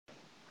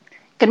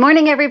Good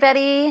morning,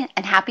 everybody,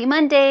 and happy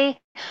Monday.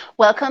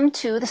 Welcome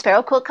to the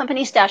Sparrow Quilt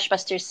Company Stash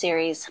Busters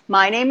series.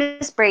 My name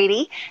is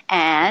Bradie,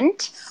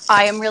 and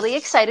I am really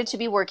excited to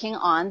be working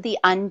on the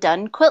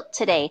Undone quilt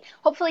today.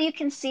 Hopefully you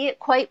can see it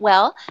quite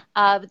well.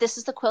 This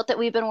is the quilt that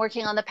we've been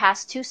working on the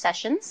past two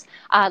sessions.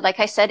 Like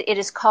I said, it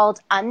is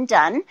called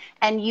Undone,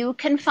 and you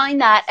can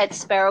find that at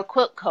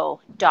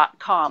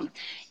sparrowquiltco.com.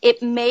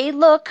 It may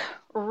look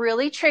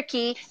really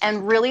tricky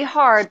and really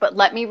hard, but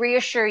let me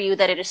reassure you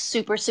that it is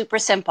super, super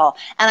simple.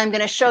 And I'm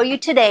going to show you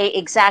today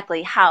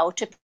exactly how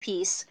to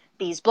piece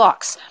these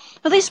blocks.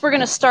 At least we're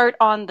going to start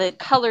on the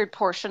colored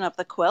portion of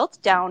the quilt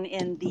down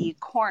in the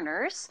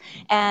corners.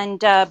 And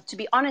to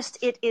be honest,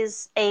 it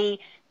is a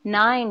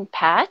 9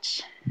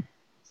 patch.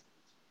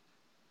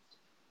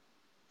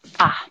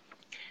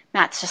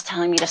 Matt's just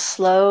telling me to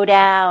slow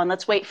down.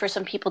 Let's wait for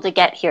some people to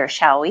get here,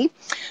 shall we?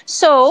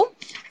 So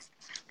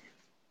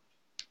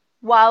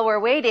while we're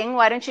waiting,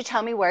 why don't you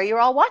tell me where you're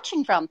all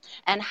watching from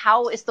and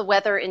how is the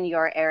weather in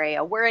your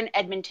area? We're in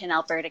Edmonton,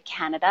 Alberta,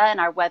 Canada, and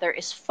our weather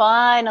is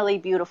finally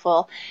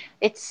beautiful.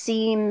 It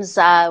seems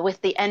with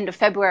the end of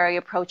February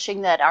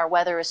approaching that our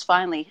weather is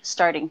finally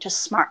starting to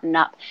smarten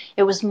up.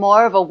 It was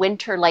more of a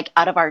winter like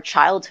out of our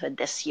childhood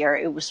this year.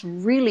 It was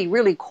really,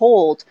 really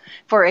cold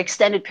for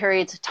extended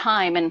periods of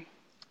time, and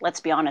let's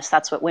be honest,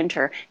 that's what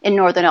winter in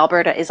northern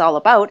Alberta is all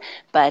about.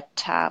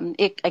 But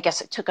I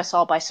guess it took us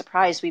all by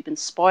surprise. We've been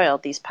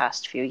spoiled these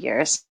past few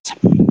years.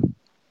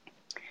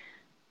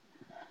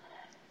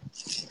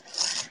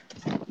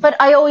 But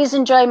I always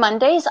enjoy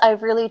Mondays.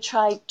 I've really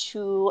tried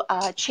to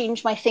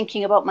change my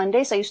thinking about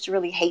Mondays. I used to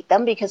really hate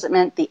them because it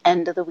meant the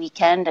end of the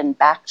weekend and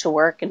back to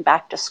work and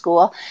back to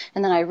school.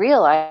 And then I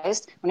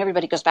realized when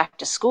everybody goes back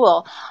to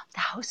school, the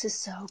house is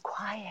so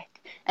quiet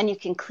and you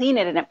can clean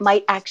it, and it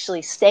might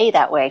actually stay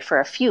that way for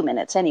a few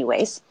minutes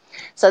anyways.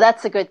 So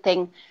that's a good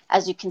thing.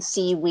 As you can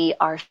see, we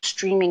are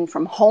streaming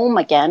from home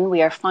again.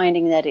 We are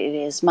finding that it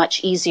is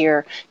much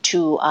easier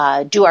to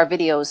do our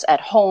videos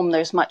at home.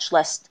 There's much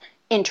less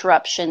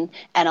interruption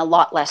and a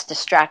lot less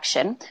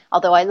distraction.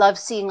 Although I love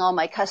seeing all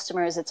my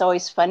customers, it's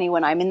always funny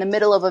when I'm in the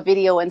middle of a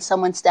video and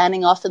someone's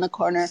standing off in the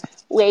corner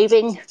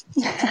waving.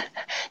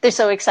 They're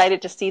so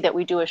excited to see that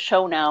we do a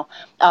show now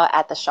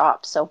at the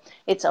shop. So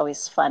it's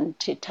always fun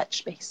to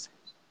touch base.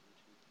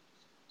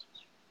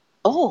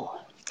 Oh,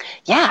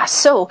 yeah,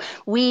 so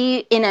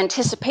we, in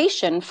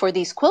anticipation for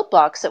these quilt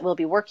blocks that we'll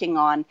be working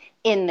on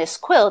in this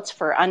quilt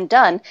for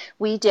Undone,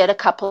 we did a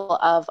couple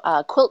of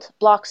quilt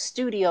block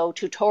studio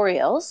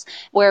tutorials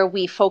where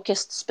we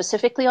focused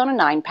specifically on a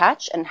 9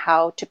 patch and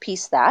how to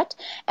piece that.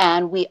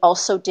 And we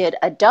also did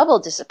a double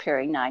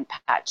disappearing 9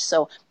 patch.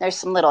 So there's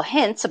some little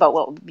hints about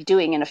what we'll be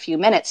doing in a few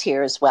minutes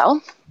here as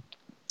well.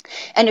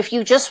 And if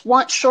you just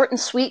want short and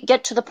sweet,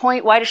 get to the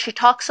point, why does she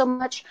talk so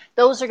much?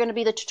 Those are going to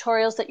be the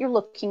tutorials that you're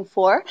looking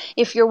for.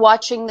 If you're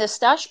watching the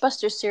Stash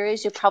Buster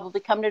series, you'll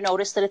probably come to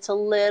notice that it's a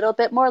little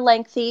bit more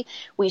lengthy.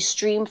 We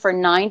stream for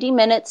 90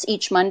 minutes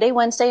each Monday,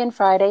 Wednesday, and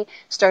Friday,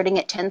 starting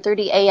at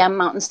 10:30 a.m.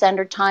 Mountain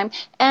Standard Time.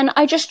 And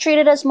I just treat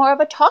it as more of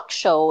a talk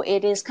show.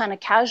 It is kind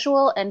of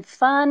casual and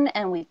fun,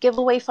 and we give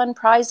away fun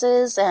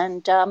prizes,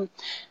 and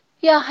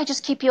yeah, I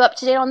just keep you up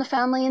to date on the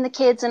family and the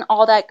kids and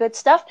all that good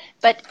stuff.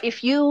 But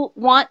if you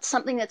want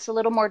something that's a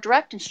little more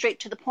direct and straight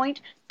to the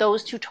point,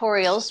 those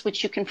tutorials,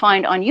 which you can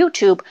find on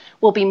YouTube,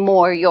 will be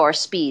more your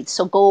speed.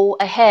 So go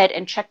ahead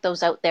and check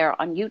those out there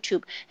on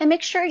YouTube. And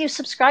make sure you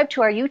subscribe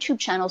to our YouTube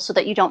channel so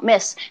that you don't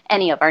miss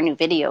any of our new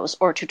videos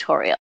or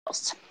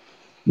tutorials.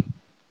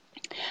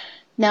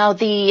 Now,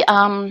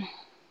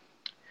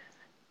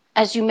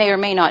 as you may or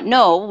may not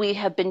know, we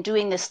have been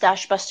doing this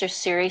Stash Buster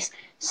series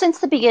since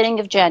the beginning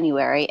of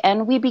January,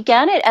 and we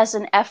began it as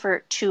an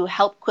effort to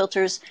help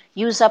quilters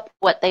use up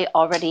what they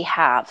already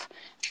have.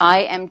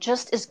 I am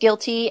just as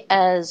guilty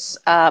as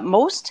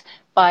most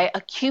by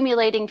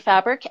accumulating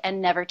fabric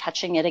and never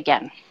touching it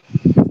again.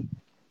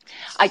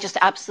 I just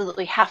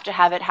absolutely have to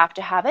have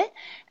it.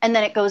 And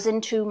then it goes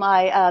into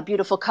my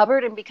beautiful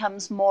cupboard and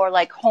becomes more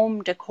like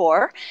home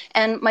decor.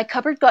 And my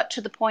cupboard got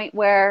to the point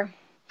where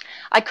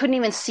I couldn't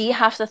even see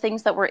half the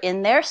things that were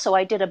in there, so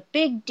I did a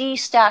big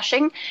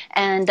de-stashing,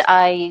 and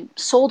I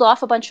sold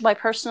off a bunch of my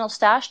personal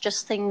stash,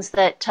 just things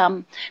that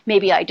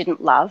maybe I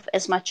didn't love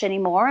as much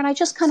anymore, and I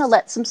just kind of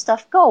let some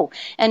stuff go.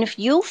 And if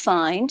you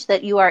find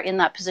that you are in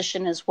that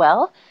position as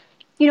well,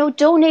 you know,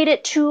 donate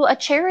it to a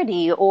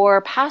charity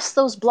or pass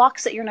those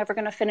blocks that you're never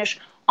going to finish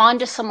on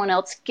to someone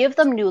else. Give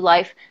them new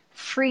life.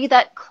 Free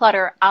that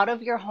clutter out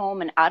of your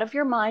home and out of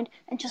your mind,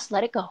 and just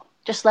let it go.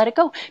 Just let it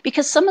go.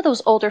 Because some of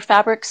those older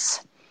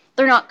fabrics,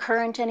 they're not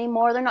current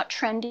anymore, they're not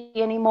trendy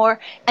anymore,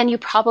 and you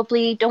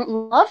probably don't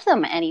love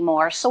them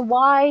anymore. So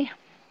why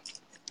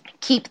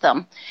keep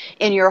them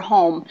in your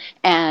home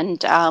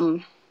and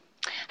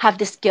have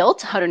this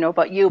guilt? I don't know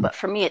about you, but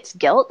for me it's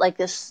guilt, like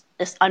this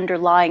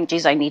underlying,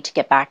 geez, I need to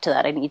get back to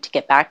that, I need to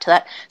get back to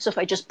that. So if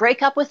I just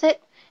break up with it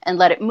and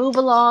let it move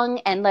along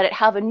and let it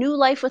have a new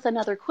life with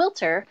another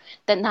quilter,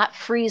 then that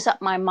frees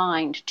up my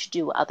mind to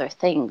do other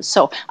things.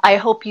 So I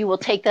hope you will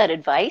take that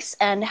advice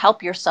and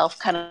help yourself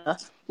kind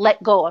of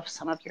let go of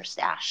some of your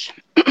stash.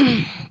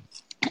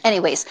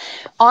 Anyways,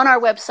 on our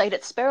website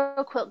at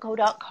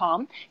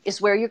sparrowquiltco.com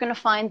is where you're going to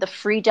find the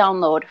free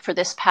download for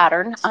this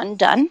pattern,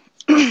 Undone.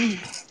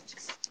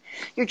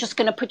 You're just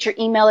going to put your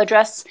email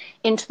address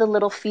into the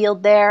little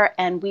field there,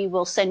 and we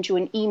will send you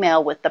an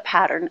email with the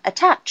pattern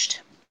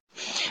attached.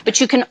 But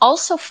you can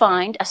also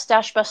find a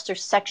Stash Buster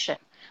section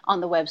on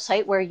the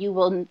website where you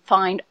will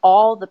find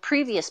all the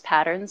previous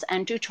patterns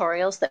and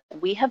tutorials that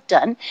we have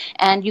done,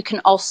 and you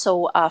can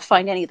also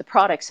find any of the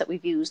products that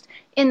we've used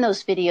in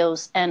those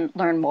videos and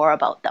learn more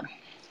about them.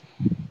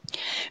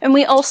 And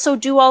we also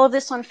do all of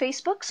this on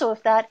Facebook, so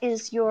if that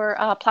is your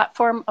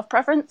platform of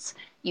preference,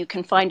 you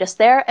can find us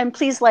there. And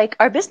please like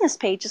our business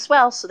page as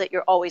well so that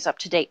you're always up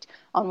to date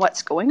on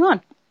what's going on.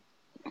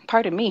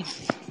 Pardon me.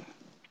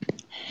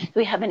 Do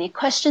we have any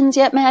questions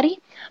yet, Maddie?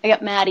 I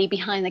got Maddie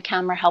behind the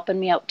camera helping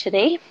me out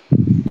today.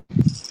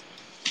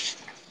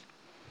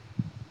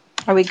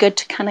 Are we good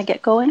to kind of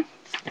get going?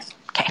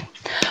 Okay.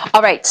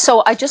 All right,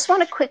 so I just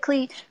want to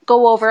quickly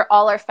go over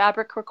all our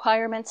fabric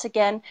requirements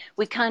again.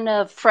 We kind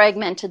of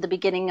fragmented the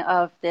beginning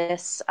of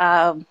this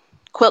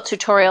quilt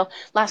tutorial.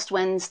 Last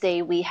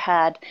Wednesday we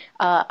had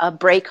a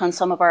break on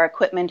some of our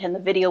equipment and the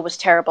video was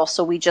terrible,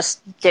 so we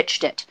just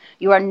ditched it.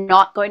 You are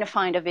not going to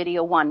find a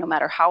video 1 no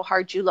matter how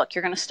hard you look.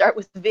 You're going to start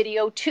with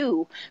video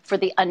 2 for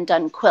the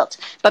Undone quilt.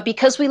 But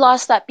because we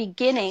lost that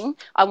beginning,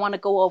 I want to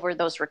go over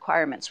those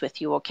requirements with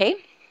you, okay?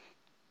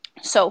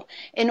 So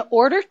in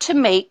order to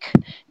make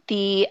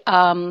the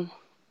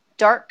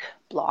dark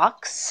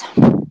blocks,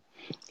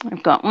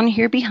 I've got one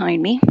here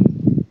behind me.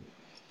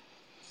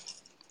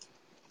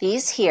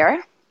 These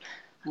here,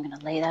 I'm going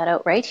to lay that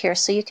out right here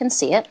so you can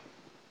see it.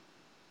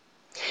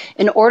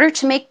 In order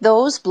to make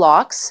those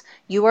blocks,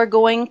 you are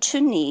going to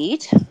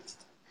need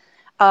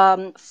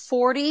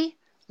 40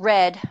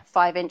 red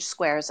 5-inch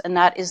squares, and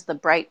that is the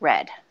bright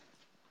red.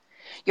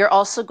 You're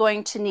also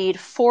going to need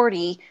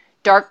 40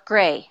 dark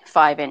gray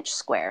 5-inch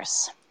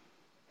squares.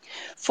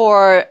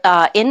 For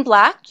in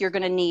black, you're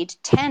going to need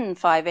 10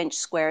 5-inch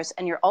squares,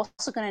 and you're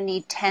also going to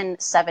need 10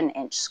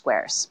 7-inch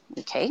squares.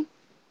 Okay,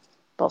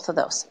 both of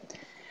those.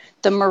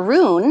 The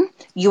maroon,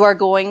 you are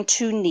going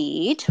to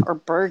need, or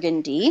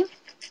burgundy,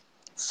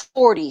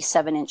 40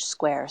 7-inch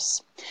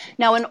squares.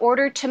 Now, in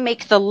order to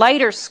make the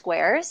lighter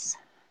squares,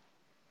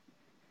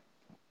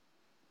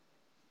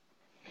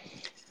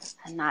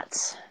 and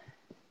that's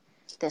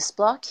this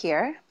block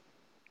here,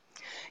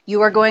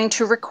 you are going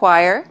to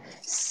require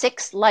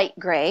 6 light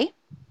gray,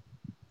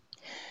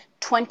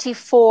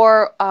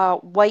 24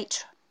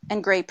 white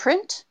and gray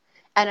print,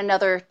 and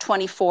another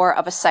 24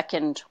 of a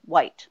second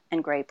white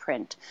and gray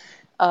print.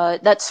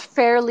 That's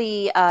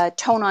fairly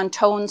tone on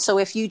tone, so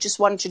if you just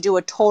wanted to do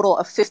a total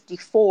of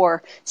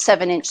 54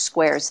 7-inch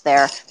squares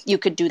there, you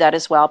could do that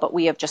as well, but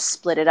we have just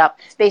split it up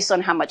based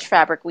on how much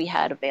fabric we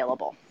had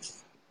available.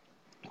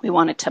 We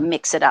wanted to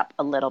mix it up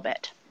a little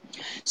bit.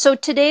 So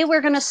today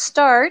we're going to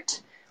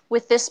start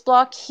with this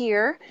block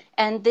here,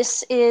 and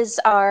this is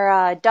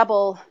our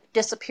double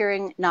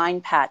disappearing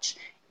 9 patch.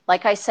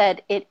 Like I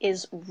said, it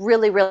is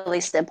really, really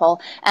simple,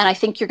 and I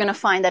think you're going to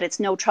find that it's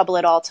no trouble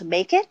at all to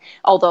make it,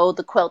 although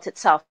the quilt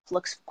itself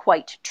looks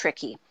quite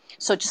tricky.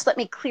 So just let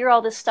me clear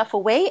all this stuff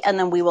away, and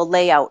then we will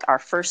lay out our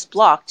first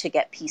block to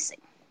get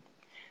piecing.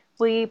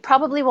 We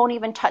probably won't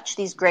even touch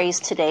these grays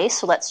today,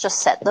 so let's just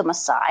set them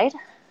aside.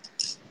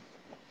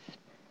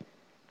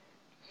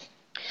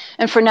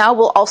 And for now,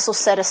 we'll also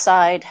set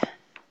aside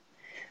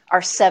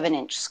our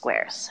 7-inch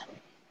squares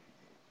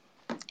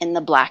in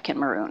the black and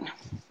maroon.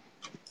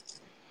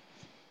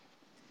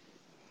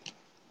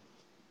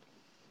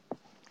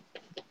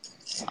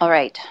 All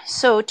right,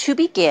 so to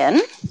begin,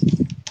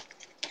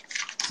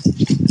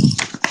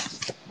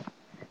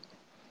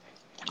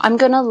 I'm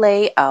going to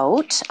lay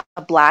out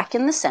a black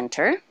in the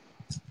center,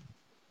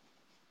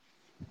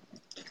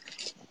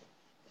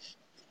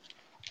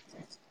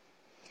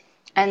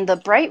 and the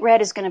bright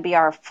red is going to be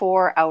our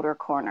 4 outer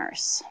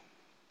corners.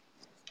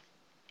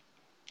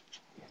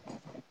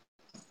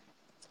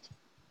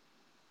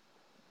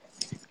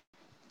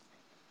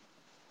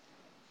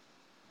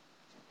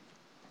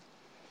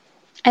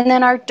 And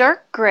then our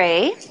dark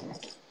gray,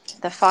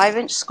 the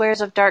 5-inch squares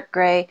of dark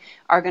gray,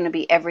 are going to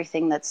be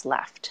everything that's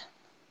left.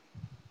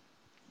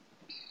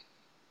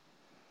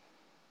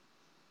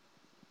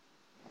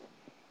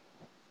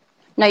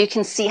 Now you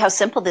can see how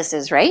simple this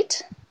is,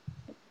 right?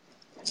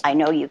 I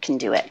know you can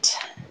do it.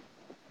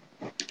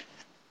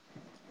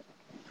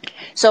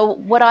 So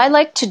what I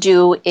like to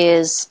do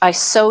is I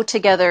sew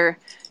together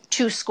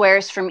 2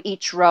 squares from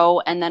each row,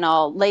 and then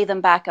I'll lay them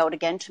back out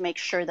again to make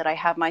sure that I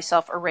have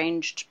myself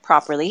arranged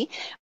properly.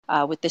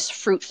 With this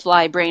fruit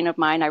fly brain of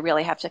mine, I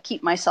really have to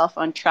keep myself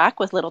on track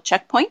with little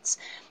checkpoints.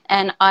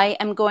 And I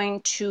am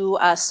going to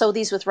sew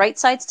these with right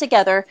sides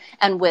together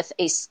and with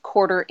a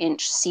 1/4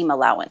 inch seam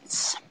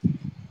allowance.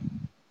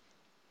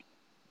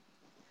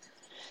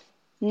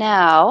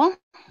 Now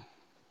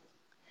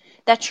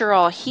that you're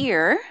all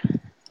here,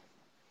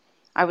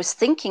 I was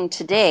thinking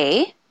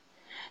today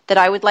that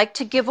I would like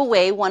to give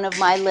away one of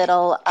my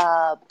little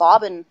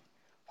bobbin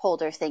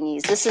holder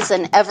thingies. This is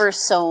an ever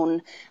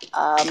sewn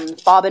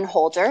bobbin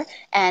holder,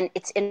 and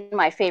it's in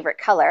my favorite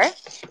color.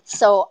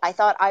 So I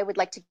thought I would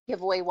like to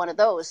give away one of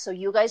those. So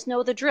you guys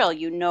know the drill.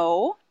 You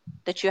know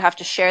that you have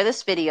to share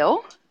this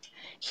video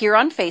here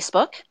on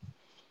Facebook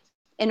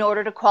in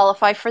order to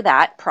qualify for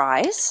that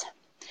prize.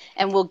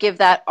 And we'll give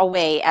that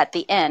away at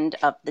the end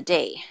of the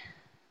day.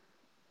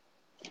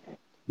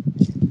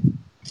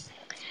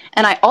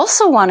 And I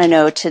also want to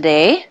know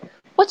today,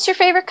 what's your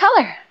favorite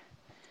color?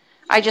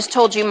 I just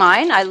told you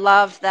mine. I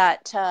love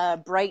that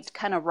bright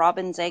kind of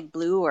robin's egg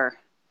blue, or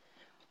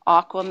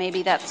aqua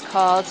maybe that's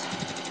called.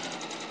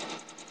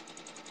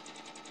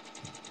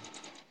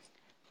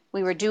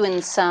 We were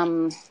doing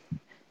some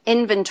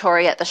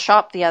inventory at the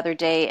shop the other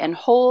day, and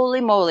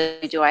holy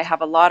moly, do I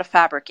have a lot of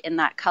fabric in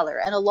that color,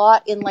 and a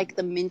lot in like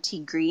the minty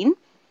green.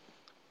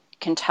 You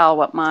can tell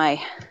what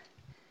my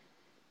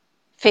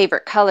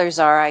favorite colors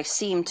are. I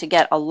seem to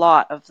get a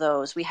lot of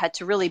those. We had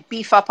to really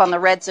beef up on the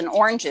reds and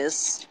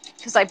oranges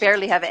because I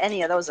barely have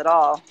any of those at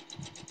all.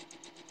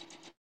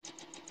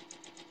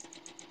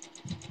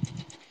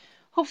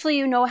 Hopefully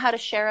you know how to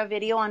share a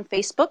video on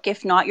Facebook.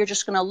 If not, you're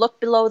just going to look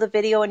below the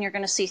video and you're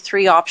going to see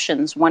 3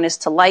 options. One is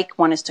to like,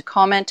 one is to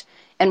comment,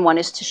 and one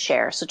is to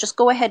share. So just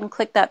go ahead and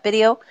click that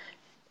video,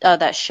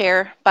 that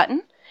share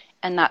button,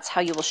 and that's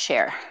how you will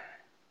share.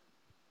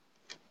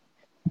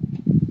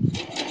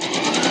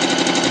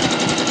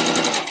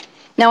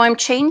 Now I'm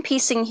chain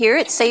piecing here.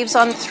 It saves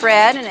on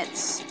thread and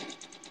it's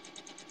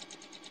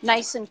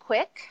nice and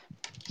quick.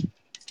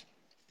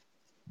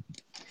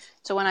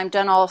 So when I'm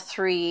done all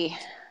 3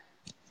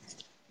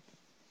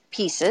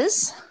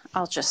 pieces,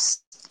 I'll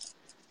just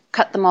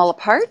cut them all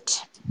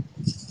apart.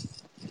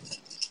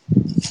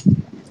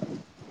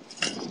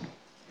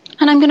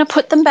 And I'm going to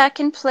put them back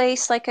in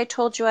place like I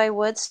told you I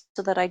would,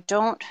 so that I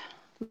don't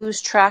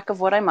lose track of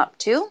what I'm up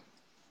to.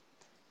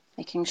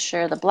 Making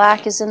sure the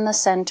black is in the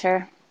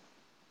center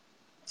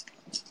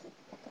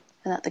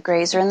and that the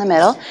grays are in the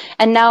middle.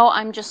 And now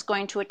I'm just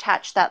going to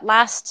attach that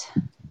last.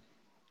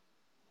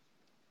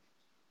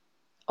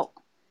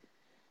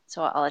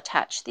 So I'll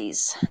attach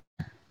these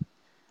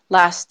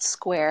last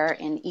square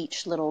in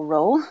each little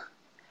row.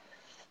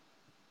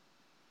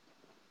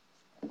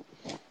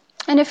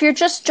 And if you're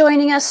just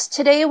joining us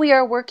today, we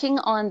are working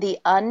on the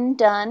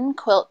Undone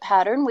quilt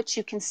pattern, which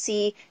you can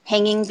see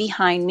hanging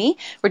behind me.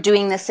 We're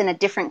doing this in a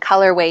different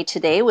colorway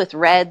today with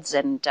reds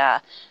and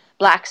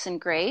blacks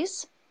and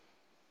grays.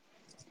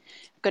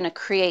 I'm going to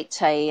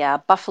create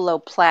a buffalo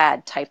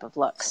plaid type of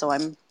look. So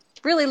I'm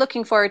really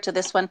looking forward to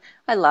this one.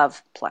 I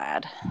love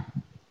plaid.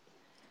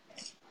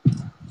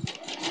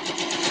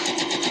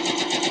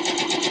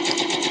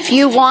 If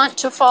you want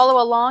to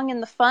follow along in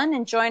the fun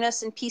and join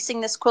us in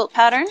piecing this quilt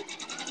pattern,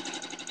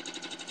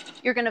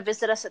 you're going to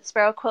visit us at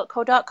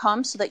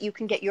sparrowquiltco.com so that you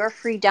can get your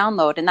free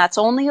download. And that's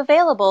only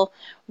available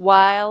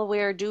while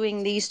we're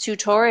doing these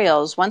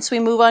tutorials. Once we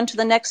move on to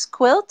the next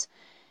quilt,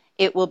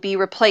 it will be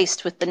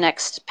replaced with the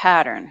next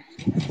pattern.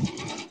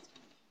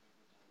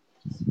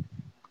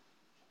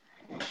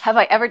 Have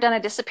I ever done a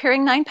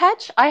disappearing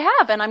 9-patch? I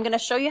have, and I'm going to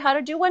show you how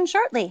to do one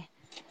shortly.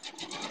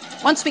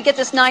 Once we get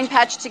this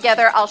 9-patch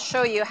together, I'll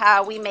show you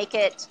how we make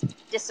it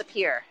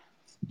disappear.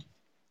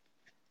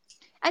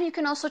 And you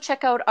can also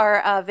check out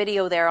our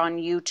video there on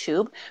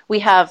YouTube. We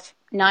have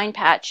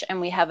 9-patch and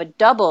we have a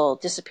double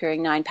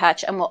disappearing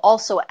 9-patch, and we'll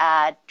also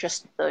add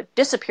just the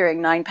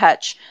disappearing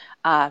 9-patch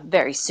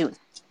very soon.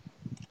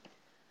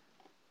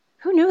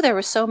 Who knew there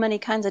were so many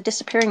kinds of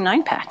disappearing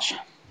 9-patch?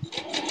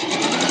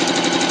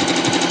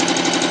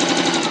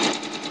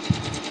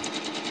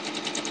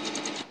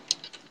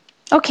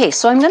 Okay,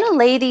 so I'm going to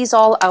lay these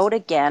all out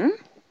again.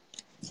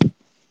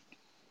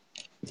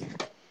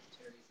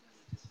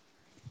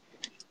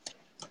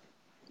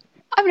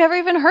 I've never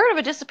even heard of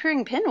a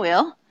disappearing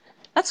pinwheel.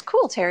 That's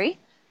cool, Terry.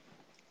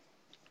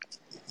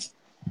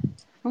 I'm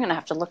going to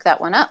have to look that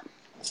one up.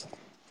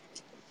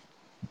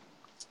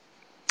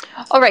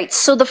 All right,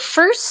 so the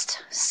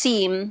first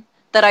seam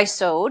that I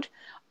sewed,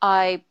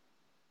 I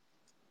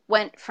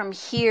went from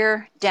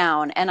here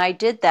down, and I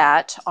did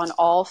that on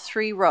all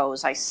 3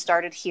 rows. I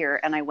started here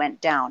and I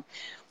went down.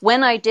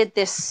 When I did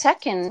this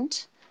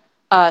second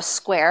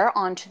square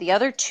onto the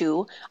other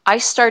 2, I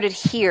started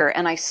here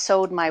and I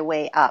sewed my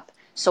way up.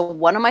 So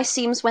one of my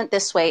seams went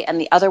this way and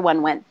the other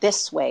one went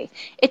this way.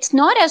 It's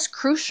not as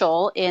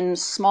crucial in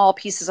small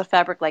pieces of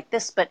fabric like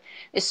this, but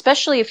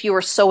especially if you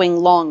are sewing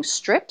long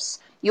strips,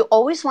 you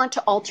always want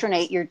to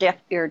alternate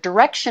your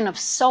direction of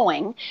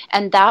sewing,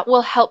 and that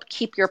will help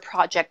keep your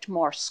project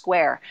more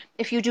square.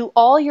 If you do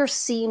all your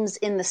seams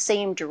in the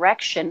same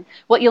direction,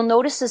 what you'll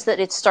notice is that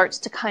it starts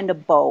to kind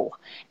of bow.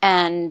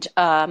 And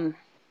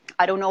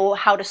I don't know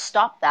how to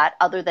stop that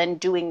other than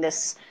doing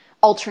this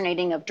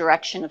alternating of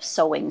direction of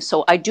sewing.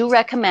 So I do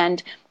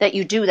recommend that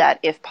you do that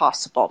if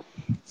possible.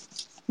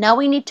 Now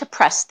we need to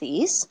press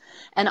these,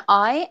 and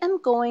I am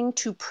going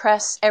to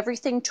press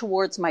everything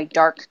towards my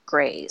dark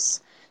grays.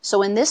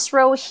 So in this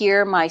row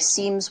here, my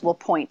seams will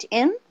point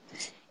in.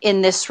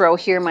 in this row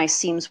here, my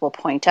seams will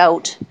point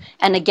out.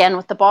 And again,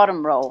 with the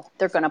bottom row,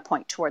 they're going to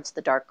point towards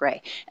the dark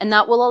gray. And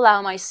that will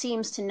allow my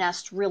seams to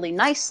nest really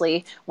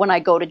nicely when I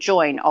go to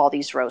join all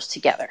these rows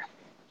together.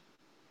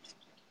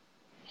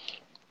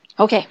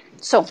 Okay,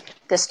 so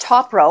this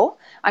top row,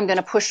 I'm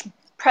going to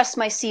press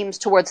my seams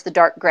towards the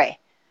dark gray.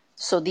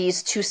 So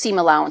these two seam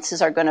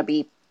allowances are going to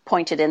be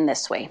pointed in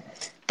this way.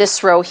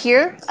 This row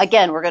here,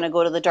 again, we're going to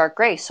go to the dark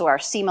gray. So our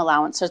seam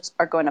allowances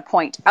are going to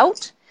point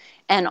out.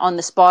 And on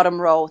this bottom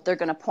row, they're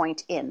going to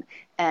point in.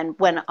 And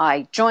when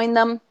I join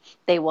them,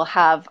 they will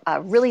have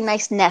a really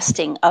nice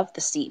nesting of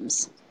the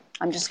seams.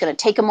 I'm just going to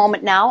take a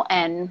moment now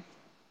and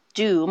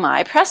do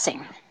my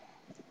pressing.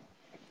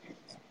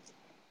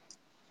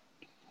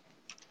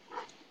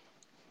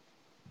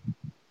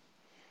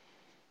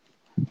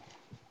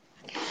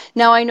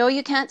 Now I know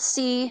you can't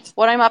see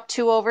what I'm up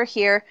to over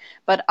here,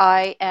 but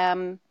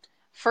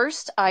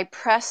first I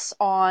press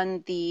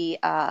on the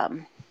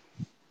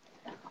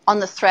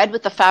thread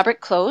with the fabric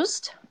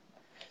closed.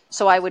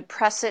 So I would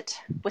press it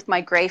with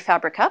my gray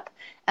fabric up,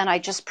 and I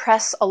just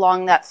press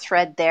along that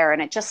thread there,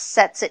 and it just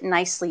sets it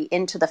nicely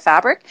into the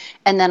fabric.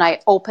 And then I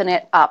open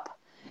it up,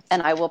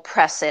 and I will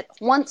press it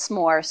once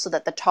more so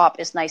that the top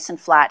is nice and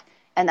flat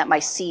and that my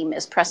seam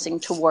is pressing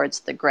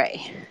towards the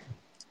gray.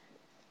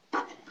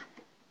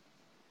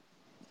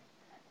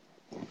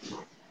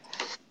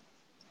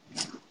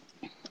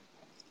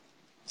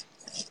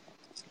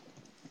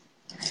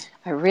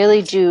 I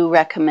really do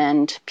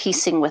recommend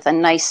piecing with a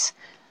nice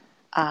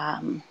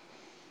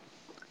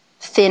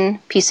thin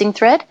piecing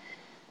thread.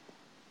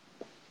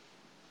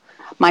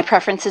 My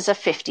preference is a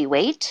 50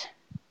 weight,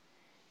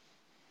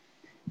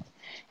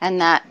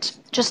 and that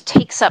just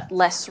takes up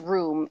less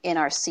room in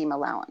our seam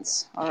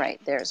allowance. All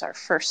right, there's our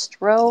first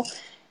row.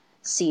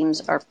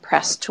 Seams are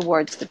pressed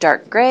towards the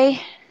dark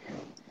gray.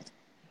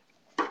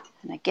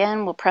 And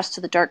again, we'll press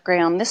to the dark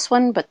gray on this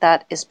one, but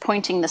that is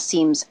pointing the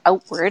seams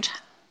outward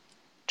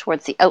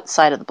towards the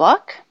outside of the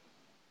block.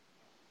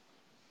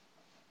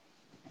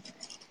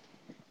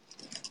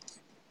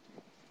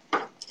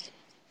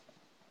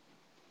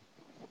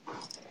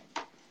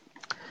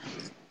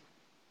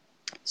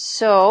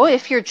 So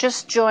if you're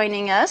just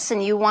joining us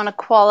and you want to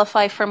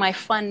qualify for my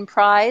fun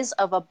prize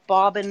of a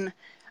bobbin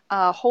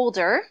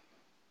holder,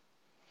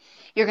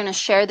 you're going to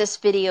share this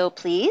video,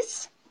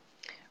 please,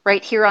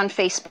 right here on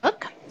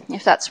Facebook,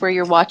 if that's where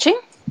you're watching.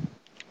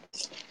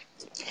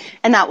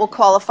 And that will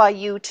qualify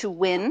you to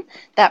win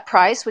that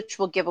prize, which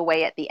we'll give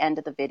away at the end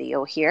of the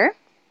video here.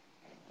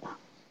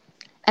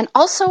 And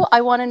also,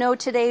 I want to know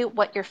today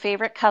what your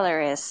favorite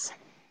color is.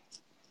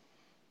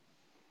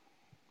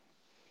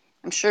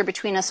 I'm sure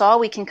between us all,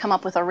 we can come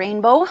up with a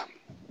rainbow.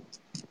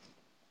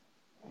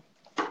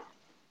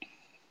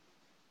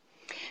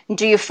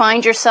 Do you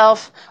find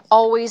yourself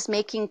always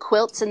making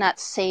quilts in that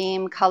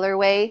same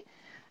colorway?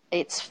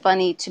 It's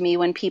funny to me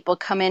when people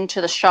come into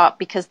the shop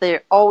because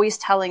they're always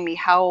telling me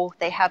how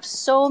they have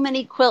so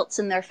many quilts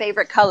in their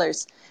favorite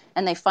colors,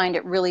 and they find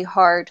it really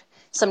hard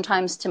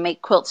sometimes to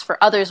make quilts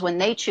for others when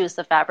they choose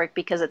the fabric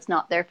because it's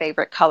not their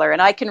favorite color.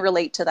 And I can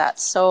relate to that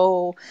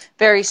so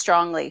very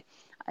strongly.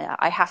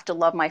 I have to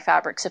love my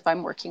fabrics if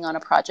I'm working on a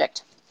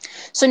project.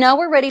 So now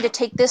we're ready to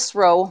take this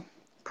row,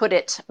 put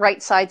it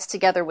right sides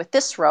together with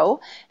this row,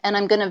 and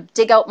I'm going to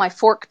dig out my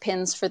fork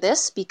pins for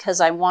this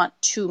because I want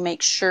to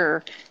make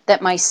sure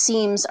that my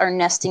seams are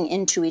nesting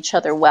into each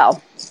other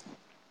well.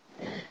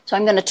 So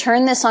I'm going to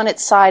turn this on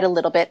its side a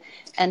little bit,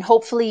 and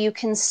hopefully you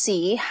can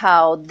see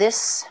how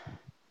this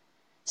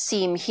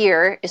seam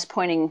here is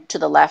pointing to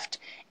the left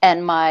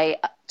and my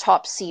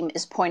top seam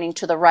is pointing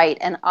to the right,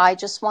 and I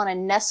just want to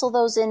nestle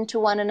those into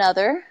one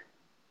another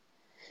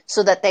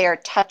so that they are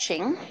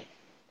touching.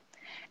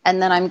 And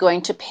then I'm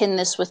going to pin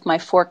this with my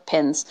fork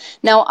pins.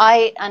 Now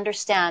I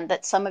understand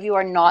that some of you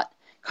are not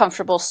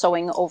comfortable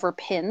sewing over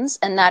pins,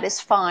 and that is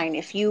fine.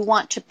 If you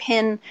want to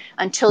pin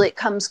until it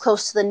comes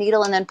close to the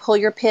needle and then pull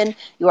your pin,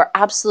 you are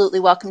absolutely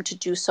welcome to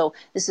do so.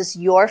 This is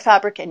your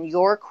fabric and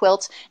your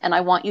quilt, and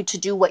I want you to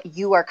do what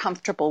you are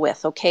comfortable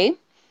with, okay?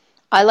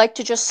 I like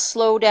to just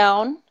slow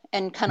down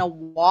and kind of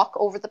walk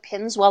over the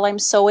pins while I'm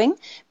sewing,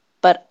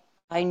 but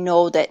I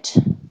know that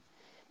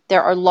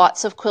there are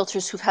lots of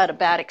quilters who've had a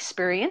bad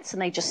experience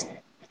and they just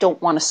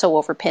don't want to sew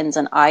over pins,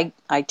 and I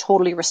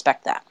totally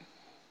respect that.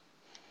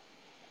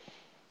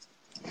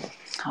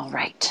 All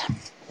right.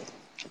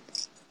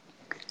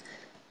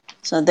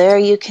 So there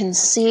you can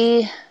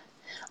see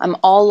I'm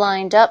all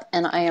lined up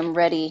and I am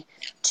ready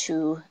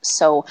to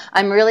sew.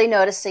 I'm really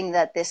noticing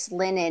that this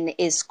linen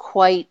is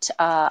quite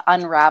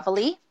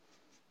unravelly.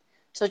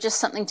 So just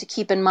something to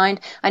keep in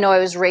mind. I know I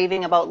was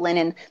raving about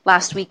linen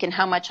last week and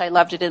how much I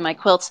loved it in my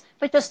quilts,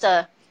 but just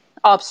a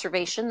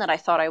observation that I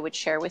thought I would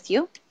share with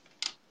you.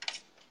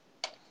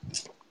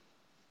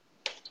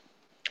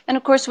 And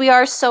of course we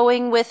are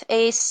sewing with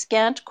a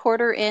scant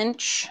 1/4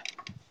 inch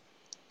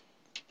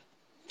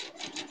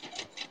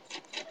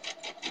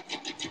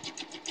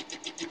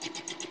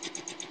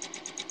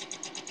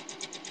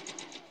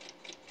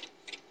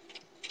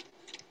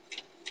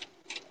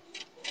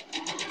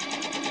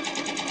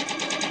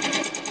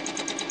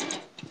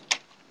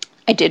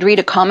I did read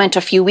a comment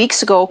a few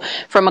weeks ago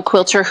from a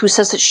quilter who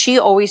says that she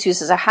always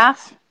uses a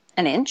half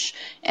an inch,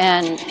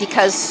 and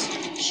because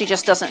she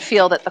just doesn't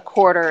feel that the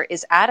quarter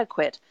is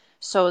adequate.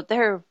 So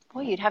there,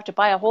 boy, you'd have to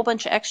buy a whole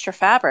bunch of extra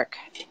fabric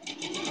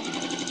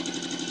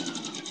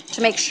to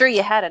make sure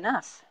you had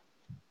enough.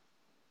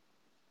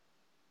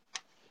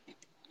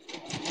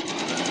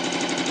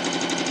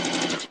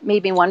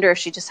 Made me wonder if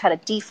she just had a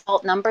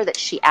default number that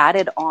she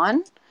added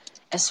on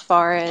as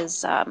far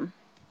as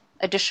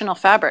additional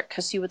fabric,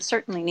 because you would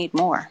certainly need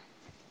more.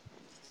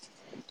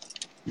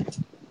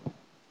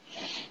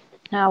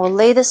 Now we'll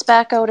lay this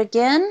back out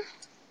again.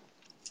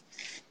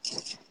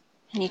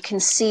 And you can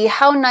see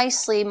how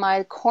nicely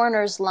my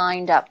corners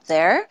lined up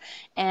there.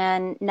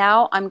 And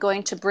now I'm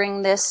going to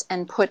bring this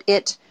and put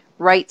it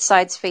right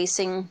sides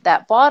facing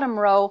that bottom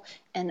row.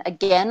 And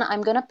again,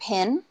 I'm going to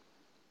pin,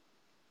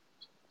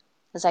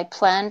 as I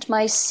planned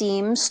my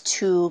seams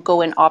to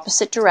go in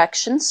opposite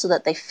directions so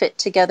that they fit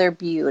together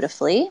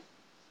beautifully.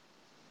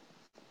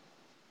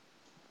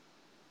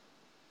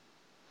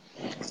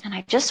 And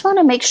I just want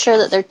to make sure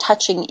that they're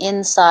touching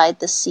inside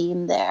the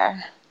seam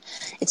there.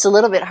 It's a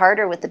little bit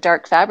harder with the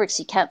dark fabrics.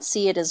 You can't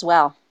see it as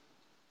well.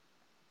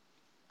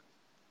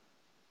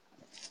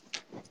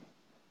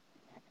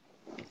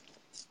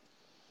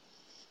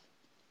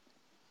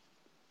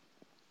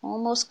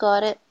 Almost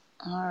got it.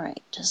 All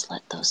right, just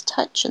let those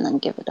touch and then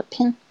give it a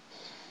pin.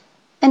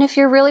 And if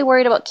you're really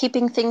worried about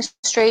keeping things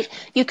straight,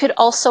 you could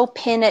also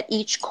pin at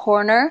each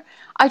corner.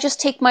 I just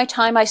take my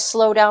time. I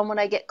slow down when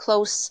I get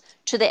close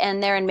to the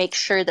end there and make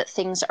sure that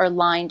things are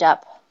lined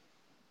up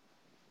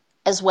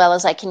as well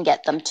as I can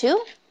get them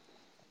to.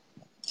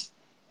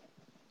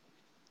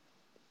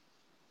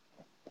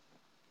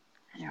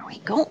 There we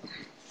go.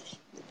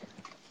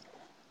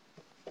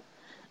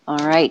 All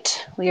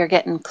right, we are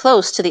getting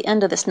close to the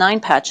end of this 9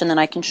 patch, and then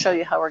I can show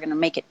you how we're going to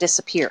make it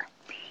disappear.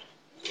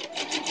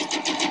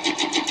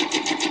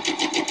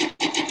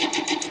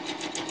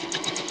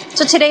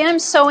 So today I'm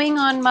sewing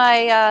on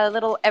my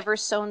little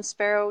Eversewn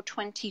Sparrow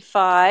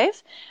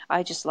 25.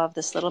 I just love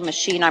this little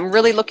machine. I'm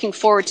really looking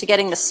forward to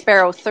getting the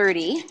Sparrow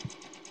 30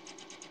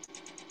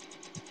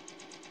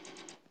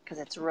 because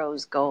it's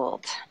rose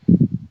gold.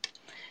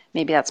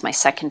 Maybe that's my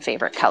second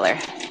favorite color.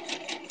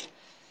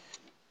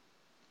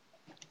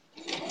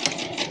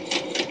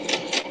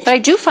 But I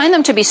do find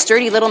them to be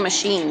sturdy little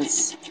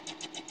machines.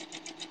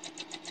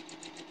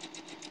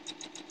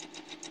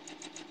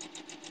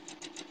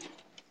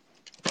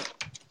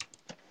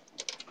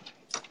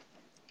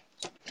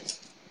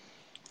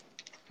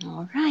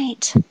 All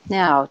right.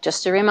 Now,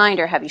 just a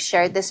reminder, have you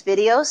shared this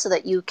video so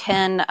that you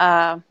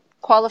can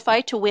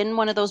qualify to win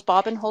one of those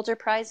bobbin holder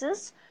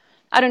prizes?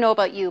 I don't know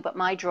about you, but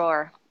my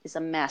drawer is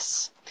a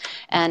mess.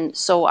 And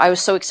so I was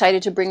so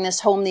excited to bring this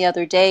home the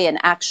other day and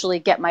actually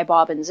get my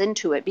bobbins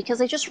into it because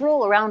they just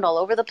roll around all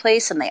over the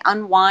place and they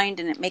unwind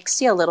and it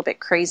makes you a little bit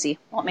crazy.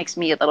 Well, it makes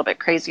me a little bit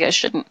crazy. I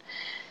shouldn't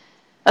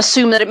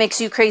assume that it makes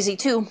you crazy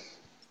too.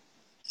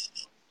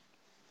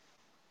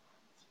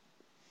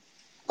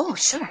 Oh,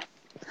 sure.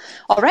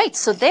 All right,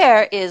 so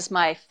there is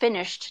my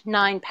finished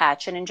 9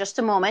 patch, and in just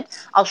a moment,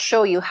 I'll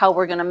show you how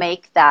we're going to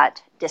make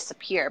that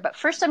disappear. But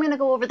first, I'm going to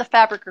go over the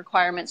fabric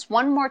requirements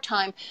one more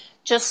time,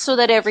 just so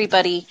that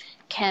everybody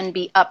can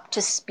be up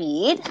to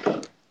speed.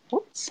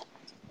 Oops.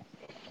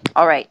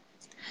 All right,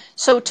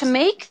 so to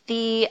make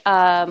the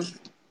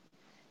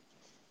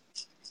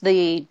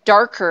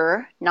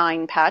darker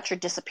 9 patch, or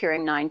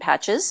disappearing 9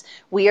 patches,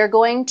 we are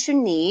going to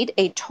need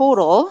a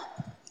total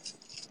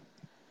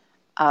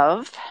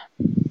of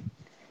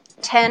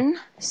 10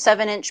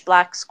 7-inch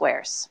black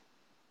squares.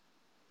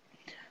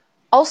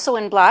 Also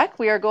in black,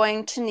 we are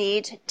going to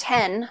need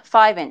 10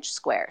 5-inch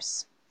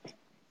squares.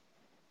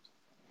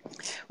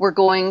 We're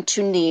going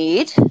to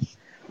need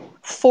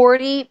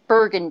 40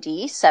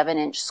 burgundy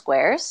 7-inch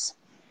squares.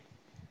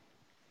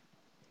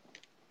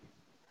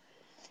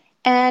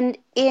 And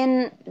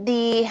in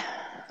the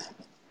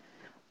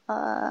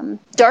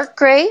dark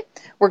gray,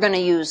 we're going to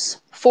use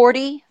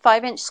 40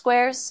 5-inch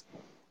squares.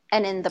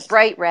 And in the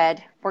bright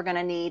red, we're going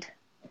to need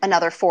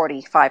another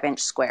 40 5-inch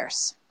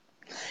squares.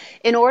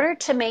 In order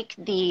to make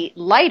the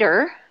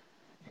lighter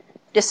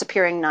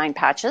disappearing 9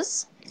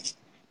 patches,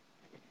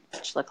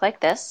 which look like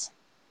this,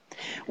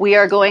 we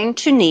are going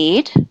to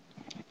need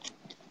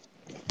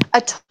a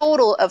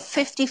total of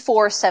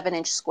 54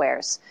 7-inch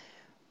squares.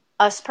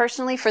 Us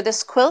personally, for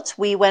this quilt,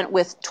 we went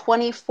with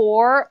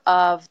 24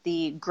 of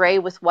the gray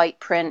with white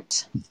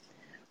print.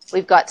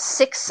 We've got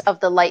 6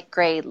 of the light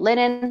gray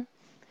linen,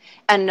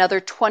 and another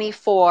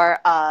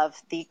 24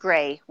 of the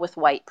gray with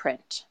white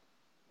print.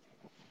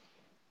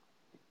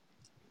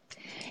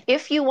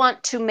 If you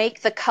want to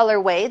make the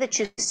colorway that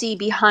you see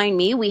behind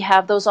me, we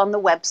have those on the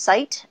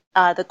website.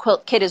 The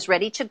quilt kit is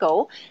ready to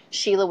go.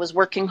 Sheila was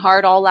working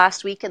hard all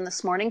last week and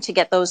this morning to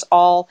get those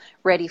all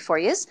ready for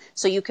you.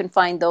 So you can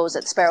find those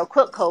at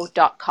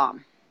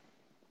sparrowquiltco.com.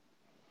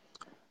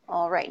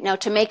 All right, now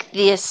to make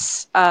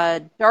this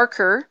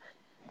darker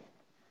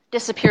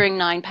disappearing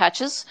 9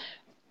 patches,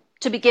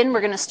 to begin, we're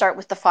going to start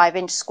with the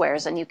 5-inch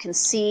squares, and you can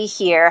see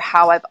here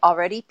how I've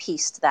already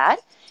pieced that.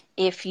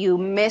 If you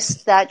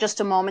missed that just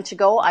a moment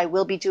ago, I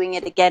will be doing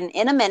it again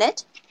in a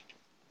minute,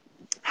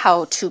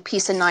 how to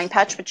piece a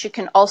 9-patch, but you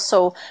can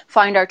also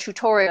find our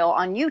tutorial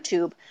on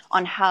YouTube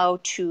on how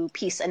to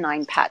piece a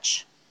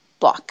 9-patch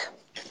block.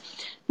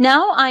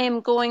 Now I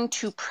am going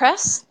to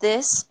press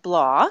this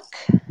block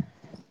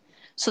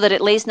so that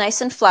it lays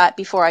nice and flat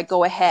before I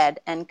go ahead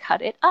and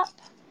cut it up.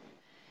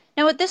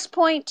 Now at this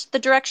point, the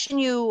direction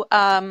you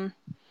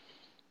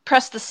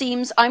press the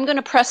seams, I'm going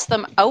to press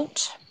them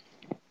out.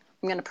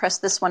 I'm going to press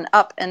this one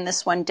up and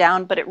this one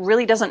down, but it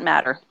really doesn't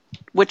matter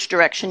which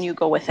direction you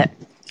go with it.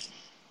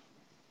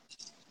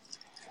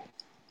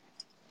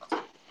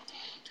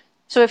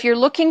 So if you're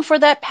looking for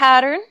that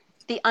pattern,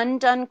 the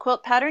Undone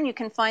quilt pattern, you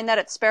can find that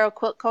at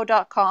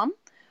sparrowquiltco.com.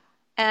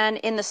 And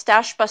in the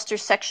Stash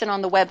Busters section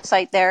on the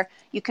website there,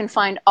 you can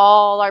find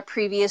all our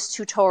previous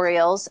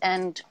tutorials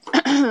and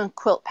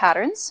quilt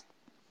patterns.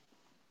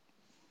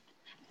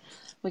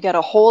 We got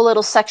a whole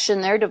little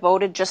section there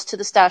devoted just to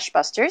the Stash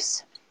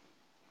Busters.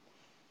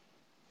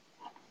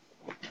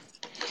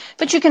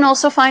 But you can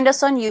also find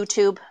us on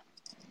YouTube.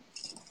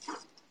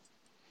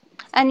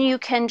 And you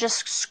can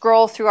just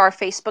scroll through our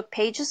Facebook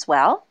page as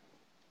well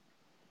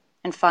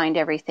and find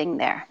everything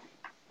there.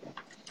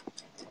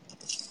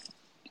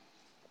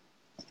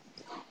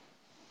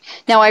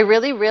 Now, I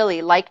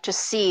really like to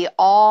see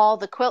all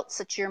the quilts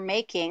that you're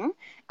making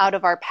out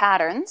of our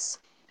patterns.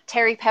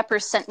 Terry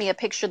Peppers sent me a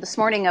picture this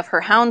morning of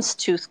her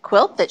houndstooth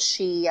quilt that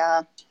she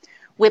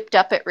whipped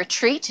up at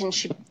retreat, and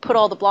she put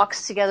all the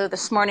blocks together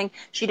this morning.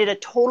 She did a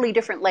totally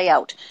different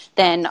layout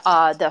than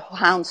the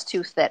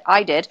houndstooth that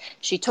I did.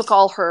 She took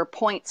all her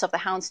points of the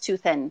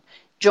houndstooth and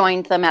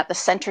joined them at the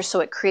center, so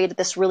it created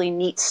this really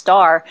neat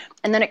star,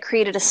 and then it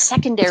created a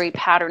secondary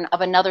pattern of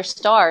another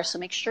star. So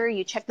make sure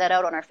you check that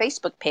out on our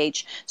Facebook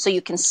page so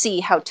you can see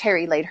how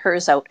Terry laid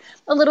hers out.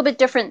 A little bit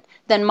different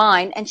than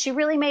mine, and she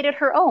really made it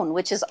her own,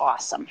 which is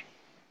awesome.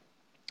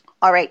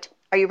 All right,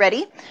 are you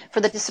ready for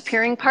the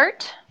disappearing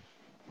part?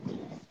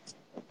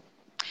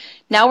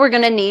 Now we're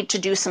going to need to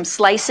do some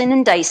slicing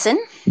and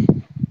dicing.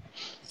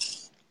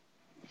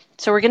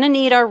 So we're going to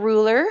need our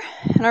ruler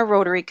and our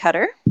rotary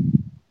cutter.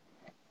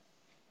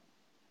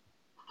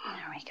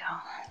 There we go.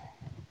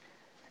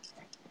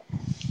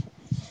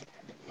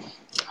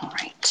 All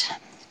right.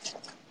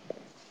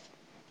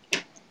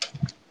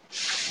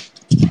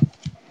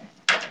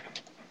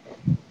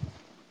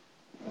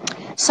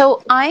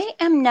 So I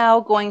am now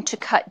going to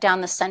cut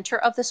down the center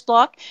of this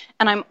block,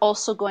 and I'm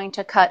also going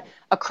to cut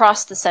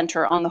across the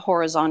center on the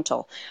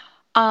horizontal.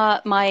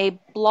 My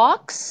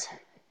blocks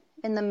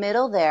in the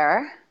middle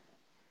there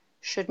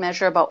should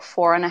measure about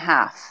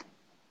 4.5.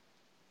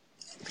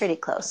 Pretty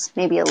close,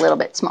 maybe a little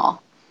bit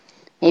small.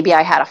 Maybe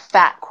I had a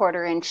fat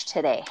 1/4 inch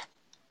today.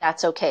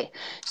 That's okay.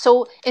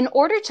 So in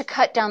order to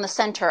cut down the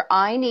center,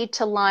 I need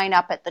to line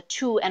up at the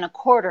 2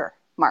 1/4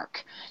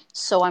 mark.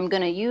 So I'm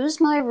going to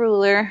use my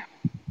ruler.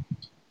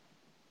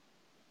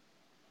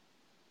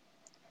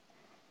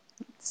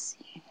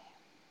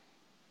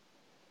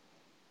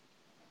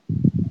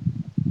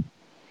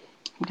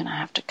 I'm going to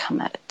have to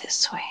come at it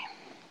this way.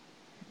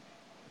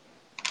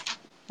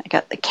 I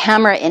got the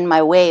camera in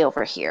my way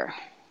over here.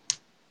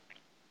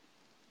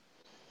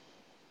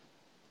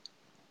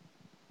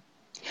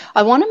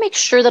 I want to make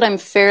sure that I'm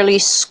fairly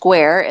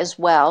square as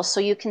well.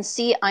 So you can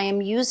see I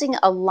am using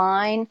a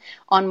line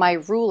on my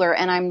ruler,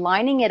 and I'm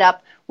lining it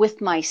up with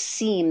my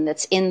seam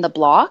that's in the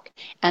block.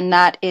 And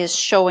that is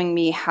showing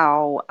me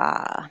how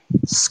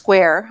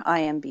square I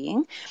am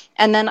being.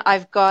 And then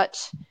I've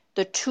got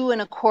the 2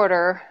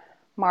 1/4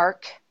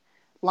 mark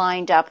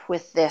lined up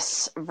with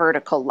this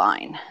vertical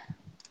line.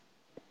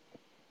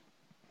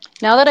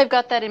 Now that I've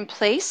got that in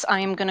place, I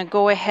am going to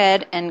go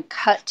ahead and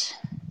cut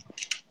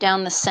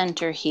down the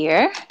center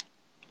here.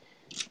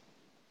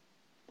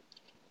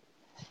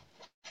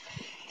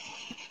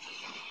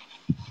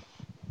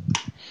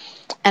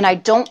 And I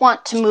don't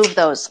want to move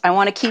those. I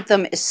want to keep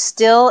them as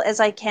still as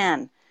I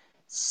can.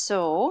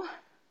 So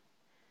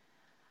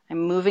I'm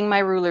moving my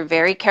ruler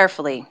very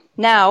carefully.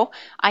 Now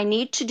I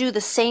need to do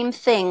the same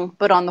thing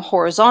but on the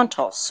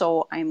horizontal.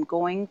 So I'm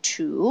going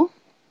to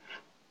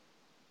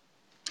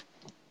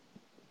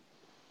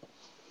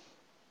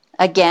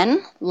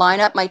again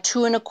line up my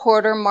 2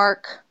 1/4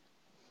 mark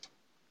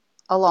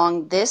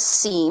along this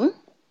seam.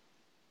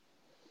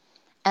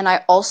 And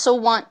I also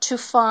want to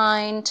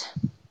find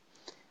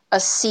a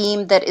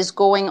seam that is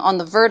going on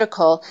the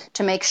vertical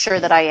to make sure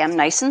that I am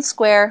nice and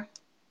square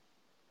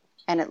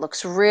and it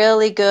looks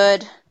really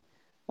good.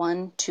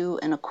 1, 2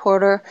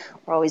 1/4.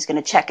 We're always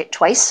going to check it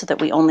twice so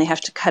that we only have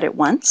to cut it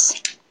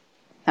once.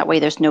 That way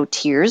there's no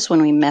tears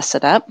when we mess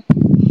it up.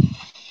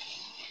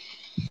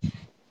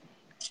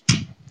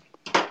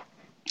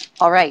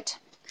 All right.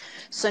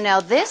 So now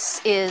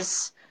this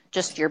is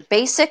just your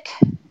basic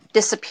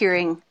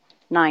disappearing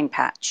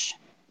 9-patch.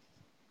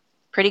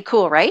 Pretty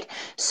cool, right?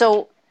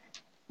 So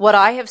what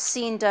I have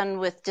seen done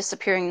with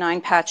disappearing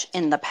 9-patch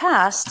in the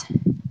past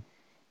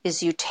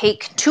is you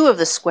take 2 of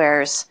the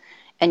squares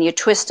and you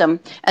twist them,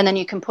 and then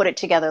you can put it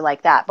together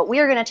like that. But we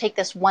are going to take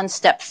this one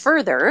step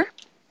further.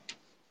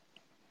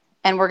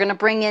 And we're going to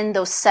bring in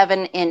those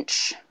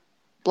 7-inch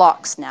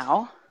blocks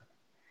now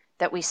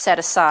that we set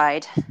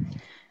aside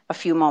a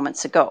few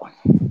moments ago.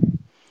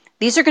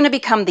 These are going to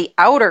become the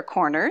outer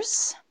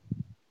corners.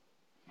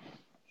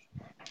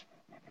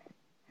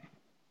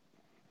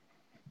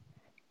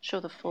 Show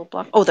the full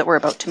block, that we're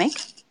about to make.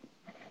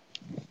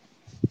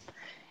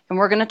 And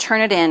we're going to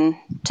turn it in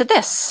to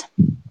this.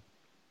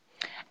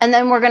 And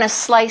then we're going to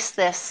slice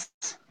this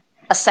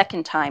a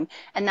second time,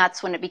 and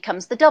that's when it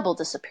becomes the double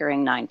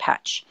disappearing 9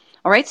 patch.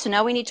 All right, so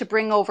now we need to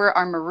bring over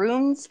our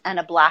maroons and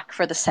a black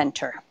for the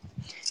center.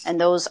 And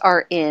those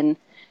are in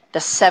the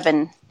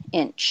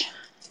 7-inch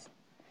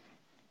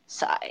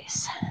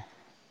size.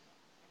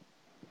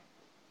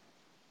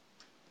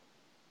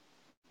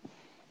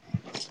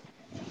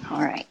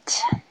 All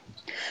right.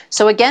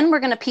 So again, we're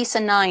going to piece a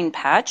 9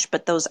 patch,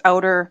 but those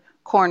outer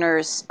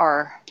corners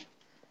are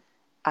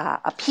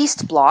a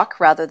pieced block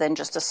rather than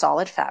just a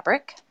solid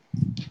fabric.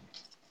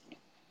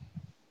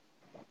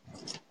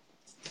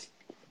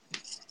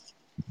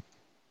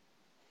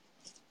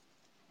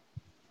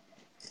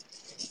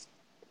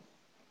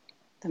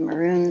 The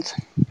maroons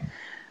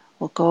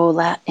will go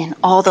in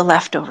all the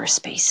leftover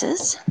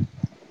spaces.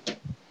 I'm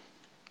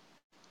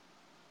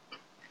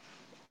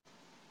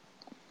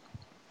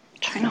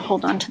trying to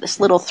hold on to this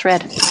little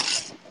thread.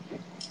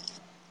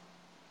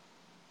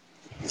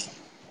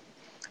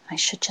 I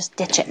should just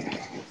ditch it.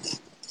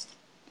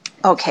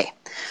 Okay,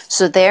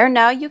 so there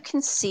now you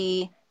can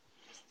see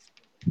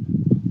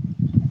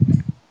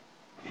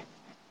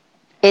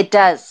it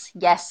does,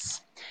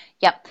 yes.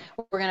 Yep,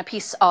 we're going to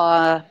piece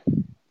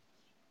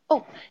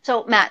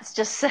so Matt's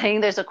just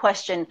saying there's a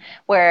question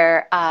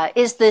where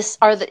does this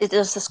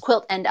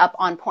quilt end up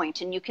on point?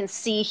 And you can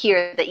see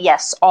here that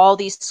yes, all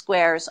these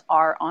squares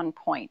are on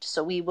point.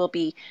 So we will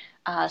be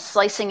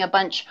slicing a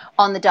bunch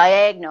on the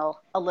diagonal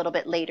a little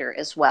bit later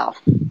as well.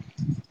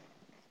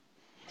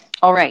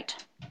 All right,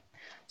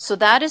 so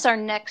that is our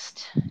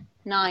next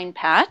 9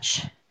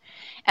 patch.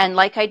 And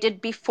like I did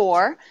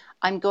before,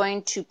 I'm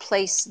going to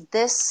place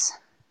this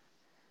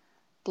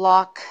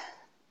block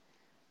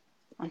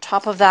on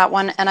top of that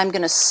one, and I'm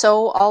going to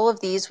sew all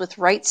of these with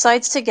right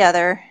sides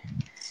together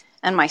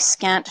and my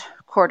scant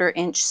 1/4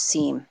 inch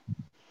seam.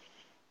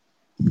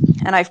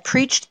 And I've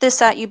preached this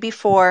at you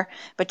before,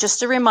 but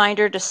just a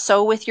reminder to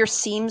sew with your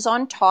seams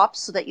on top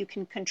so that you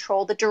can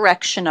control the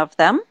direction of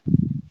them.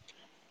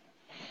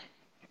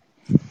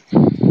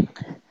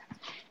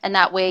 And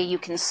that way you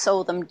can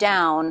sew them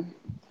down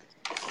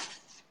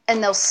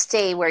and they'll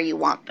stay where you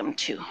want them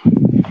to.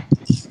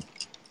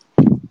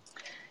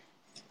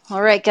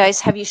 All right,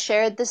 guys, have you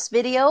shared this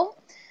video?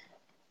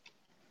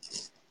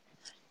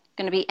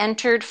 Going to be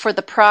entered for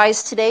the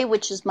prize today,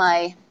 which is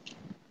my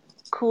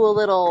cool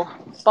little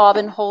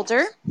bobbin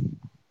holder.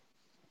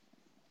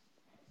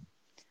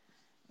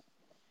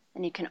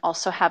 And you can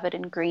also have it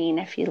in green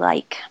if you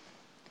like.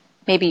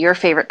 Maybe your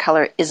favorite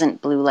color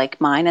isn't blue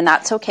like mine, and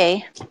that's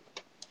okay.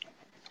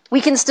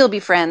 We can still be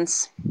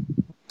friends.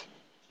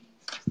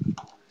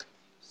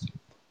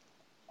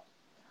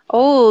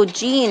 Oh,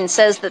 Jean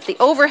says that the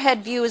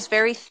overhead view is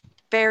very,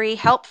 very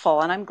helpful,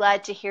 and I'm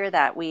glad to hear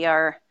that. We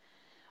are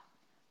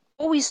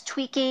always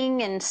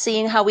tweaking and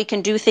seeing how we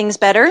can do things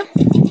better.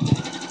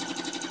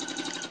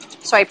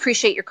 So I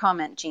appreciate your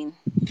comment, Jean.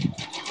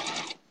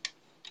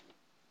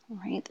 All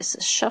right, this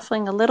is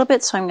shuffling a little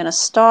bit, so I'm going to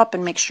stop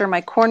and make sure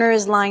my corner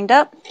is lined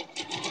up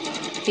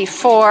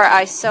before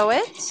I sew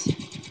it.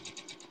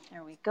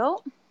 There we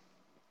go.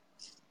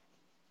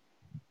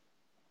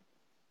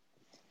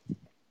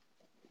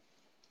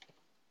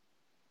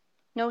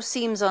 No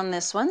seams on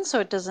this one, so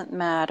it doesn't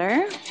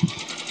matter.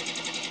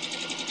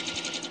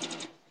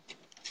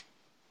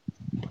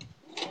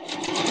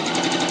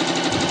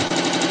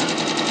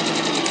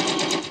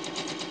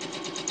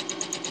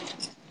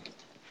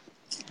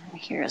 And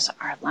here's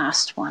our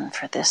last one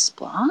for this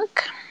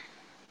block.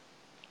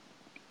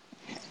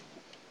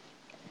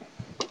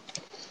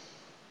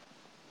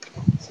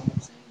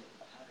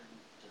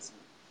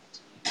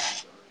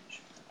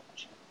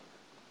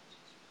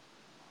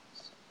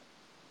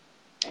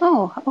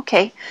 Oh,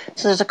 okay.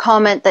 So there's a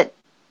comment that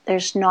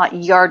there's not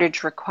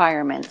yardage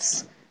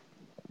requirements.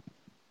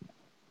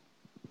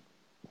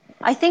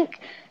 I think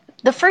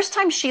the first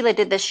time Sheila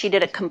did this, she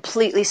did it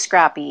completely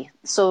scrappy.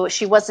 So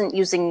she wasn't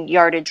using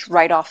yardage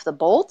right off the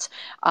bolt.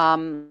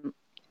 And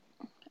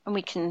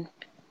we can,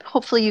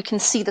 hopefully you can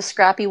see the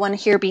scrappy one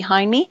here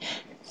behind me.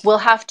 We'll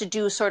have to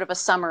do sort of a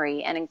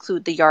summary and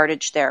include the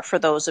yardage there for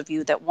those of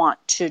you that want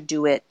to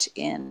do it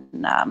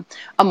in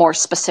a more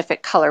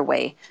specific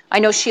colorway. I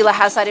know Sheila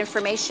has that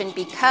information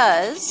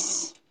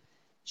because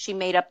she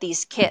made up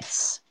these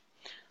kits.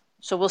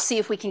 So we'll see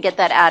if we can get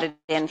that added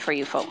in for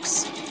you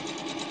folks.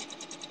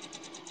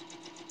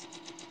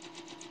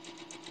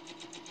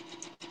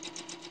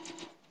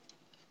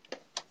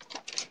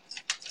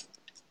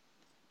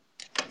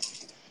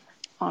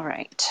 All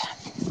right.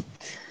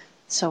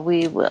 So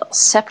we will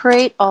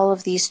separate all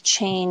of these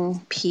chain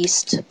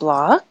pieced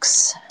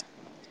blocks.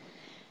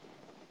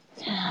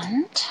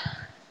 And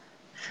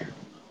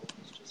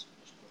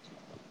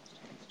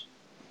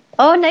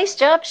Oh, nice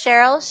job,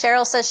 Cheryl.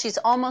 Cheryl says she's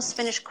almost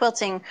finished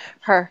quilting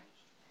her.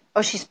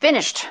 Oh, she's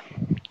finished.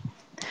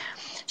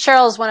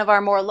 Cheryl is one of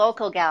our more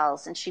local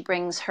gals, and she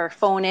brings her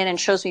phone in and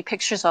shows me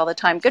pictures all the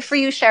time. Good for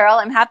you,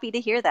 Cheryl. I'm happy to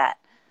hear that.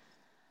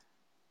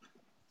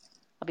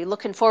 I'll be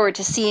looking forward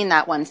to seeing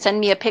that one. Send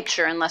me a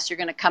picture unless you're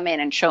going to come in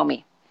and show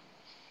me.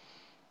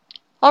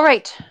 All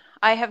right,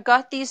 I have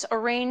got these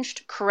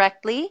arranged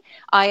correctly.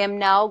 I am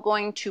now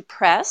going to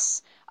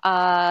press.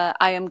 I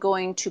am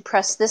going to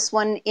press this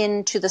one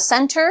into the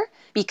center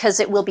because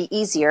it will be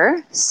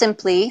easier,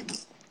 simply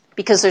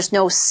because there's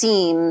no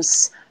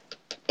seams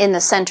in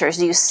the center.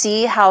 So you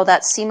see how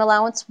that seam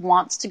allowance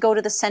wants to go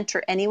to the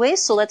center anyway,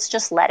 so let's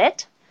just let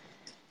it.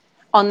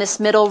 On this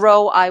middle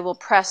row, I will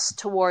press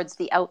towards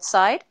the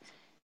outside.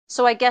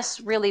 So I guess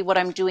really what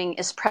I'm doing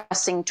is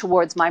pressing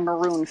towards my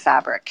maroon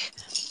fabric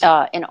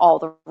in all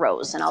the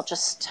rows, and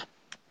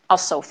I'll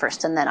sew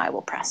first and then I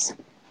will press.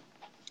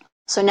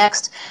 So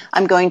next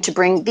I'm going to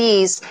bring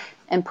these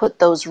and put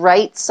those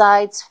right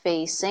sides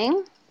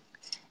facing.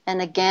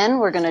 And again,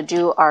 we're going to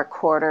do our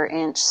 1/4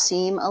 inch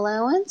seam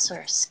allowance,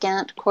 or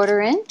scant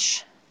 1/4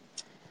 inch.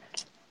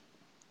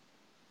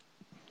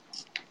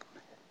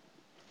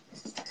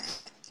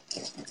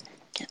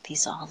 Get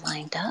these all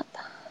lined up.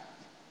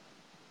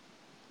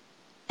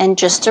 And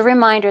just a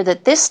reminder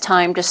that this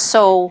time to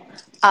sew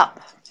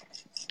up.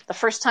 The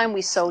first time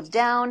we sewed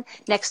down,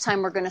 next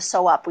time we're going to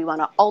sew up. We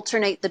want to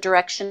alternate the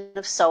direction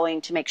of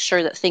sewing to make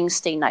sure that things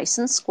stay nice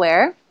and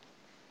square.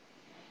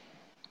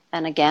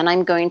 And again,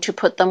 I'm going to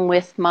put them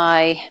with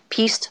my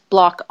pieced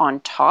block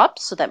on top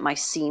so that my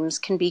seams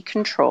can be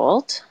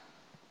controlled.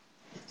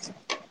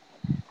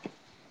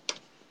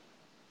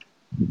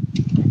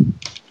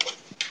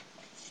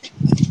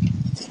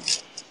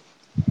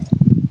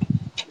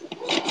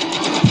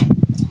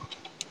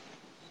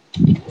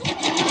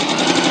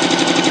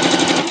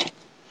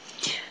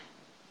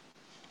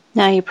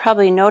 Now you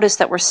probably noticed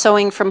that we're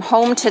sewing from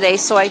home today,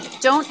 so I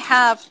don't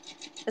have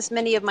as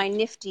many of my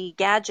nifty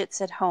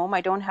gadgets at home. I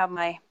don't have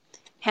my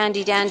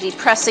handy dandy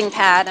pressing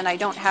pad, and I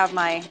don't have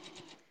my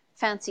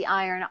fancy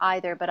iron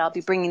either, but I'll be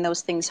bringing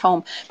those things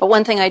home. But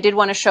one thing I did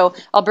want to show,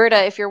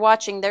 Alberta, if you're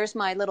watching, there's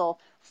my little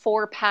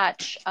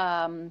 4-patch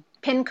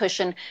pin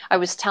cushion. I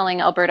was telling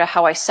Alberta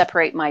how I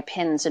separate my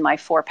pins in my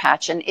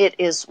 4-patch, and it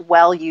is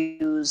well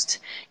used.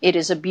 It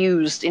is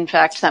abused. In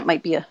fact, that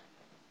might be a...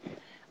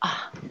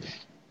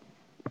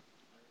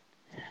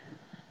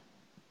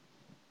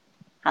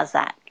 How's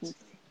that?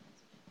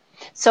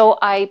 So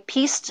I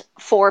pieced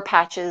 4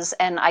 patches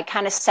and I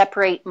kind of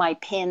separate my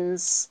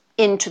pins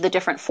into the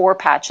different 4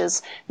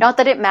 patches. Not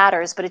that it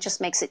matters, but it just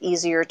makes it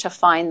easier to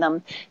find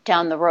them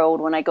down the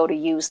road when I go to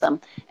use them.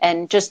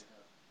 And just,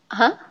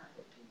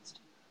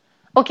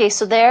 Okay,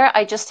 so there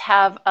I just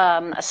have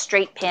a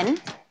straight pin.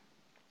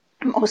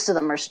 Most of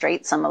them are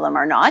straight, some of them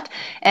are not.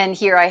 And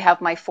here I have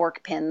my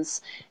fork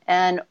pins.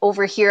 And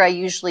over here I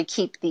usually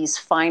keep these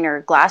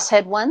finer glass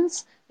head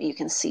ones. You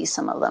can see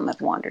some of them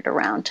have wandered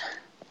around.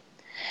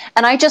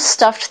 And I just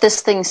stuffed this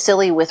thing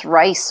silly with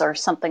rice or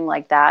something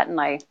like that,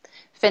 and I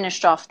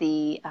finished off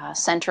the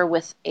center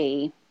with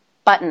a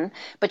button.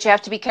 But you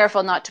have to be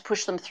careful not to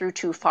push them through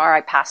too far.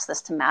 I passed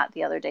this to Matt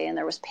the other day, and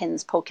there was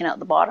pins poking out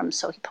the bottom,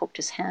 so he poked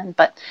his hand.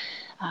 But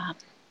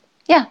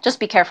yeah, just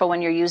be careful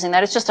when you're using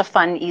that. It's just a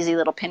fun, easy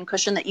little pin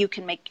cushion that you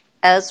can make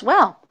as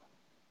well.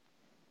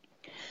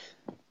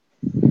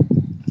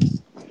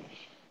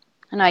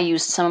 And I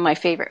used some of my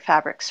favorite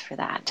fabrics for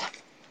that.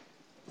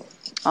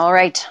 All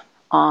right,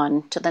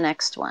 on to the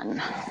next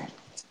one.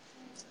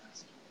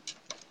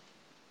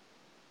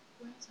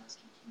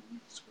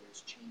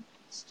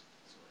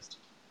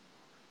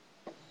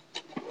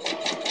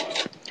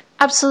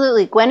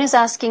 Absolutely. Gwen is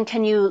asking,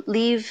 can you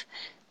leave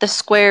the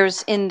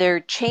squares in their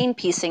chain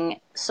piecing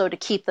so to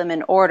keep them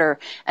in order?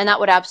 And that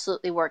would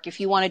absolutely work. If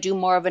you want to do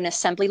more of an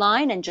assembly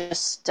line and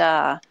just,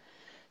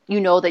 you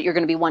know that you're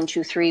going to be 1,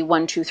 2, 3,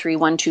 1, 2, 3,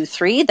 1, 2,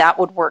 3, that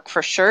would work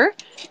for sure.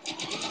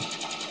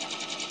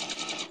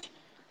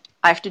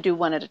 I have to do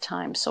one at a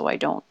time so I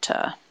don't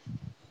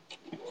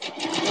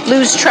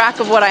lose track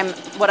of what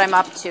I'm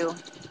up to.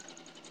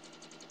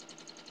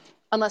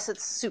 Unless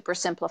it's super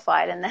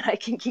simplified and then I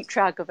can keep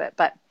track of it.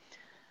 But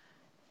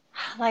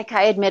like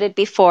I admitted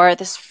before,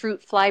 this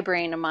fruit fly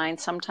brain of mine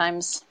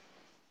sometimes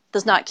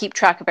does not keep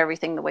track of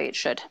everything the way it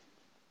should.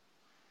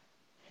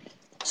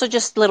 So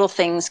just little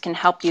things can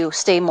help you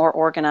stay more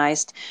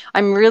organized.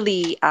 I'm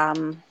really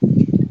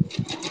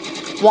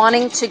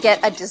wanting to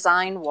get a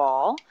design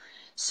wall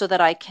so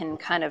that I can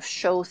kind of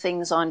show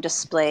things on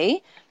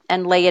display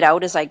and lay it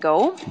out as I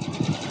go.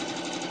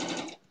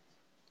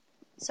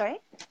 Sorry?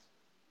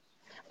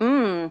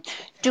 Do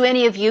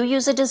any of you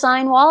use a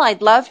design wall?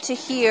 I'd love to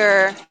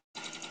hear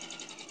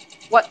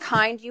what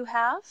kind you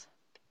have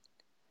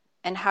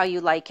and how you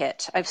like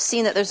it. I've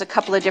seen that there's a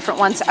couple of different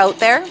ones out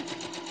there.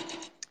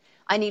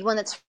 I need one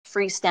that's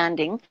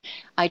freestanding.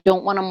 I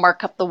don't want to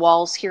mark up the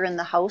walls here in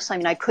the house. I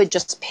mean, I could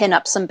just pin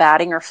up some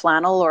batting or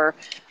flannel, or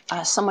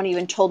someone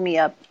even told me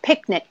a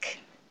picnic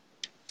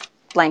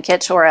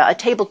blanket or a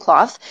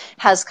tablecloth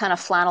has kind of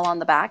flannel on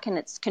the back and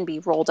it can be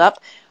rolled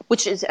up,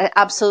 which is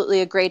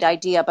absolutely a great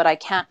idea, but I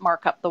can't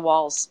mark up the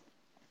walls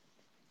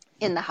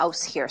in the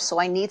house here. So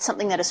I need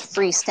something that is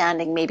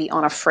freestanding, maybe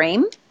on a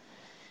frame.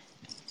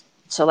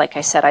 So like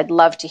I said, I'd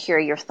love to hear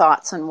your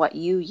thoughts on what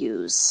you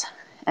use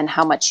and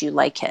how much you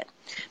like it.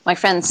 My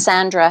friend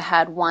Sandra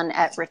had one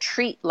at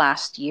retreat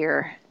last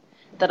year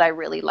that I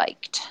really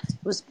liked.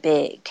 It was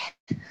big.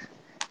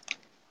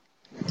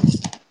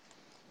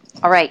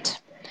 All right,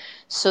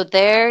 so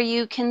there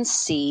you can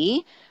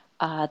see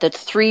the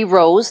 3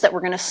 rows that we're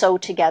going to sew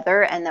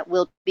together and that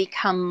will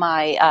become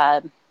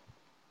my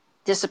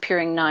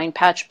disappearing 9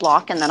 patch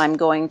block, and then I'm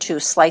going to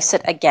slice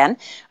it again.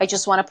 I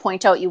just want to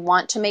point out you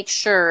want to make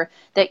sure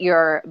that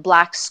your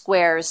black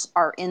squares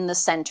are in the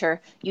center.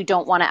 You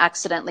don't want to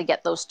accidentally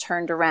get those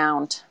turned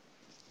around.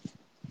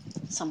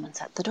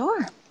 Someone's at the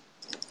door.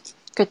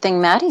 Good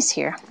thing Maddie's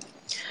here.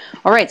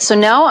 All right, so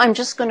now I'm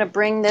just going to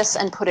bring this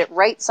and put it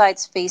right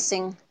sides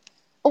facing.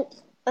 Oh,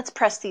 let's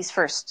press these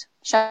first,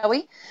 shall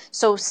we?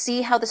 So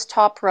see how this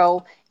top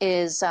row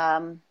is,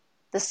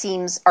 the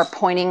seams are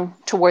pointing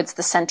towards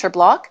the center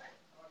block.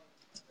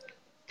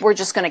 We're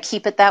just going to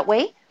keep it that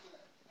way.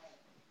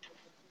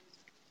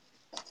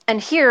 And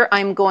here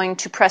I'm going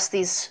to press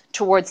these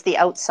towards the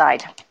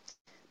outside.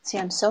 See,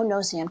 I'm so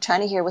nosy. I'm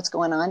trying to hear what's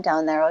going on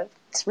down there.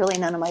 It's really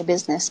none of my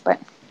business, but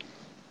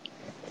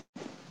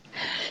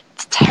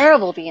it's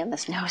terrible being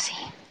this nosy.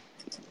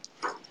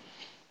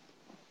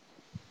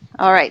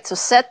 All right, so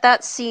set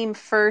that seam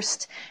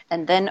first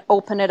and then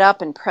open it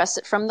up and press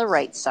it from the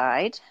right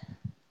side.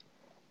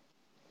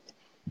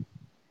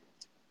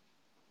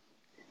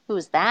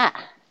 Who's that?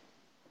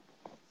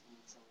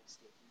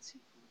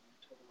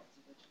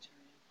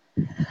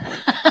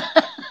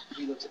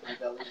 He looks at my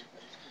belly.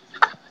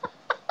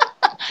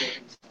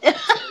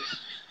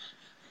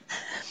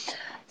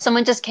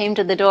 Someone just came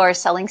to the door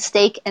selling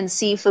steak and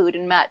seafood,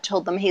 and Matt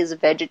told them he's a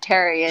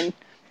vegetarian.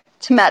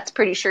 Matt's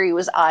pretty sure he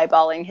was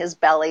eyeballing his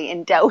belly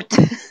in doubt.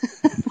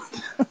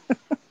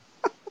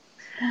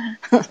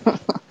 I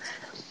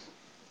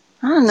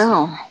don't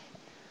know.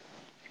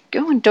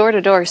 Going door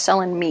to door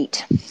selling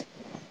meat.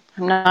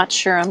 I'm not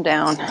sure I'm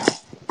down.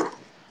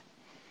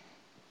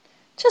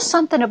 Just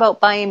something about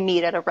buying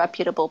meat at a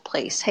reputable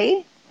place,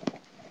 hey?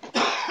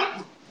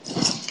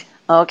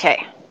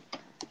 Okay.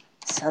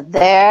 So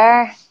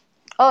there.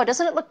 Oh,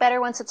 doesn't it look better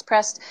once it's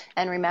pressed?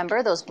 And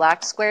remember those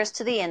black squares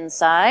to the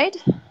inside.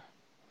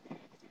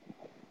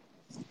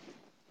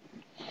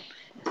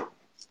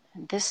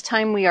 And this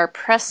time we are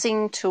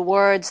pressing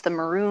towards the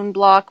maroon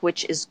block,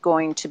 which is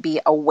going to be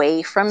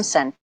away from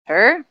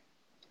center.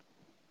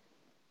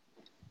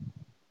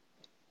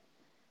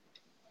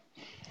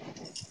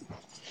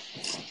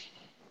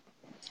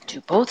 Do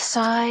both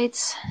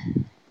sides.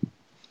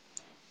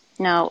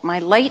 Now my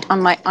light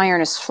on my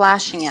iron is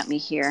flashing at me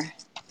here,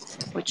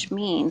 which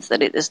means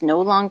that it is no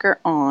longer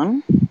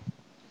on.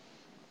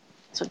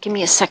 So give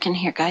me a second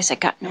here, guys. I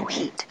got no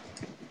heat.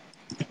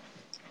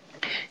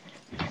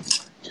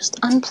 Just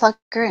unplug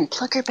her and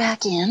plug her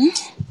back in.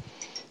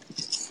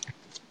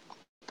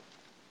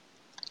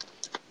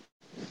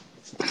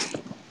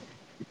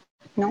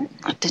 No,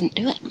 that didn't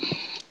do it.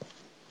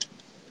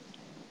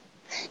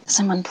 Because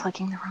I'm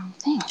unplugging the wrong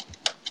thing.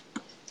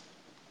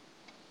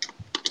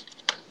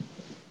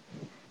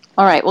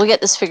 All right, we'll get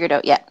this figured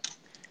out yet.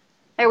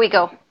 There we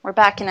go. We're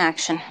back in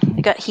action.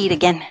 We got heat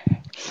again.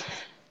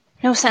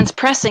 No sense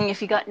pressing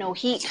if you got no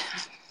heat.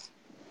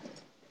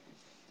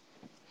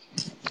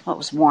 Well, it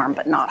was warm,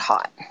 but not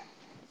hot.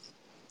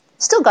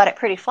 Still got it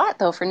pretty flat,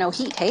 though, for no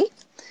heat, hey?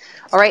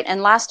 All right,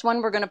 and last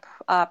one, we're going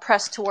to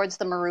press towards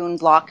the maroon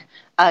block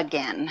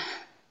again.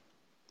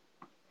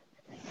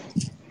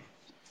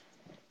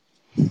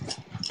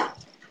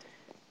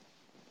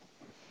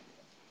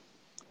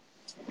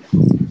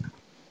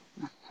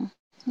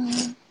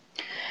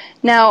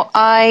 Now,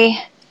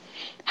 I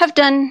have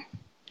done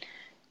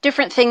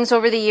different things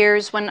over the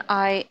years when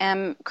I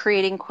am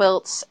creating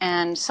quilts,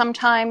 and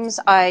sometimes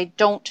I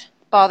don't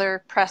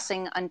bother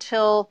pressing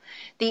until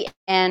the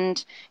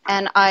end,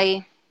 and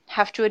I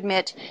have to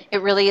admit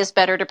it really is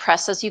better to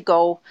press as you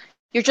go.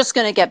 You're just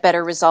going to get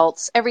better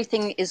results.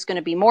 Everything is going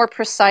to be more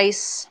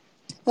precise,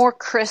 more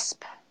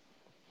crisp,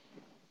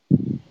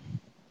 and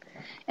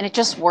it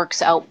just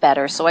works out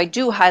better. So I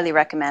do highly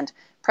recommend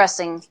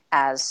pressing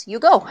as you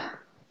go.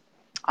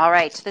 All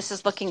right, this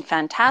is looking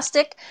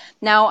fantastic.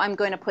 Now I'm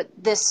going to put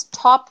this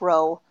top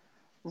row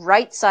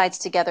right sides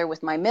together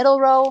with my middle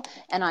row,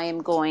 and I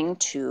am going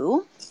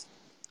to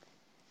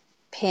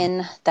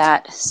pin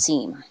that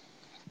seam.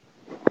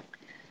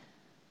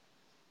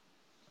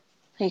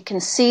 You can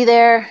see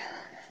there,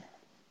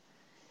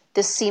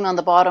 this seam on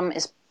the bottom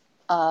is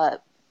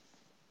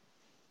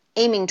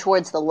aiming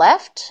towards the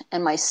left,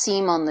 and my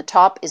seam on the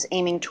top is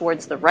aiming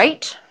towards the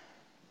right.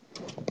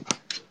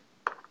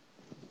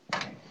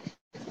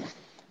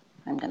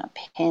 I'm going to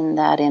pin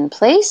that in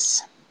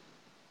place.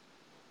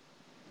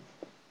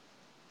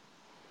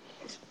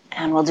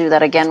 And we'll do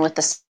that again with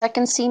the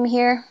second seam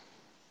here.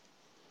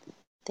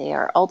 They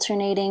are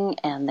alternating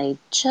and they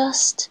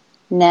just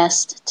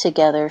nest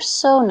together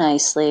so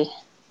nicely.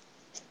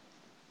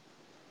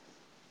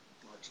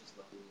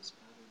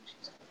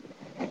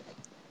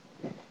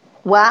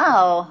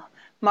 Wow.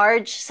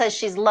 Marge says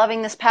she's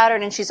loving this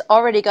pattern and she's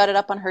already got it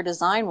up on her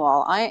design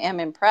wall. I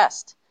am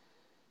impressed.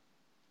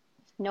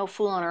 No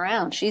fooling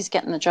around. She's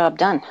getting the job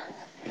done.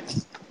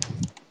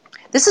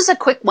 This is a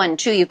quick one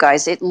too, you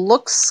guys. It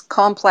looks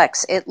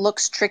complex. It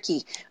looks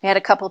tricky. We had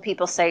a couple of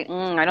people say,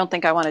 I don't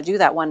think I want to do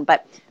that one.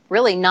 But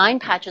really, 9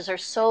 patches are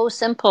so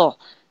simple.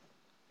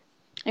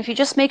 If you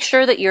just make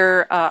sure that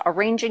you're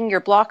arranging your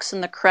blocks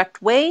in the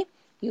correct way,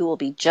 you will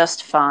be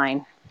just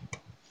fine.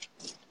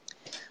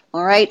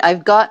 All right,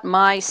 I've got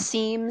my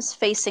seams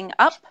facing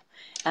up,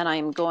 and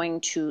I'm going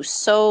to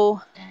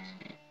sew.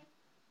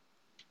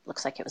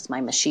 Looks like it was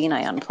my machine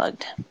I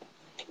unplugged.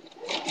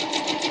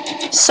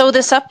 Sew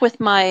this up with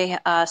my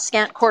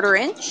scant 1/4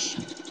 inch.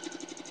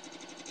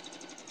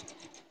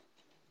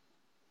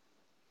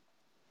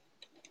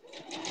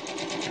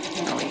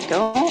 There we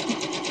go.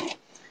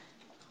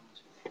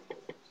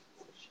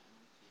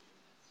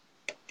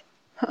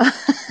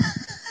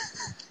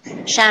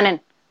 Shannon,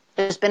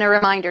 there's been a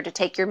reminder to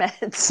take your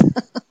meds.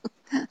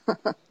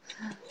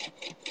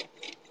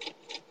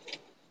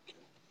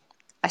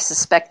 I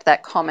suspect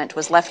that comment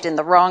was left in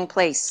the wrong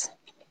place.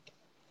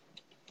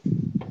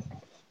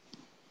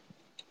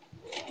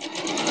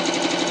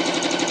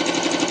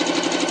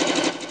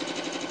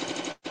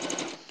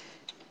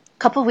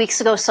 A couple of weeks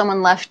ago,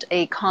 someone left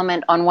a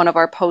comment on one of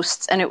our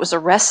posts, and it was a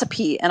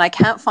recipe, and I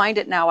can't find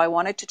it now. I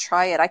wanted to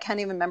try it. I can't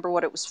even remember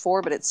what it was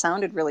for, but it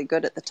sounded really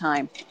good at the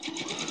time.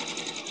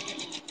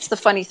 It's the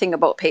funny thing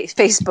about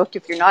Facebook.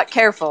 If you're not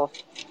careful,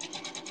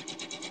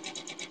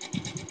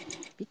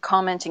 be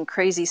commenting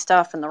crazy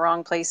stuff in the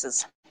wrong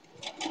places.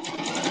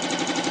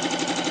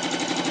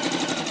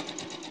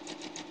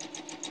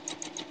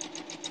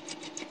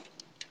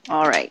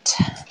 All right.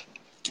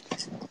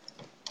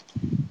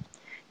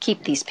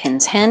 Keep these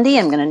pins handy.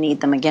 I'm going to need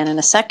them again in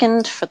a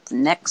second for the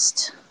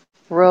next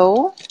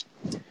row.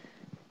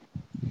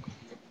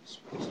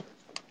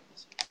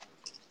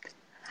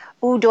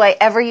 Ooh, do I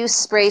ever use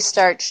spray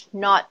starch?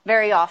 Not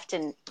very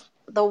often.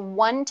 The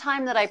one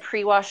time that I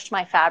pre-washed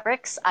my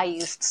fabrics, I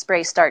used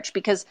spray starch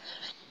because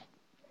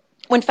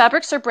when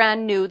fabrics are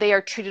brand new, they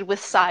are treated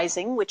with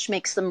sizing, which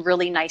makes them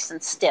really nice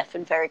and stiff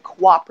and very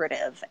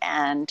cooperative.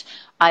 And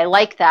I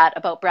like that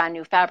about brand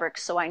new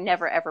fabrics, so I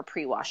never ever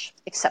pre-wash,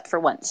 except for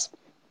once.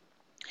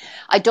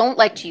 I don't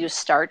like to use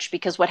starch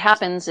because what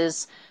happens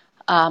is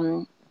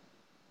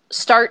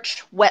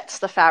starch wets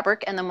the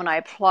fabric, and then when I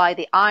apply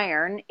the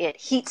iron, it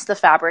heats the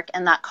fabric,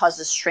 and that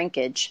causes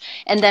shrinkage.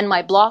 And then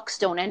my blocks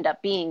don't end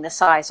up being the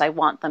size I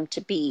want them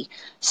to be.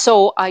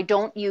 So I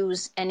don't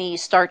use any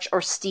starch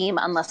or steam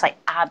unless I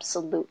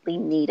absolutely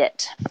need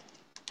it.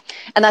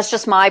 And that's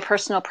just my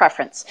personal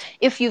preference.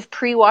 If you've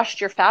pre-washed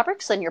your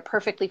fabrics, then you're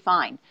perfectly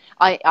fine.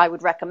 I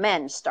would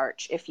recommend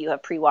starch if you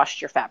have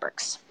pre-washed your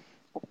fabrics.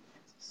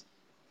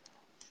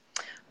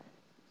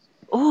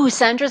 Oh,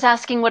 Sandra's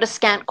asking what a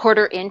scant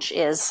 1/4 inch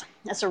is.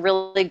 That's a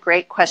really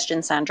great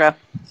question, Sandra.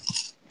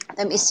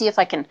 Let me see if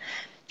I can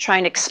try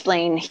and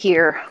explain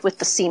here with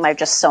the seam I've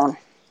just sewn.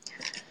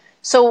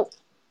 So,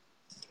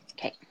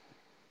 okay.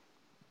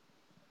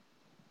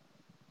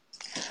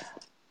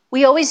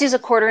 We always use a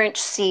 1/4 inch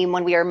seam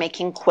when we are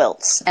making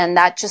quilts, and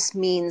that just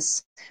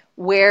means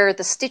where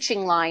the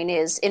stitching line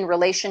is in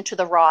relation to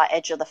the raw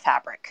edge of the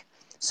fabric.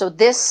 So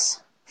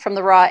this, from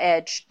the raw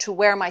edge to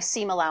where my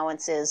seam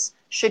allowance is,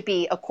 should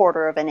be a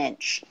 1/4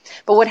 inch.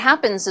 But what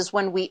happens is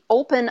when we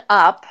open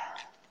up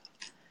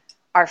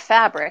our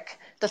fabric,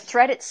 the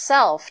thread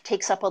itself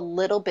takes up a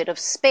little bit of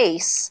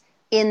space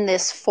in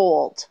this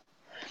fold.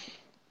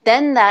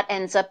 Then that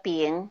ends up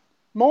being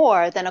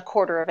more than a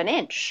 1/4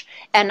 inch,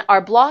 and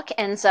our block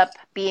ends up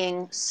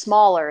being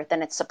smaller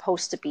than it's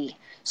supposed to be.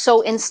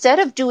 So instead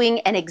of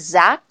doing an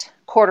exact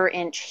 1/4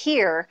 inch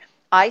here,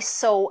 I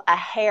sew a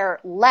hair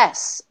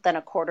less than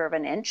a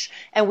 1/4 inch,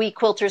 and we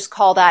quilters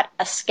call that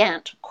a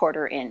scant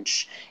 1/4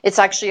 inch. It's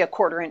actually a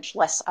 1/4 inch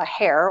less a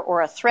hair or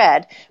a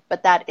thread,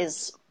 but that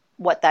is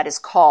what that is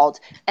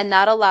called. And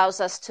that allows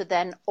us to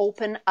then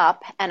open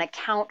up and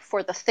account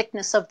for the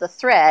thickness of the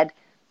thread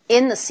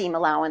in the seam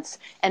allowance,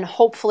 and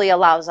hopefully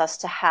allows us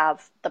to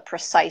have the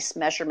precise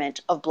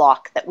measurement of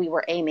block that we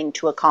were aiming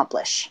to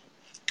accomplish.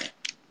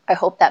 I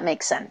hope that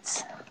makes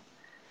sense.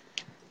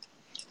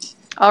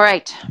 All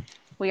right.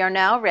 We are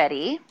now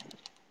ready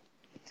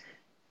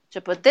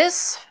to put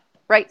this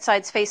right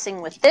sides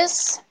facing with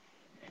this.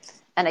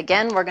 And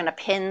again, we're going to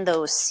pin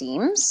those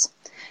seams.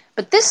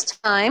 But this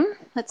time,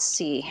 let's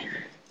see.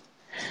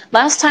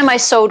 Last time I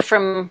sewed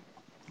from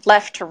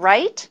left to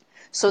right.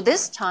 So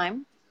this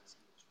time.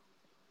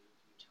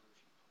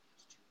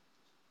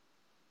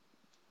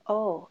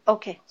 Oh,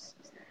 okay.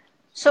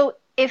 So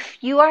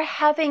if you are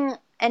having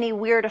any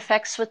weird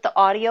effects with the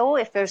audio,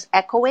 if there's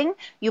echoing,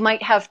 you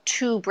might have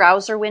 2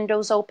 browser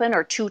windows open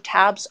or 2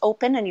 tabs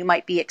open, and you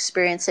might be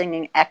experiencing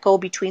an echo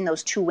between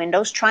those 2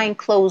 windows. Try and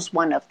close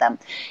one of them.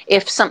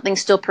 If something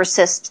still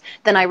persists,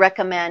 then I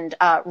recommend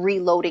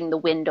reloading the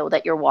window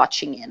that you're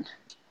watching in.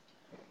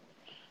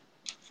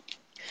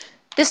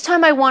 This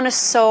time I want to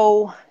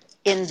sew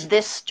in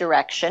this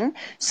direction,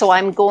 so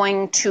I'm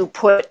going to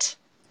put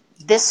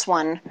this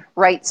one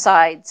right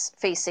sides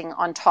facing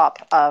on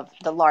top of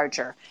the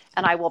larger,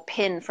 and I will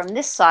pin from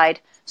this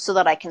side so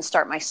that I can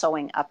start my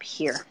sewing up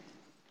here.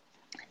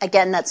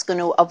 Again, that's going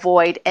to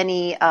avoid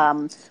any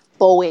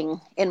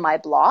bowing in my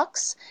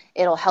blocks.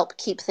 It'll help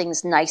keep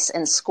things nice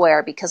and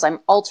square because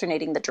I'm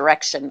alternating the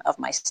direction of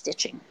my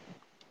stitching.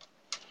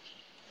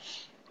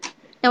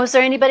 Now, is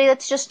there anybody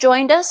that's just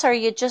joined us? Are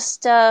you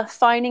just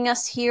finding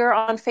us here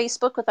on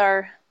Facebook with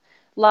our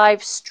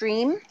live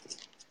stream?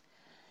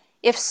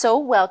 If so,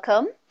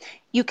 welcome.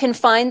 You can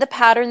find the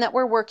pattern that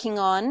we're working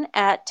on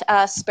at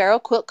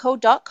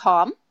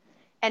sparrowquiltco.com,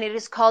 and it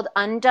is called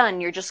Undone.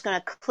 You're just going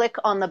to click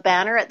on the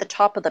banner at the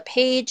top of the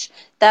page.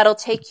 That'll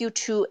take you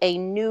to a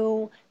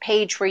new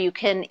page where you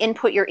can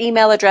input your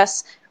email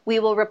address. We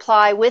will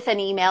reply with an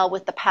email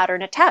with the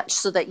pattern attached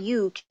so that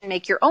you can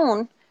make your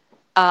own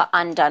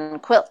Undone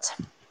quilt.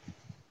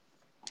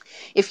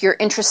 If you're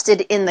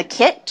interested in the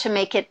kit to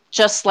make it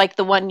just like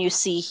the one you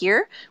see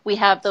here, we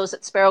have those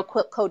at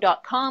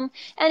sparrowquiltco.com,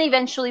 and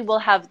eventually we'll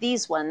have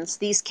these ones,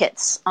 these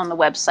kits, on the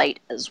website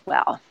as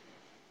well.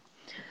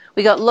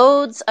 We got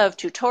loads of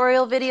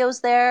tutorial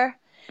videos there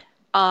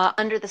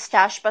under the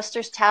Stash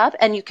Busters tab,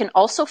 and you can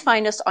also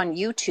find us on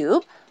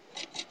YouTube.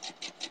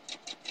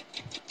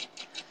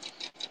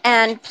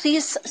 And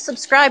please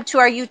subscribe to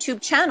our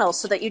YouTube channel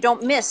so that you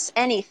don't miss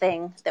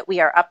anything that we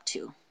are up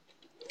to.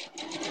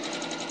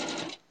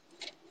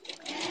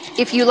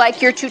 If you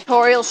like your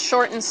tutorials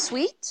short and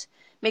sweet,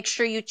 make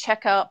sure you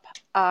check out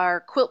our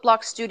Quilt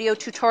Block Studio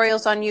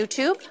tutorials on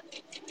YouTube.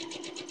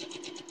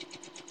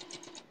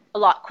 A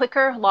lot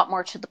quicker, a lot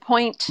more to the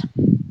point,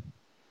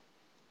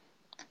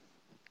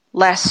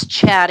 less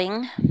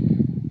chatting,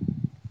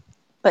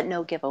 but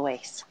no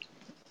giveaways.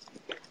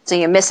 So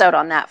you miss out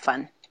on that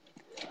fun.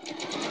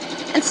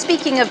 And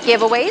speaking of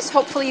giveaways,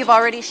 hopefully you've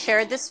already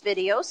shared this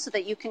video so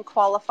that you can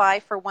qualify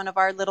for one of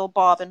our little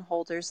bobbin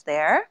holders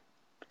there.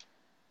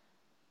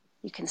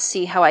 You can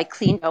see how I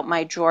cleaned out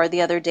my drawer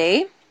the other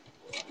day.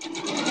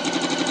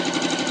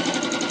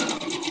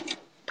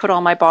 Put all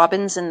my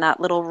bobbins in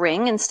that little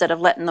ring instead of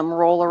letting them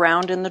roll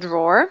around in the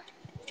drawer.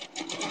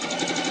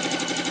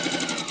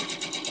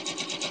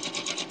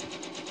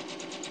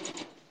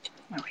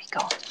 There we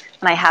go.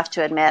 And I have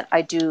to admit,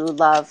 I do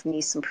love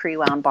me some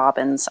pre-wound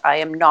bobbins. I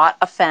am not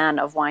a fan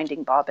of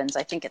winding bobbins.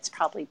 I think it's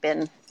probably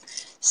been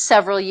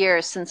several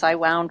years since I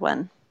wound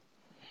one.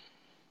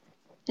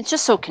 It's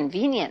just so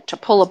convenient to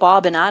pull a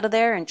bobbin out of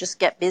there and just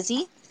get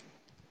busy.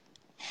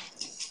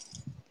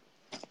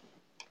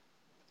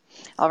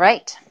 All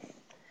right,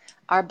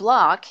 our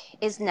block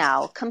is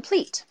now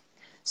complete.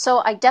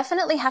 So I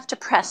definitely have to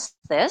press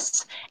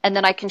this, and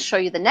then I can show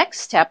you the next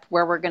step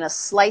where we're going to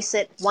slice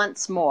it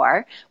once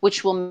more,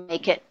 which will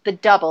make it the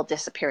double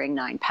disappearing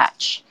 9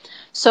 patch.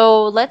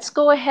 So let's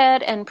go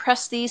ahead and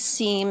press these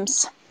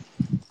seams.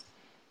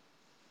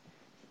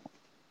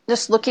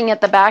 Just looking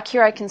at the back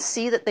here, I can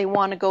see that they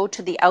want to go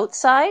to the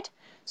outside,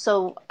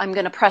 so I'm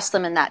going to press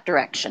them in that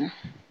direction.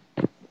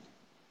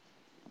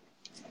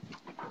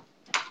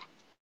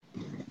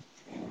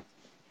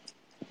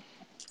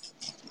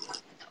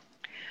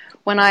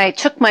 When I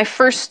took my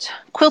first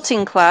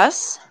quilting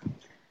class,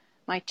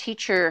 my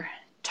teacher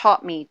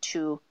taught me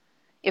to,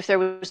 if there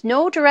was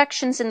no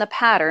directions in the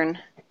pattern,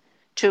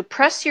 to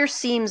press your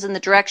seams in the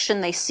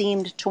direction they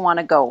seemed to want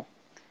to go.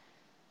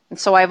 And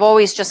so I've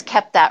always just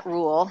kept that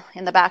rule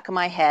in the back of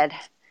my head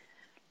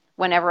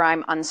whenever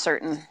I'm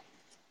uncertain.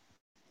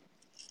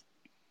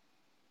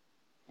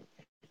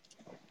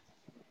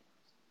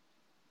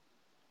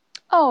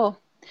 Oh,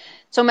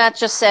 so Matt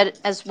just said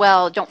as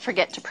well, don't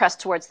forget to press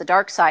towards the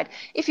dark side.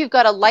 If you've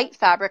got a light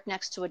fabric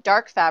next to a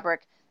dark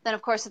fabric, then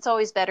of course it's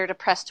always better to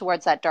press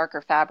towards that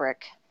darker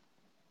fabric,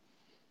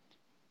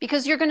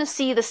 because you're going to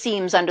see the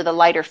seams under the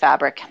lighter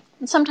fabric.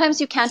 And sometimes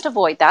you can't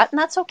avoid that, and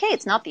that's okay.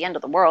 It's not the end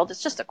of the world.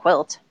 It's just a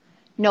quilt.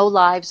 No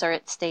lives are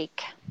at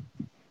stake.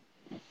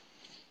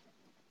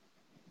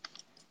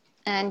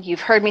 And you've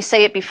heard me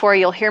say it before.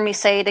 You'll hear me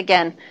say it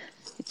again.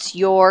 It's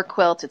your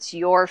quilt. It's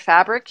your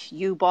fabric.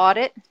 You bought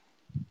it.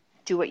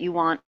 Do what you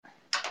want.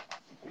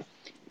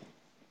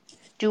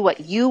 Do what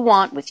you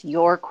want with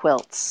your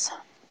quilts.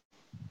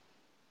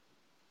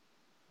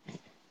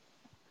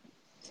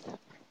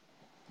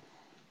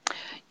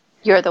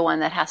 You're the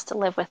one that has to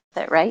live with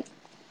it, right?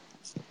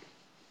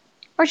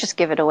 Or just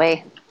give it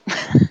away.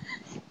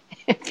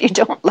 If you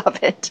don't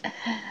love it,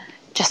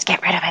 just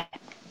get rid of it.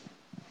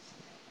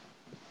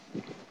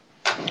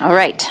 All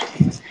right,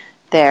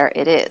 there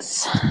it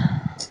is.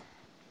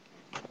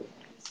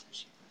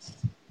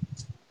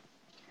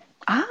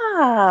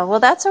 Ah, well,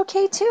 that's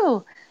okay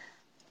too.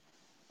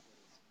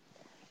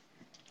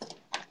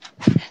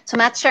 So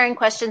Matt's sharing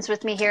questions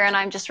with me here, and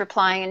I'm just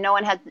replying, and no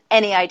one had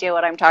any idea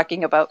what I'm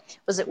talking about.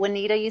 Was it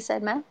Juanita you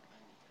said, Matt?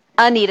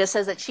 Anita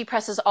says that she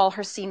presses all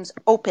her seams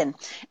open,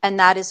 and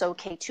that is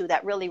okay too.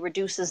 That really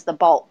reduces the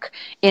bulk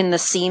in the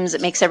seams. It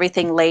makes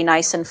everything lay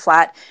nice and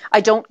flat.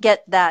 I don't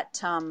get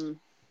that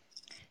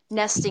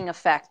nesting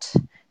effect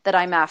that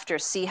I'm after.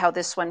 See how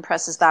this one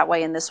presses that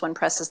way and this one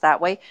presses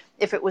that way.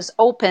 If it was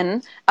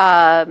open,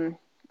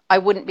 I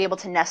wouldn't be able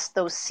to nest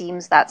those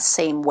seams that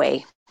same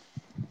way.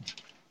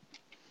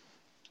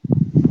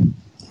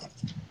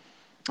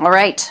 All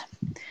right,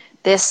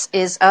 this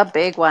is a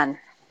big one.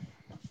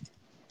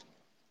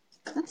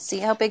 Let's see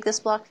how big this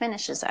block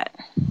finishes at.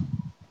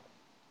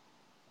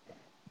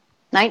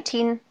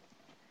 19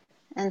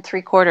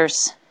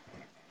 3/4.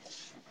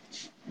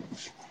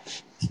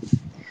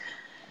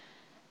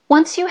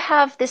 Once you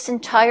have this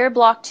entire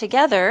block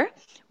together,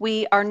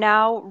 we are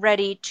now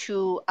ready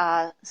to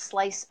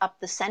slice up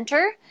the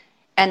center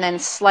and then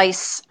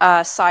slice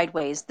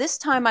sideways. This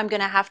time I'm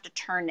going to have to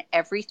turn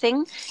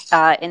everything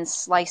and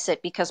slice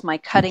it because my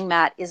cutting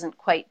mat isn't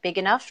quite big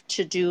enough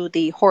to do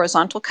the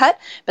horizontal cut,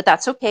 but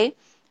that's okay.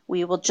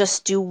 We will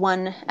just do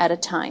one at a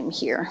time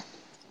here.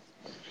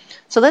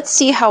 So let's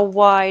see how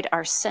wide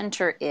our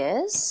center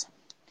is.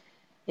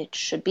 It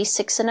should be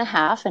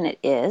 6.5, and it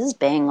is,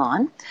 bang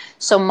on.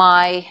 So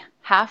my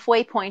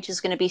halfway point is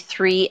going to be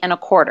 3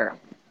 1/4.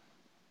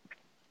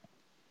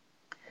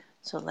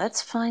 So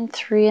let's find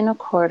 3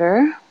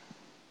 1/4.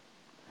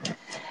 And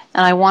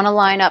I want to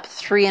line up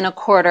 3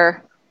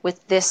 1/4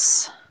 with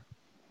this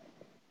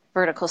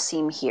vertical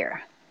seam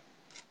here.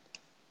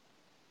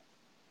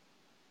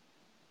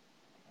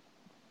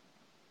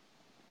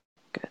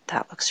 Good,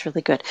 that looks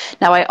really good.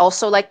 Now I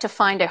also like to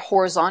find a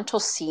horizontal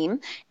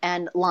seam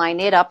and line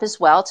it up as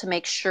well to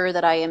make sure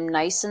that I am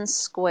nice and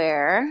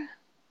square.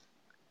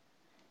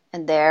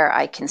 And there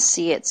I can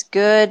see it's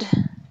good.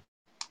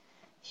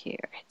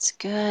 Here it's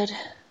good.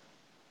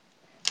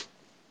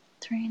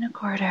 3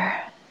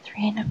 1/4,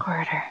 3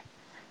 1/4.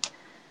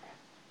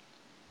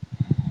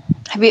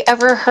 Have you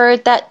ever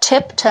heard that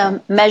tip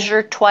to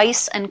measure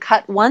twice and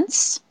cut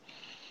once?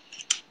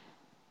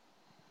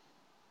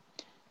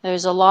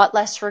 There's a lot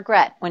less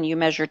regret when you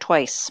measure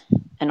twice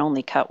and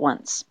only cut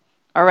once.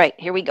 All right,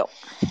 here we go.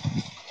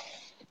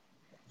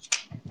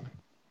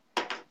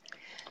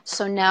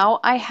 So now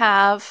I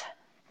have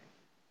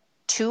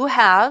 2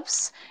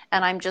 halves,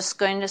 and I'm just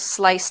going to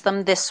slice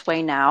them this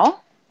way now.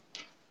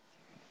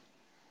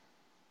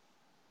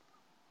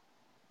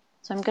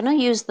 So I'm going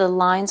to use the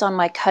lines on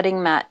my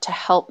cutting mat to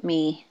help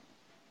me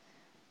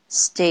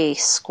stay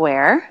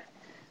square.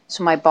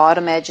 So my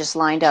bottom edge is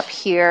lined up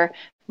here.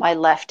 My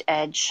left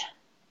edge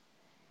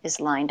is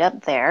lined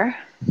up there.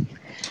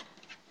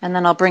 And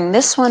then I'll bring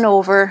this one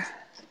over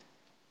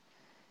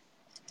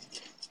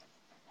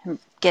and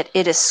get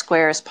it as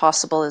square as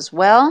possible as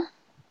well.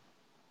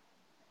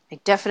 I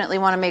definitely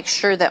want to make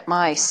sure that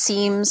my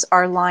seams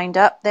are lined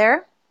up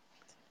there.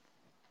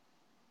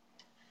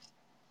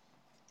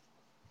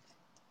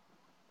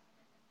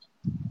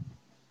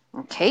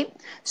 Okay,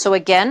 so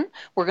again,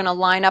 we're going to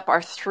line up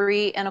our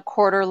 3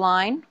 1/4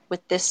 line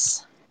with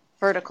this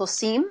vertical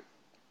seam.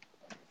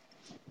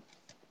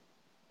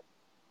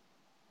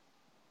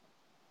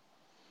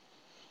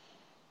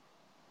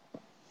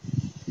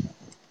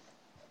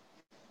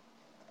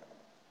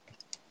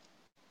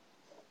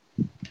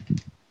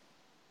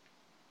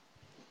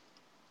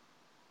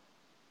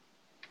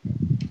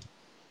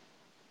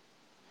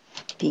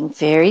 Being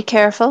very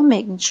careful,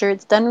 making sure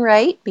it's done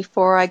right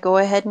before I go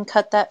ahead and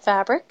cut that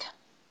fabric.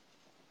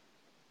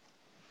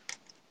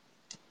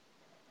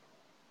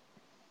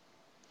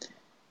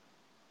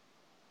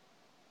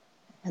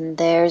 And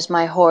there's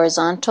my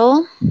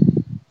horizontal,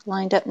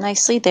 lined up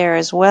nicely there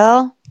as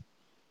well.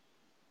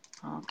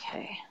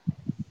 Okay.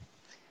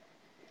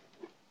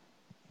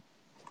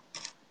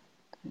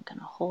 I'm going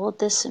to hold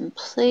this in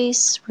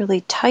place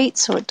really tight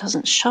so it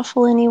doesn't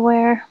shuffle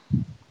anywhere.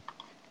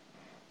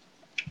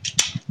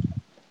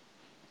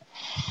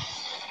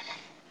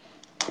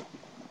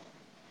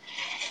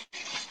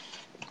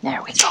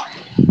 There we go.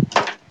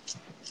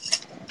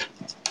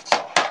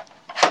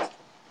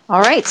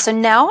 All right, so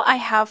now I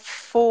have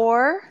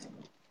 4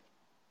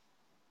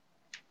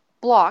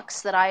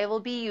 blocks that I will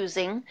be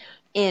using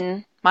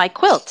in my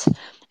quilt.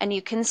 And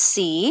you can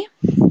see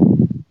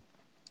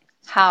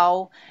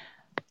how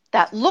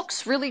that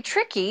looks really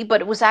tricky,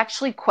 but it was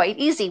actually quite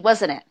easy,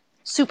 wasn't it?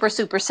 Super,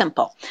 super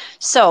simple.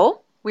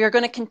 So we are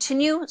going to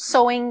continue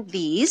sewing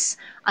these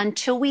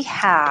until we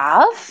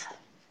have,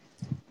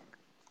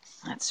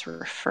 let's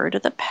refer to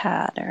the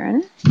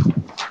pattern.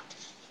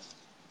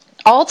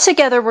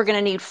 Altogether, we're going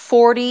to need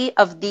 40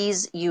 of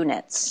these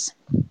units.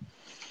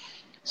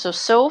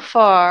 So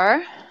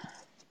far,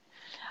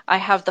 I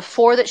have the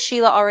 4 that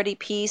Sheila already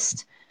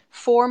pieced,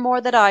 4 more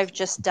that I've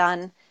just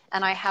done,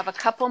 and I have a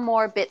couple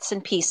more bits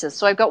and pieces.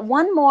 So I've got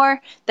 1 more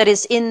that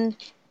is in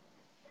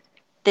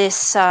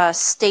this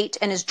state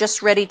and is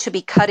just ready to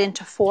be cut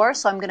into 4.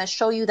 So I'm going to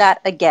show you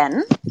that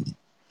again,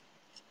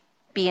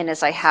 being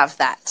as I have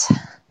that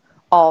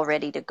all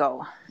ready to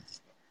go.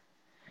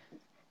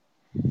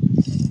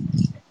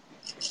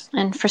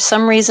 And for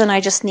some reason,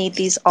 I just need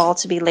these all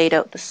to be laid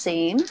out the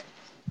same.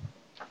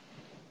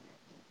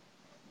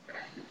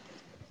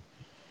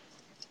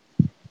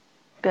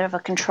 Bit of a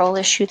control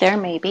issue there,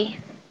 maybe.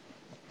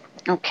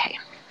 Okay.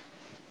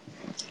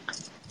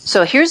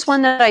 So here's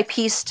one that I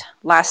pieced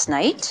last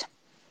night.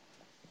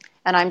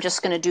 And I'm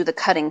just going to do the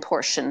cutting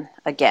portion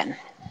again,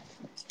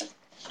 in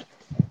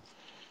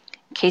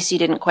case you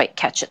didn't quite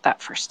catch it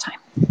that first time.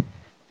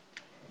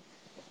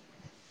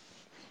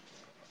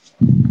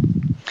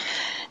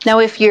 Now,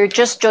 if you're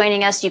just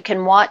joining us, you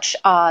can watch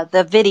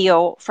the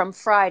video from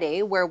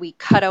Friday where we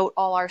cut out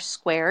all our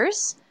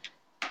squares.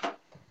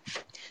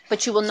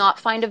 But you will not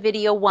find a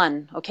video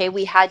 1, okay?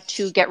 We had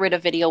to get rid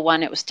of video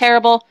 1. It was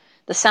terrible.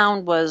 The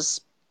sound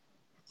was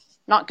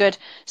not good.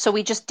 So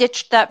we just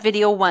ditched that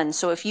video 1.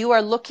 So if you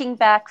are looking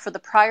back for the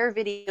prior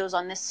videos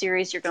on this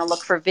series, you're going to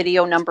look for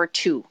video number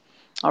 2.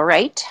 All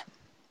right?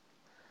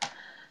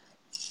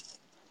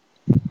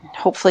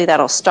 Hopefully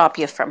that'll stop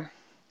you from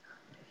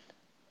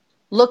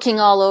looking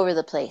all over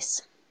the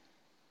place.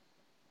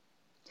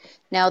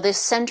 Now this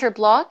center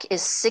block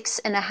is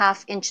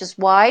 6.5 inches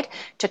wide.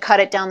 To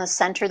cut it down the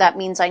center, that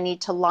means I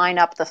need to line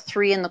up the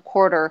 3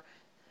 1/4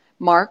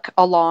 mark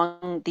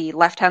along the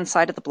left-hand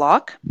side of the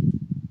block.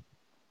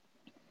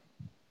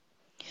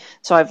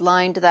 So I've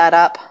lined that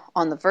up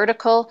on the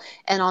vertical,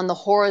 and on the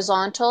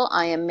horizontal,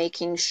 I am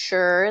making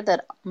sure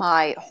that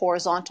my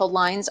horizontal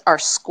lines are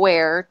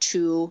square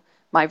to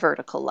my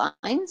vertical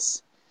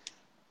lines.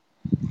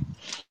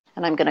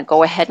 And I'm going to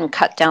go ahead and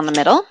cut down the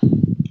middle.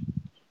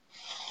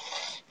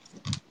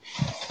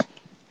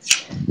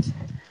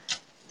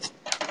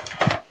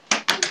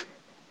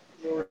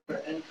 Laura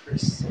and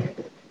Chris say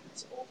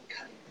it's all the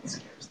cutting that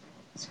scares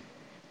them.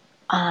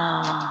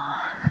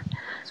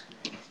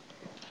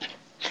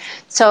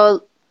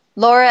 So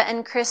Laura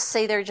and Chris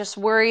say they're just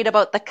worried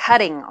about the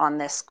cutting on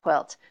this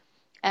quilt.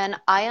 And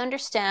I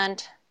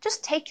understand.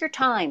 Just take your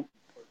time.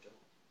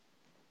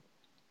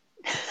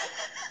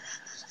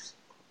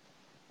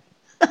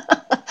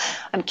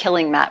 I'm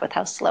killing Matt with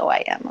how slow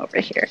I am over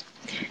here.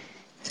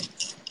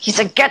 He's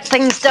a get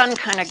things done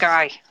kind of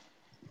guy.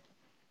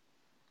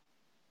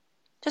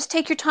 Just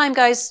take your time,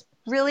 guys.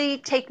 Really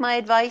take my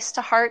advice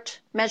to heart.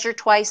 Measure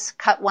twice,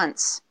 cut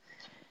once.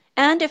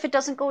 And if it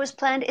doesn't go as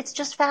planned, it's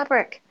just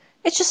fabric.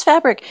 It's just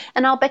fabric.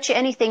 And I'll bet you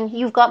anything,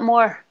 you've got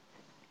more.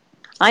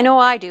 I know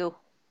I do.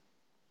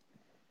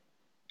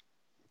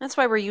 That's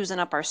why we're using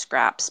up our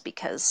scraps,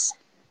 because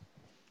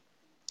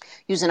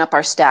using up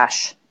our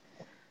stash.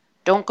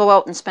 Don't go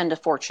out and spend a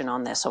fortune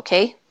on this,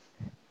 okay?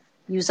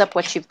 Use up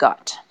what you've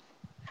got.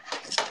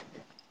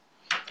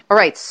 All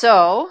right,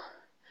 so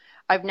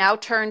I've now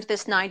turned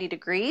this 90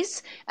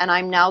 degrees, and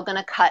I'm now going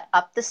to cut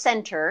up the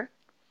center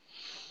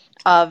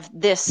of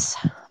this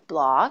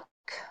block.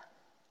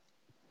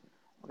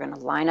 We're going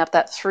to line up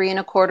that 3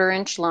 1/4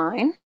 inch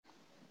line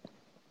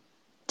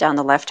down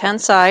the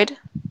left-hand side.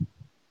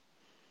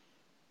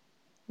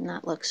 And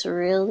that looks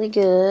really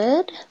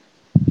good.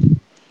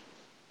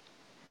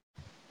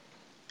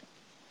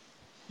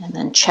 And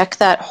then check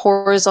that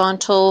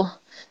horizontal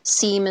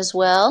seam as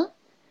well.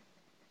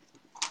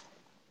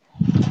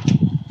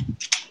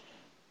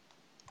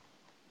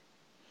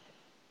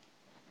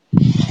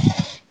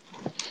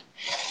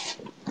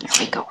 There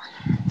we go.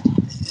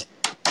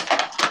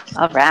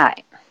 All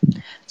right.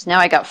 So now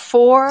I got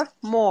 4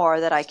 more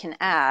that I can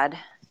add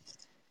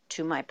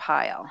to my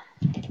pile.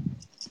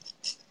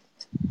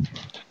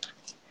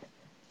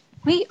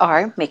 We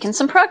are making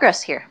some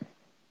progress here.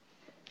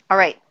 All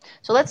right,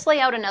 so let's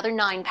lay out another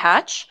 9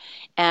 patch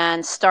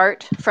and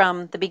start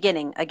from the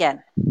beginning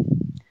again.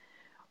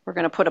 We're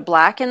going to put a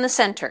black in the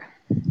center.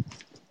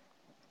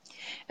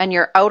 And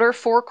your outer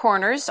 4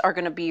 corners are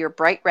going to be your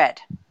bright red.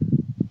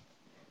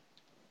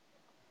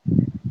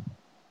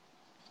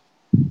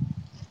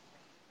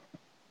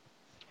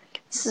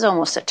 This is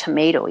almost a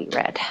tomato-y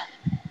red.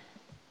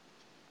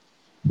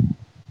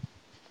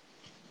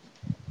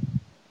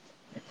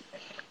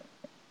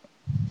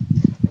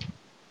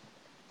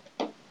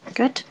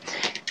 Good.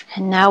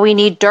 And now we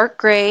need dark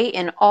gray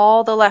in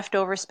all the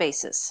leftover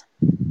spaces.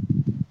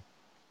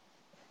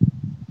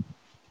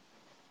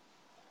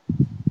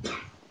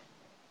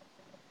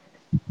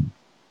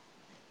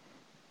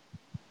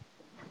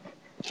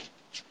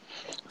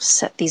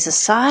 Set these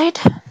aside.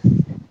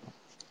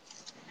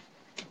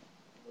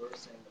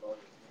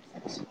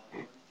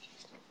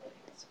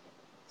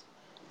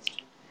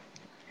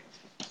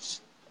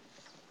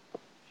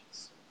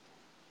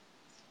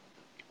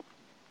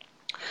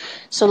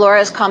 So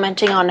Laura is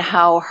commenting on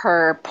how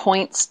her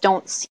points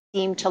don't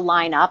seem to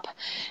line up.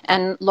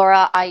 And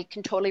Laura, I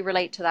can totally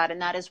relate to that.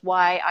 And that is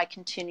why I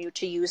continue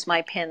to use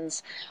my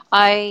pins.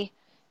 I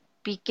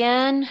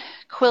began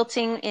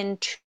quilting in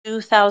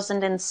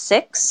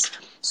 2006.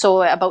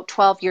 So about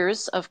 12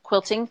 years of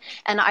quilting.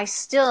 And I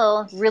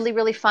still really,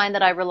 really find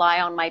that I rely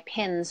on my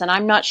pins. And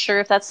I'm not sure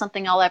if that's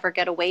something I'll ever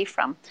get away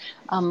from.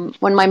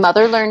 When my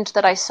mother learned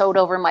that I sewed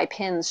over my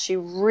pins, she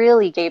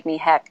really gave me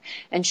heck.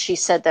 And she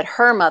said that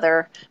her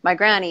mother, my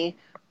granny,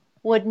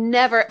 would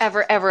never,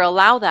 ever, ever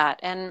allow that.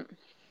 And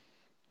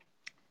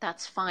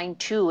that's fine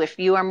too. If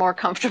you are more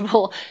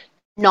comfortable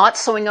not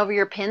sewing over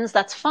your pins,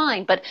 that's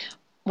fine. But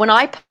when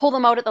I pull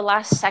them out at the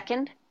last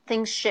second,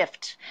 things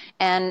shift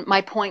and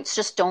my points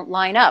just don't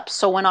line up.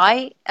 So when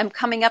I am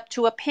coming up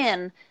to a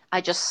pin, I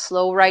just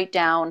slow right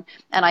down,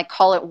 and I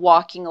call it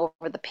walking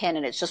over the pin,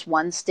 and it's just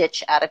one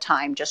stitch at a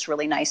time, just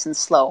really nice and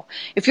slow.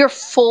 If you're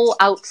full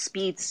out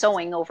speed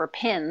sewing over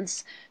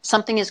pins,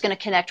 something is going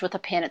to connect with a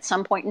pin at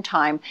some point in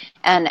time,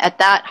 and at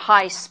that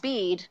high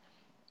speed,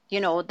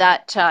 you know,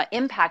 that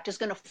impact is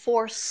going to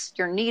force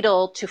your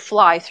needle to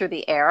fly through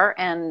the air,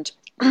 and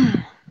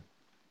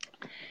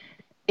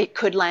it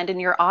could land in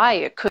your eye.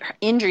 It could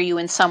injure you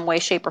in some way,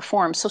 shape, or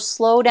form. So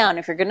slow down.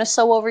 If you're going to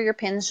sew over your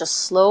pins,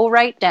 just slow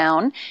right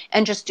down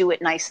and just do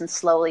it nice and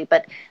slowly.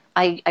 But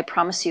I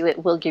promise you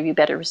it will give you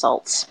better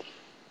results.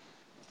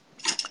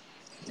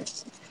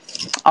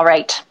 All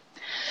right.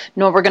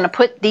 Now we're going to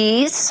put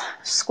these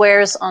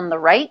squares on the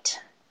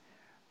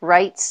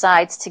right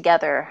sides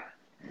together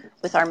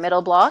with our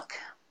middle block.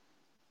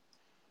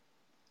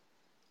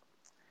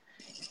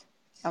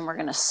 And we're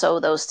going to sew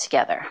those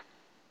together.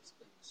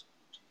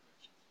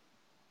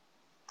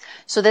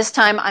 So this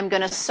time I'm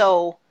going to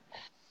sew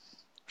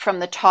from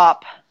the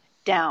top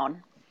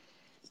down.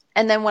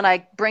 And then when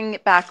I bring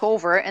it back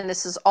over, and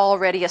this is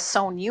already a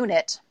sewn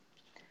unit,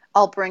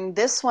 I'll bring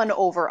this one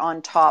over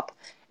on top,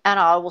 and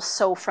I will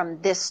sew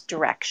from this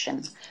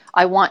direction.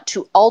 I want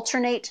to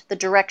alternate the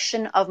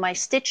direction of my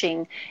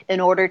stitching in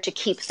order to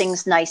keep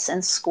things nice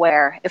and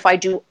square. If I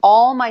do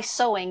all my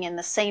sewing in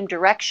the same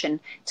direction,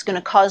 it's going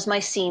to cause my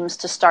seams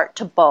to start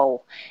to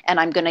bow, and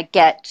I'm going to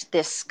get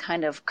this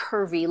kind of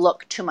curvy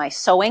look to my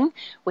sewing,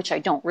 which I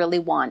don't really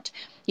want.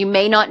 You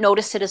may not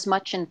notice it as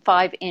much in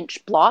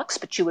 5-inch blocks,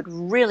 but you would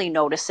really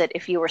notice it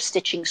if you were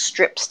stitching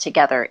strips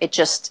together. It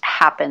just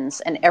happens,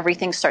 and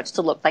everything starts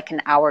to look like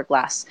an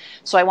hourglass.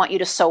 So I want you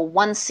to sew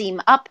one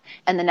seam up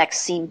and the next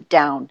seam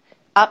down,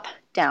 up,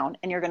 down,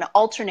 and you're going to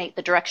alternate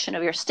the direction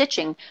of your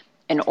stitching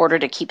in order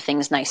to keep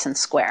things nice and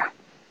square.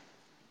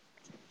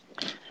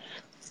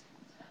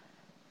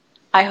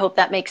 I hope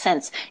that makes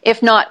sense.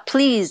 If not,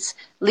 please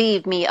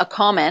leave me a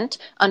comment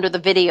under the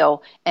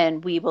video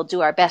and we will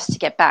do our best to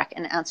get back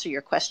and answer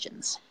your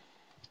questions.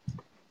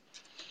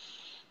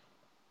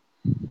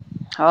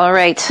 All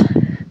right.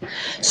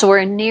 So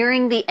we're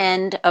nearing the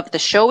end of the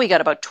show. We got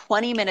about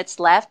 20 minutes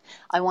left.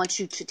 I want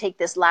you to take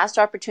this last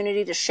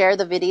opportunity to share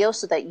the video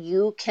so that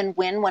you can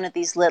win one of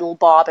these little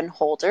bobbin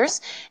holders.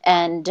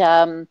 And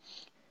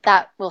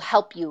that will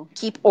help you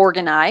keep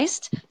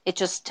organized. It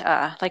just,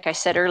 like I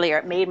said earlier,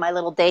 it made my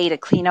little day to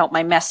clean out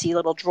my messy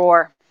little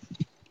drawer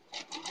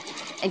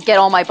and get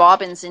all my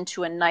bobbins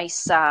into a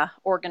nice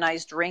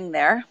organized ring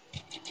there.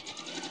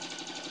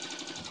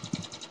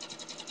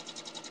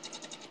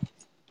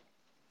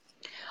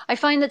 I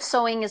find that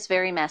sewing is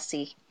very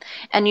messy.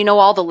 And you know,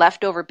 all the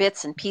leftover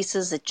bits and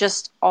pieces, it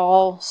just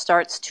all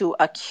starts to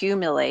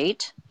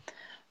accumulate.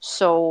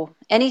 So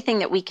anything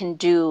that we can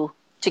do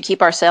to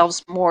keep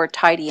ourselves more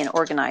tidy and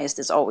organized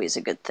is always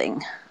a good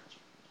thing.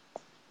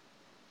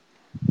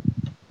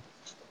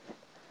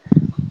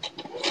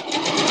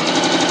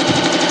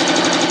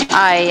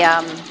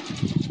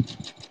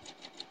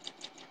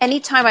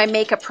 Anytime I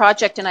make a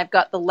project and I've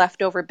got the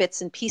leftover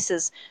bits and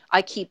pieces,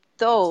 I keep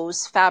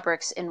those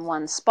fabrics in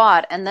one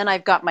spot. And then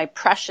I've got my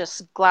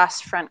precious glass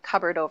front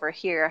cupboard over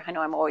here. I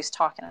know I'm always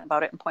talking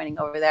about it and pointing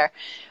over there.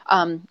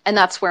 And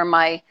that's where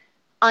my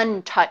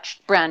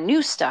untouched brand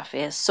new stuff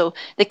is. So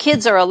the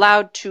kids are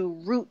allowed to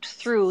root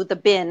through the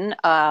bin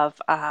of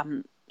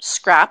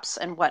scraps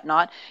and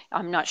whatnot.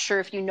 I'm not sure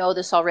if you know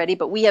this already,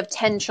 but we have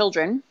 10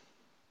 children.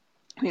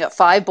 We got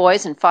 5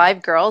 boys and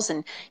 5 girls,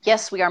 and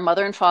yes, we are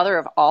mother and father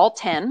of all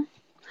 10.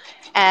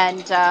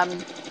 And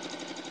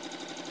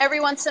every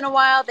once in a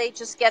while, they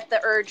just get the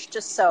urge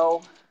to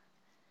sew,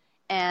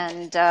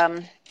 and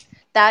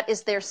that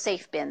is their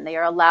safe bin. They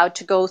are allowed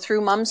to go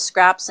through mom's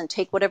scraps and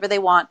take whatever they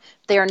want.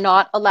 They are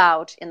not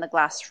allowed in the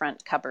glass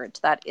front cupboard.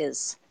 That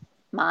is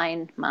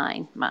mine,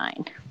 mine,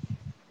 mine.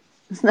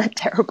 Isn't that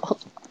terrible?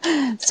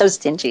 So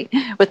stingy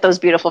with those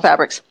beautiful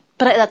fabrics.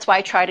 But that's why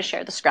I try to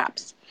share the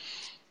scraps.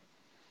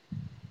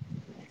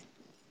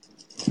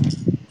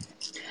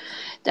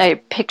 A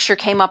picture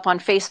came up on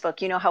Facebook.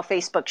 You know how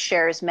Facebook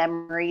shares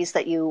memories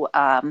that you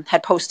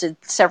had posted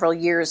several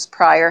years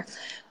prior.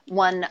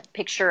 One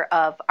picture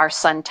of our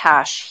son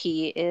Tash.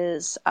 He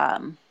is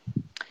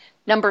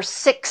number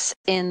 6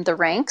 in the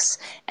ranks,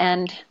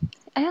 and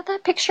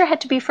that picture had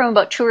to be from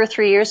about 2 or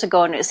 3 years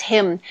ago, and it was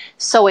him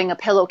sewing a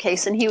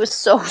pillowcase, and he was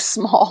so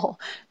small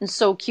and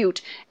so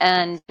cute,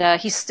 and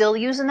he's still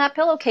using that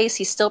pillowcase.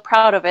 He's still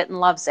proud of it and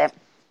loves it.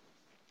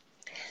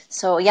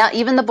 So yeah,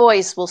 even the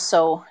boys will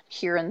sew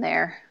here and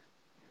there.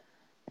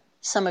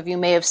 Some of you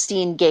may have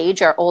seen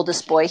Gage, our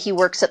oldest boy. He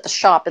works at the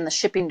shop in the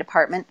shipping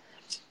department.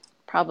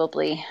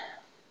 Probably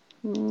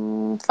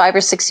 5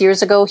 or 6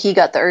 years ago, he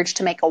got the urge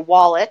to make a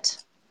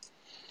wallet.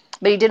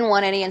 But he didn't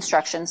want any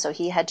instructions, so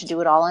he had to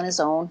do it all on his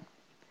own.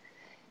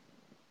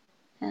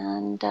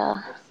 And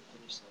the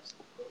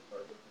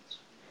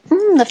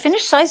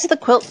finished size of the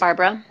quilt,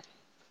 Barbara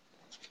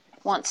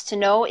wants to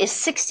know, is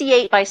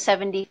 68 by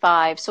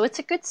 75. So it's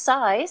a good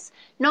size.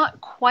 Not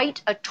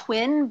quite a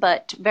twin,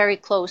 but very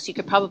close. You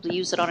could probably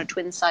use it on a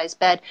twin size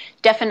bed.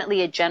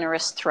 Definitely a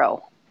generous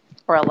throw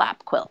or a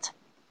lap quilt.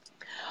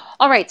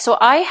 All right, so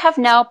I have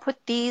now put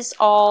these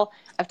all,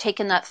 I've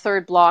taken that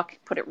third block,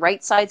 put it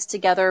right sides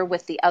together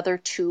with the other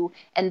two,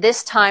 and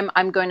this time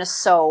I'm going to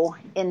sew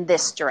in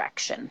this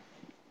direction.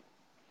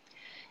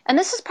 And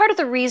this is part of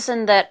the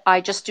reason that I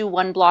just do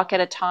one block at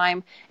a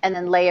time and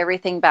then lay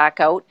everything back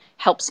out.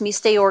 Helps me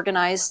stay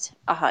organized,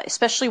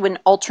 especially when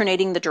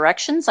alternating the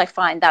directions. I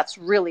find that's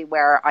really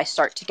where I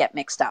start to get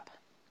mixed up.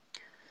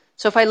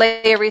 So if I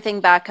lay everything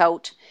back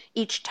out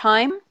each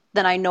time,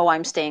 then I know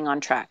I'm staying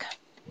on track.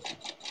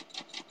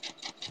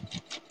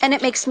 And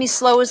it makes me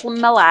slow as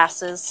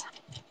molasses.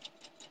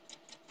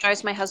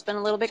 Drives my husband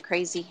a little bit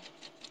crazy.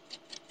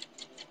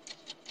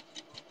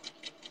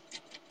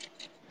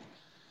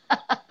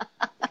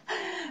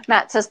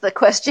 Matt says the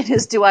question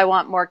is, do I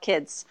want more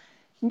kids?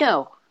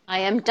 No, I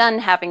am done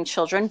having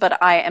children, but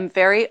I am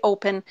very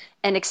open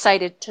and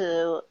excited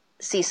to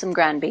see some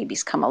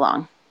grandbabies come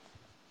along.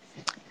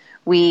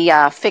 We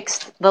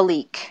fixed the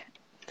leak.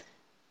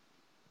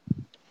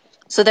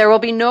 So there will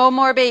be no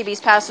more babies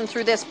passing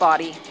through this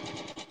body.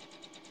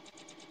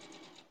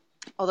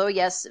 Although,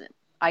 yes,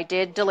 I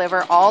did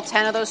deliver all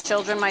 10 of those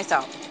children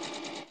myself.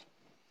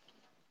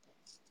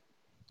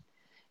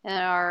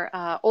 And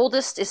our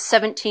oldest is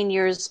 17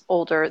 years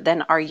older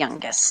than our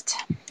youngest.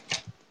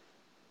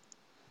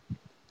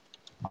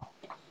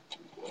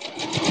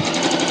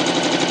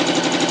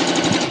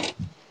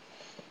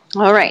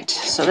 All right,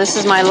 so this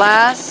is my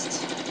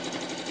last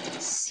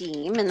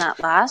seam in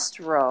that last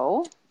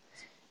row.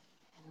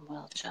 And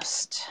we'll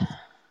just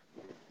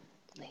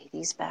lay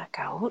these back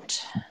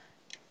out.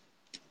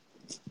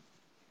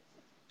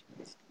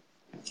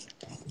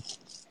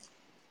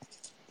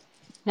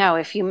 Now,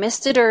 if you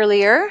missed it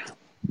earlier,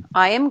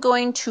 I am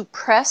going to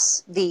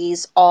press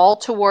these all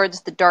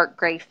towards the dark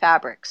gray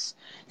fabrics.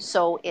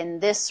 So in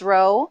this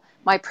row,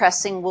 my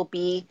pressing will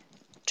be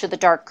to the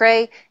dark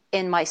gray.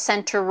 In my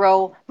center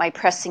row, my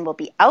pressing will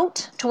be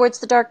out towards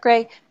the dark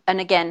gray. And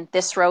again,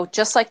 this row,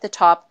 just like the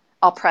top,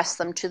 I'll press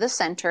them to the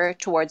center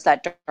towards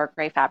that dark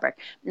gray fabric.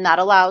 And that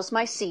allows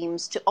my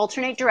seams to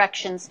alternate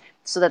directions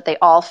so that they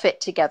all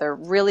fit together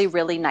really,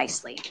 really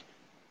nicely.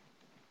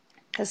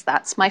 Because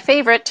that's my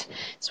favorite,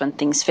 is when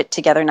things fit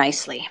together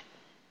nicely.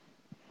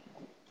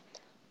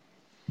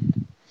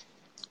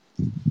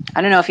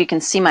 I don't know if you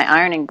can see my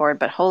ironing board,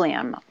 but holy,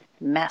 I'm a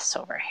mess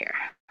over here.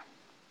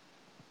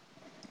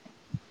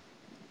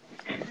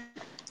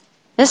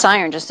 This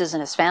iron just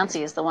isn't as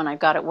fancy as the one I've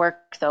got at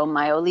work, though.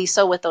 My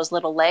Oliso with those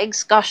little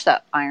legs. Gosh,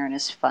 that iron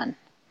is fun.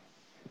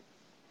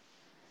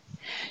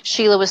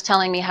 Sheila was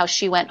telling me how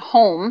she went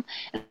home,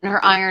 and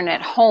her iron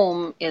at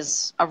home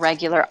is a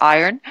regular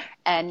iron,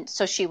 and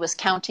so she was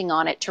counting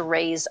on it to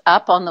raise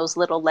up on those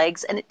little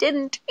legs, and it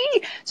didn't.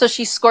 So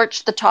she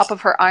scorched the top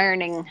of her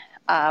ironing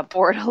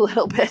board a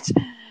little bit,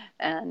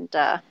 and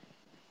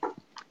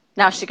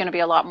now she's going to be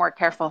a lot more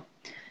careful.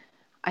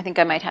 I think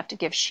I might have to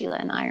give Sheila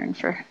an iron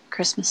for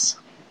Christmas.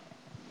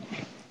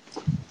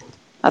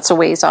 That's a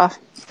ways off.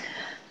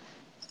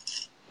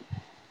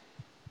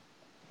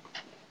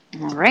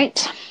 All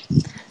right,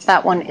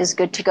 that one is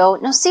good to go.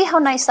 Now see how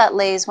nice that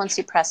lays once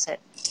you press it.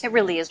 It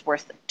really is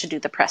worth it to do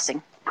the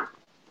pressing.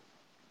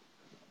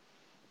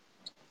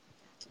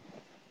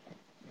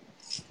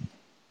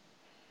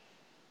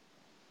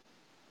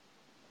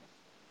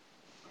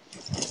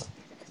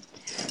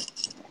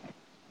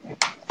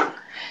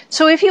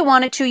 So if you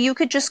wanted to, you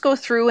could just go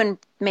through and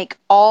make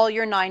all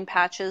your 9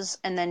 patches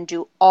and then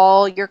do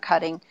all your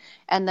cutting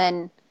and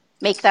then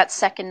make that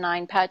second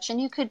 9 patch,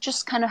 and you could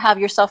just kind of have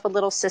yourself a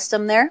little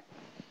system there.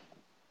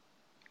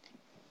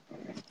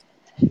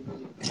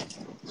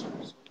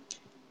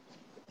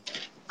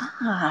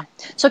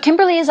 So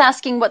Kimberly is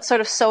asking what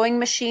sort of sewing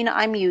machine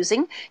I'm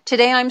using.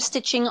 Today I'm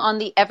stitching on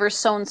the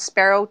Eversewn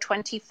Sparrow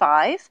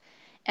 25,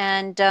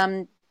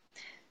 and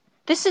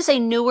this is a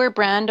newer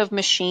brand of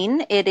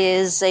machine. It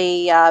is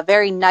a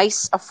very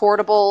nice,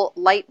 affordable,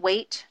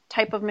 lightweight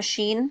type of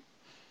machine.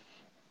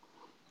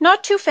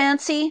 Not too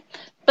fancy,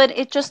 but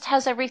it just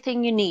has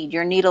everything you need.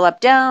 Your needle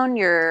up down,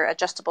 your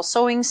adjustable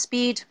sewing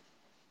speed,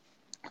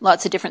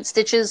 lots of different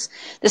stitches.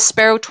 The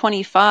Sparrow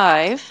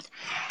 25,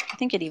 I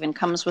think it even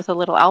comes with a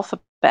little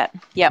alphabet.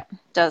 Yep,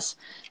 it does.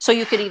 So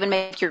you could even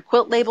make your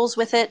quilt labels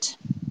with it.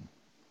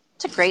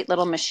 It's a great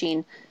little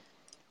machine.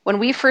 When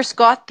we first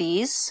got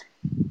these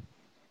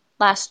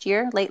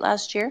late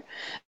last year,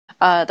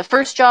 the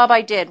first job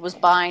I did was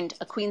bind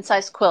a queen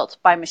size quilt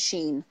by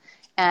machine,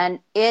 and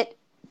it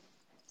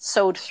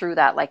sewed through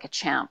that like a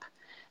champ.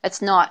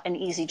 It's not an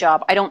easy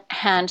job. I don't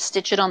hand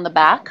stitch it on the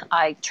back.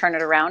 I turn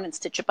it around and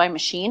stitch it by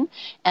machine.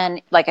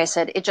 And like I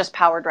said, it just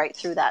powered right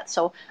through that.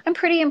 So I'm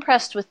pretty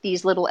impressed with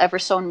these little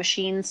Eversewn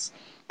machines.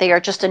 They are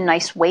just a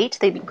nice weight.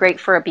 They'd be great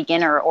for a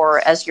beginner or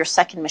as your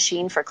second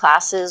machine for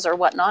classes or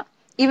whatnot.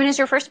 Even as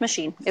your first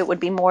machine, it would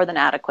be more than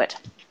adequate.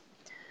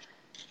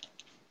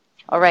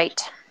 All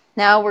right,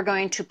 now we're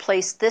going to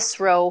place this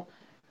row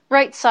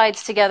right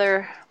sides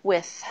together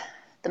with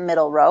the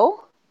middle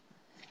row.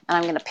 And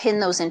I'm going to pin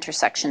those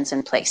intersections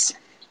in place.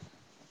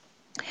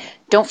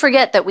 Don't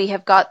forget that we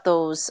have got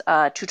those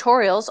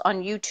tutorials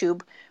on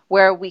YouTube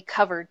where we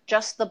cover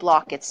just the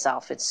block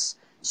itself. It's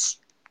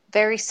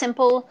very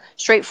simple,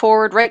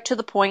 straightforward, right to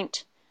the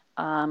point.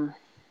 So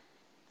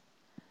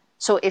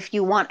if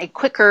you want a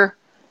quicker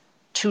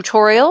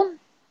tutorial,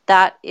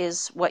 that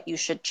is what you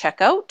should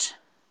check out.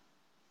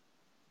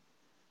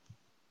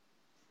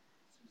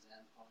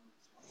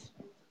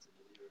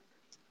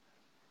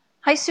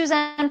 Hi,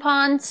 Suzanne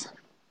Pons.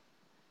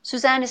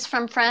 Suzanne is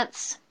from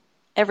France,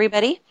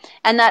 everybody.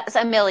 And that's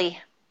Amelie.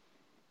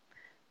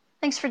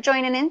 Thanks for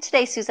joining in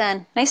today,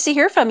 Suzanne. Nice to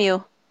hear from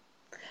you.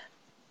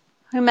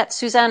 I met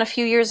Suzanne a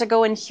few years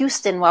ago in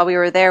Houston while we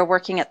were there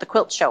working at the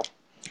quilt show.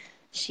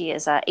 She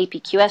is an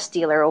APQS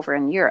dealer over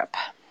in Europe.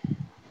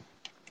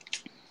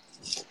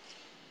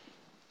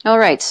 All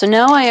right, so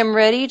now I am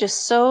ready to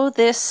sew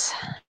these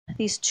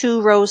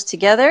 2 rows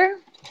together.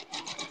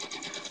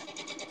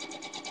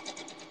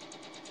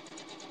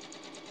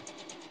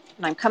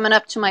 And I'm coming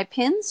up to my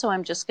pin, so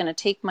I'm just going to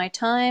take my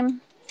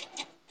time.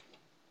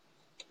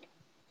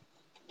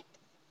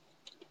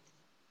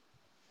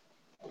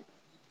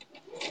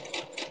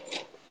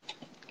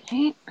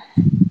 Okay.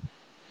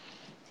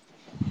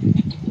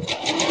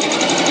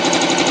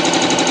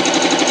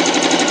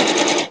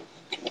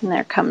 And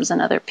there comes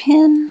another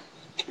pin.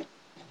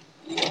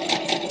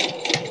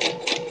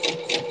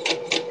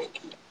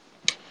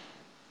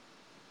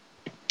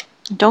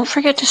 Don't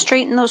forget to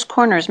straighten those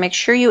corners. Make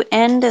sure you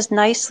end as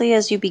nicely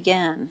as you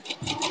began.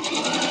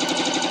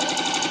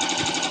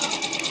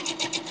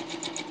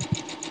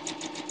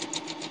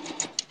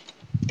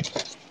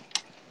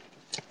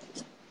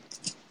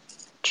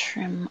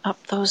 Trim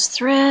up those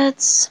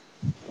threads.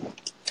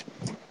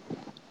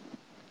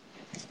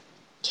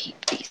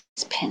 Keep these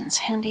pins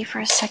handy for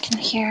a second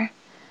here.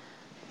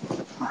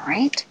 All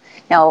right.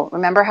 Now,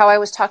 remember how I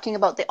was talking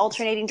about the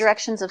alternating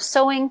directions of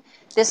sewing?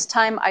 This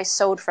time I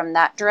sewed from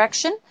that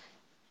direction.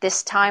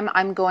 This time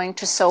I'm going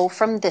to sew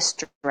from this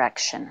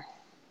direction.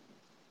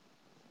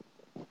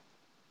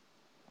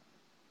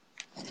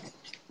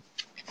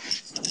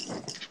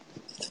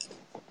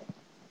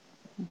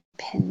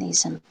 Pin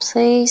these in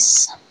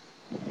place.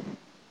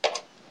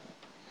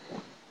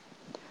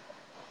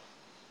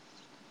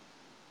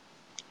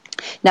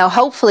 Now,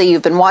 hopefully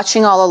you've been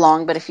watching all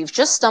along, but if you've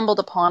just stumbled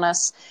upon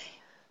us,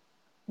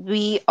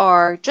 we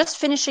are just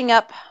finishing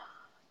up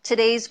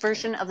today's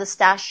version of the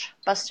Stash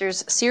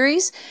Busters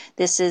series.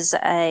 This is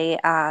a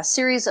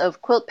series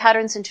of quilt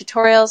patterns and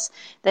tutorials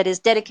that is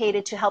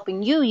dedicated to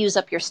helping you use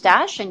up your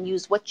stash and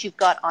use what you've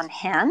got on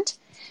hand.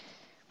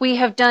 We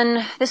have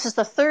done, this is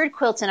the 3rd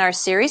quilt in our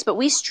series, but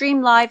we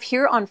stream live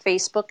here on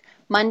Facebook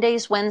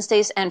Mondays,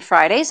 Wednesdays, and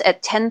Fridays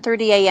at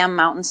 10:30 a.m.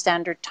 Mountain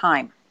Standard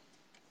Time.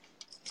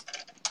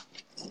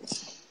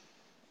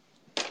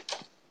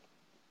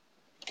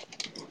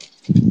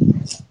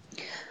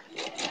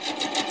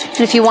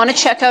 And if you want to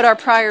check out our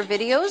prior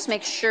videos,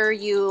 make sure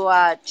you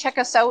check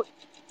us out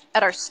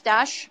at our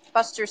Stash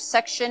Busters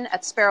section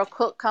at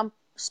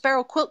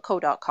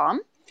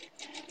sparrowquiltco.com.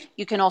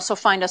 You can also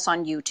find us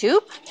on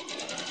YouTube.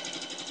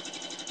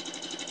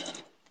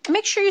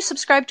 Make sure you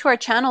subscribe to our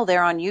channel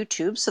there on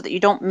YouTube so that you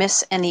don't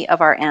miss any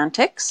of our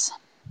antics.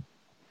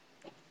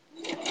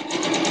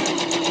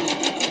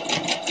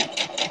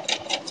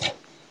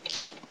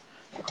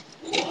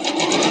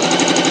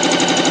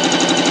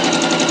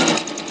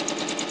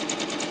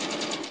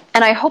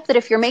 And I hope that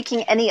if you're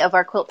making any of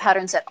our quilt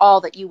patterns at all,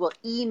 that you will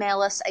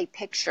email us a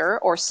picture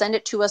or send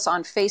it to us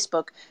on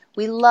Facebook.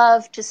 We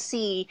love to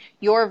see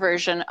your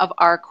version of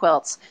our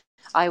quilts.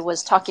 I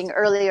was talking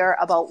earlier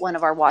about one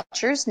of our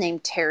watchers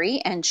named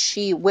Terry, and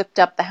she whipped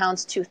up the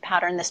houndstooth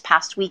pattern this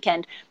past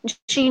weekend.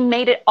 She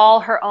made it all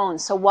her own.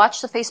 So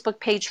watch the Facebook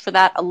page for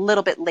that a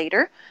little bit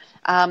later.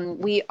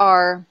 We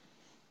are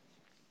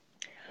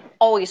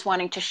always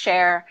wanting to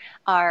share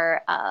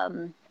our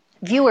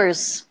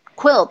viewers'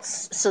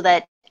 quilts so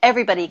that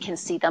everybody can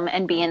see them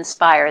and be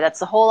inspired. That's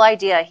the whole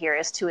idea here,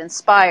 is to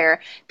inspire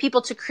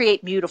people to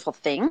create beautiful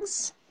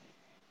things.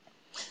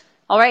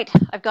 All right,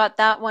 I've got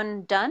that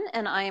one done,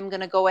 and I am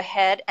going to go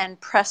ahead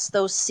and press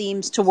those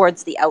seams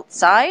towards the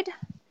outside.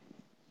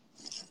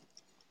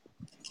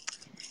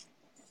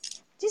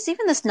 Geez,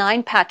 even this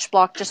 9-patch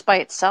block just by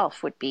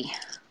itself would be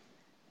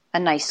a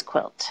nice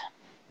quilt.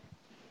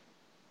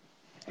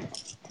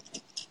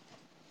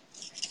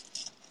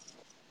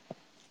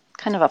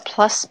 Kind of a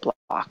plus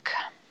block.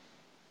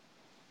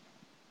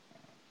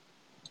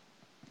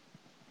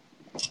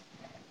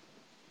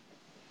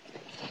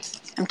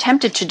 I'm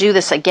tempted to do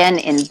this again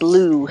in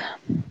blue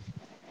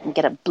and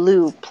get a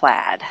blue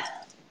plaid.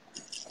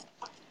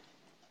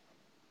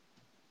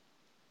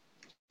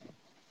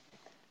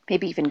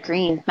 Maybe even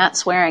green.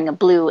 Matt's wearing a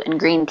blue and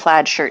green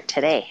plaid shirt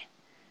today.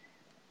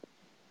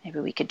 Maybe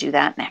we could do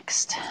that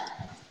next.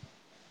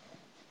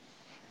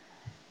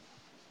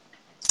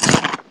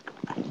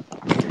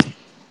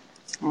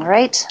 All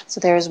right, so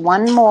there's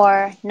one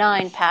more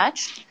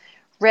 9-patch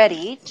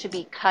ready to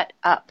be cut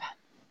up.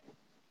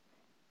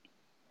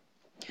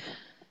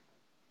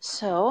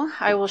 So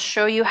I will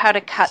show you how to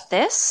cut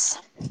this.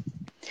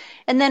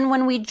 And then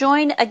when we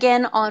join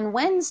again on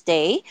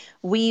Wednesday,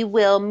 we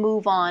will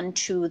move on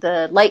to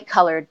the light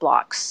colored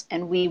blocks,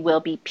 and we will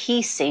be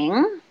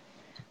piecing.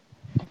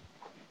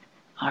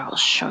 I will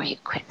show you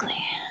quickly.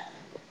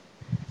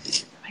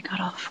 I got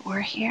all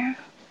 4 here.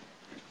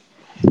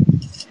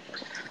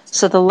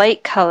 So the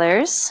light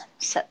colors,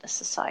 set this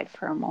aside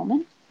for a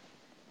moment.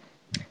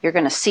 You're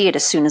going to see it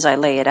as soon as I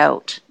lay it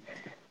out.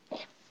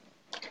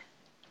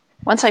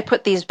 Once I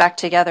put these back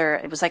together,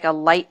 it was like a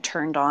light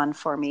turned on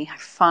for me. I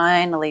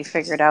finally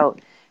figured out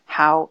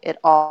how it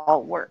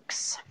all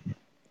works.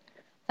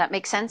 That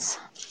makes sense?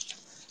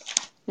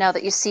 Now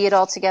that you see it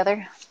all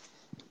together?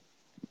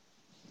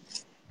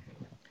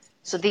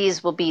 So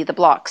these will be the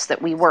blocks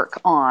that we work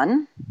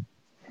on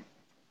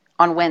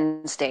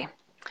Wednesday.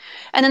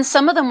 And then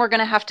some of them we're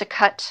going to have to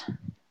cut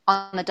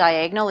on the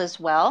diagonal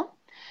as well.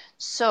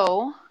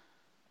 So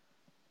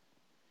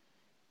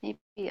maybe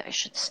I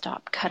should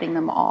stop cutting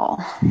them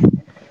all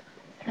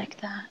like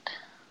that.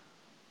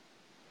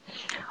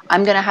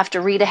 I'm going to have to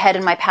read ahead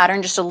in my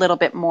pattern just a little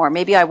bit more.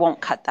 Maybe I won't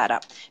cut that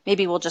up.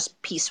 Maybe we'll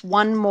just piece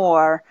one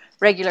more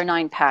regular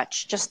 9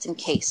 patch just in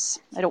case.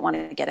 I don't want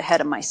to get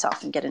ahead of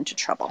myself and get into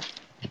trouble.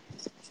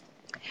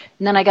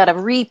 And then I got to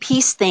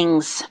re-piece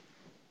things.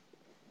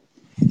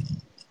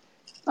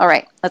 All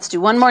right, let's do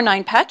one more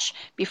 9 patch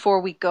before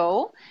we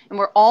go. And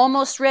we're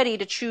almost ready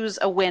to choose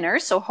a winner.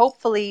 So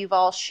hopefully you've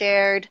all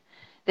shared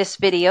this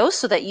video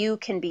so that you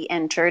can be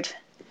entered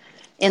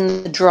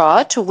in the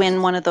draw to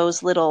win one of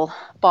those little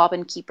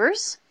bobbin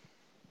keepers.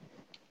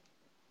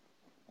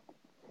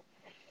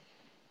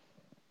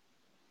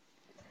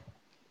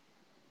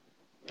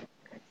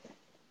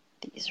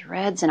 These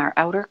reds in our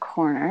outer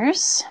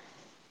corners.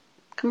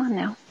 Come on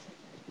now.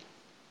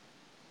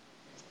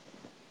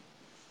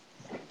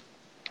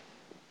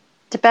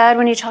 Is it bad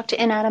when you talk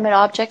to inanimate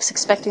objects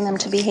expecting them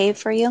to behave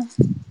for you?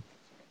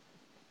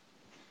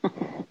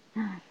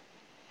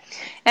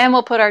 And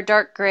we'll put our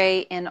dark gray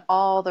in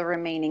all the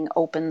remaining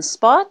open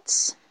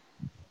spots.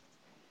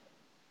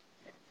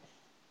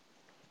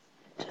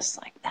 Just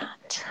like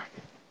that.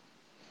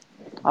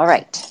 All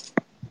right.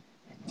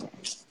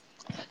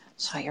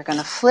 So you're going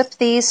to flip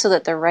these so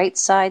that they're right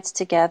sides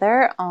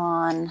together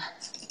on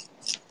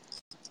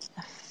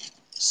the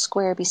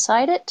square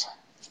beside it.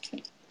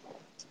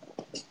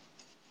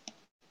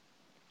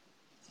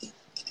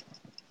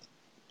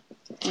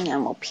 And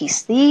then we'll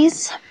piece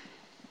these.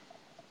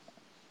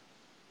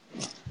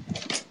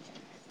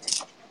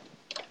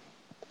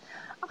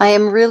 I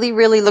am really,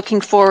 really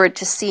looking forward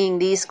to seeing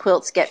these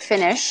quilts get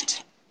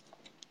finished.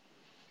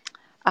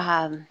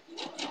 Matt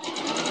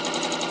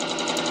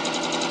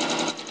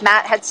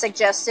had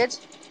suggested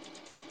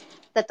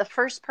that the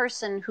first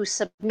person who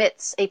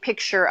submits a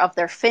picture of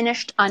their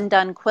finished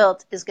undone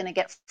quilt is going to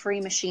get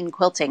free machine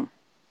quilting.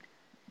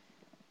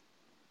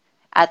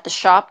 At the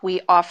shop, we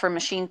offer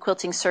machine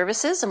quilting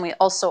services, and we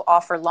also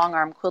offer long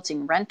arm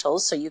quilting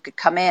rentals, so you could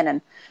come in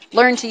and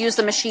learn to use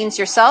the machines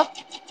yourself.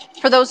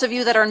 For those of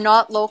you that are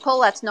not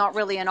local, that's not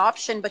really an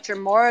option, but you're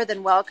more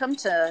than welcome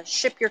to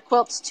ship your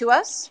quilts to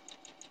us.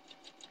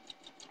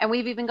 And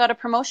we've even got a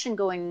promotion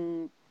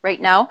going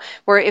right now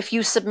where if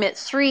you submit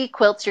 3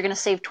 quilts, you're going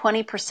to save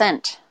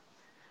 20%.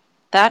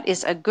 That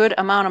is a good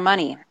amount of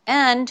money.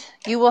 And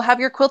you will have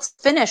your quilts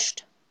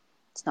finished.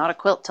 It's not a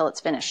quilt till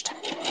it's finished.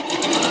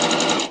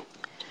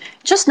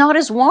 Just not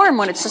as warm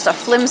when it's just a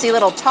flimsy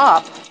little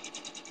top.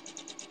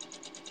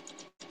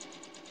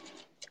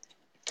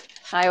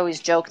 I always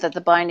joke that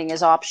the binding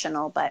is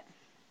optional, but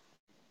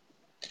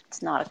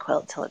it's not a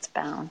quilt till it's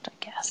bound, I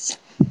guess.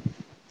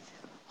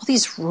 All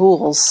these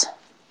rules.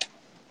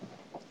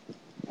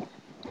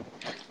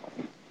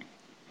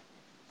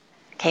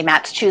 Okay,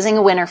 Matt's choosing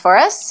a winner for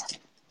us.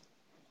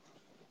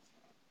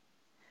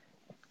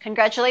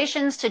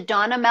 Congratulations to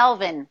Donna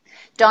Melvin.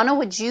 Donna,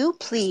 would you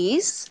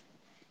please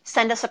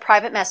send us a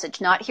private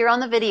message? Not here on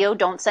the video.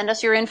 Don't send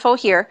us your info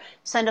here.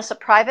 Send us a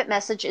private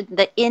message in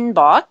the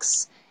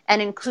inbox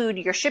and include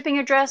your shipping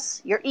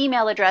address, your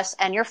email address,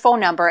 and your phone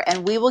number,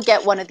 and we will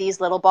get one of these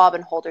little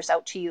bobbin holders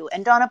out to you.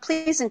 And Donna,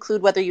 please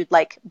include whether you'd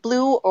like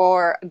blue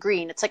or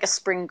green. It's like a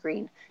spring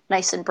green,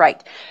 nice and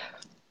bright.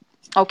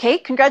 Okay,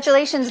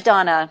 congratulations,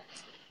 Donna.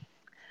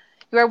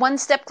 You are one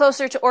step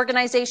closer to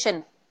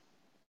organization.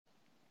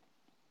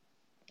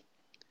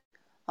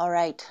 All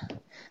right,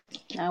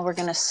 now we're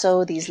going to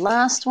sew these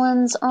last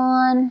ones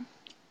on.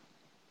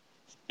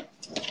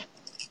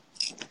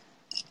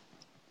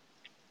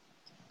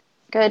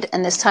 Good,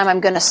 and this time I'm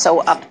going to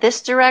sew up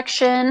this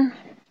direction.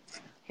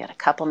 We got a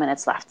couple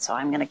minutes left, so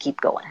I'm going to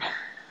keep going.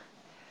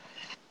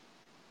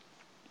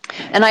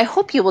 And I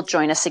hope you will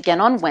join us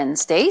again on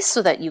Wednesday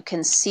so that you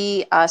can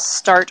see us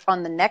start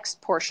on the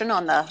next portion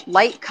on the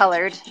light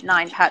colored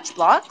 9 patch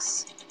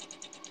blocks.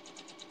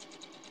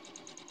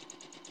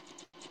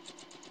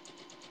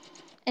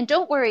 And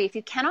don't worry, if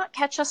you cannot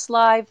catch us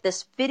live,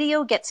 this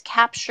video gets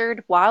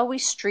captured while we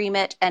stream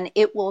it, and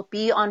it will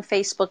be on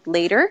Facebook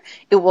later.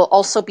 It will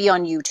also be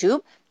on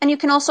YouTube, and you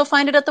can also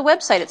find it at the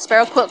website at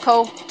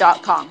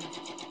sparrowquiltco.com.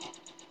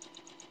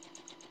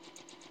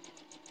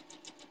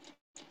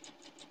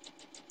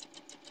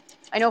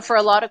 I know for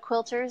a lot of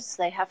quilters,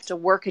 they have to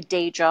work a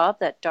day job.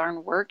 That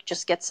darn work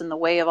just gets in the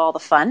way of all the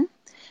fun.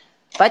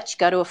 But you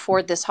got to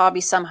afford this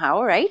hobby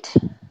somehow, right?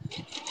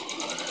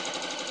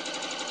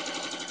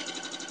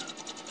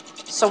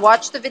 So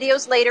watch the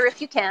videos later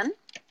if you can,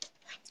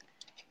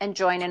 and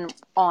join in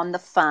on the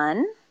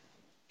fun.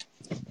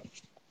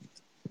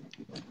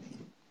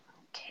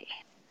 Okay,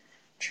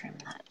 trim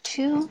that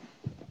too.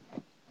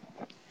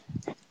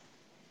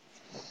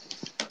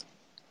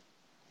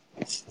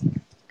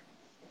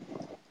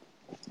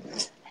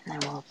 And then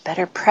we'll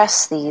better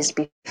press these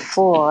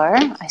before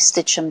I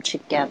stitch them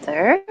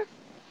together.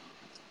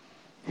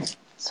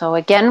 So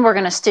again, we're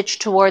going to stitch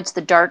towards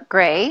the dark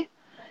gray.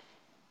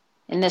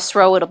 In this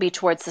row, it'll be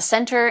towards the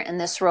center. In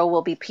this row,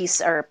 we'll be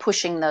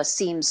pushing the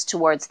seams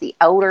towards the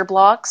outer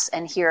blocks.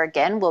 And here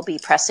again, we'll be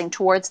pressing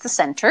towards the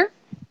center.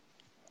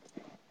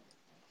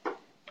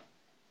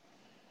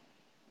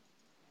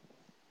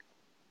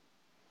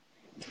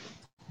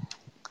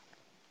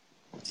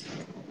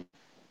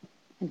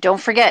 And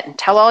don't forget, and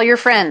tell all your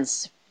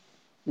friends,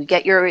 you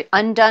get your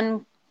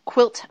Undone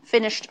quilt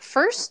finished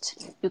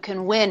first, you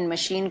can win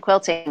machine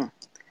quilting.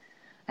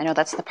 I know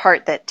that's the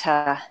part that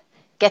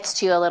gets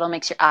to you a little,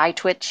 makes your eye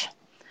twitch.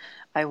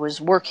 I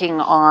was working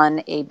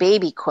on a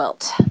baby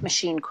quilt,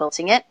 machine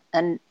quilting it,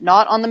 and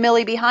not on the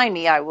Millie behind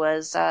me. I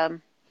was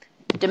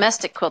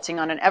domestic quilting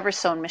on an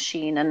Eversewn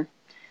machine, and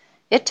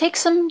it takes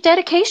some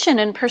dedication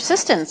and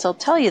persistence. I'll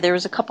tell you, there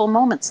was a couple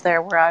moments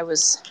there where I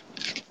was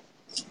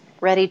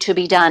ready to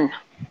be done.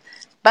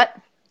 But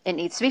it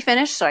needs to be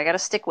finished, so I got to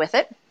stick with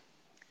it.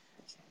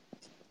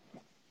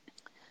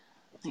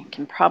 I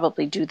can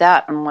probably do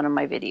that on one of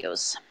my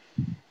videos.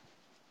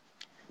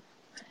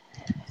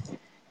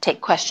 Take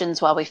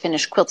questions while we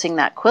finish quilting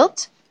that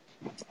quilt.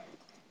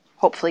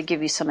 Hopefully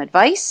give you some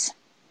advice.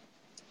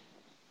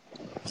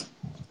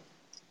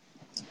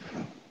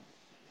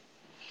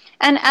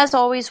 And as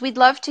always, we'd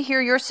love to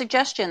hear your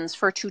suggestions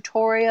for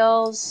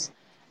tutorials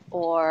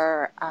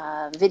or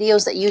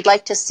videos that you'd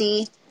like to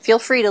see. Feel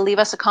free to leave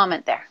us a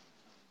comment there.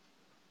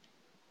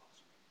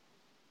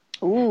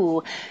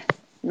 Ooh,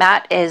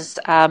 Matt is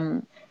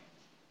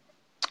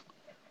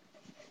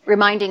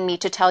reminding me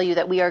to tell you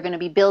that we are going to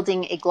be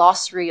building a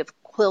glossary of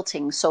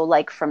quilting. So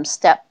like from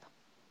step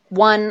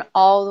 1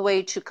 all the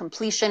way to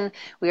completion,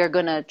 we are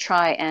going to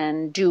try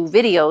and do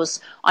videos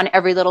on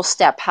every little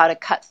step, how to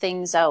cut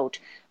things out,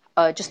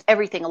 just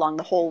everything along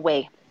the whole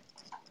way.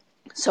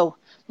 So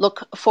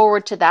look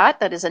forward to that.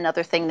 That is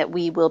another thing that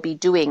we will be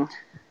doing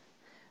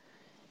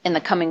in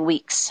the coming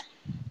weeks.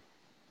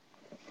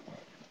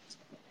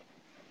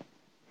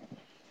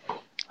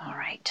 All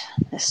right,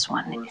 this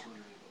one.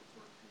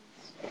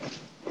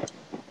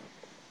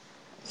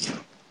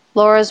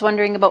 Laura's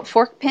wondering about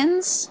fork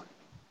pins.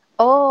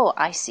 Oh,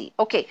 I see.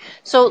 Okay,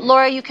 so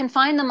Laura, you can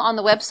find them on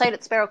the website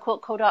at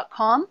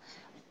sparrowquiltco.com.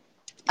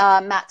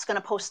 Matt's going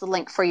to post the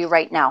link for you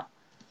right now.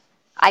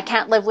 I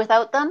can't live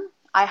without them.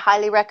 I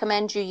highly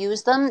recommend you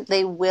use them.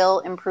 They will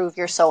improve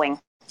your sewing.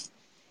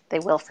 They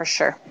will for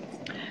sure.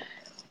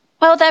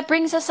 Well, that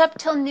brings us up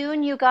till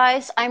noon, you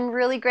guys. I'm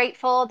really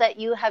grateful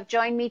that you have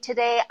joined me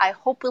today. I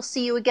hope we'll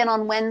see you again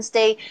on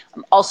Wednesday.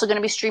 I'm also going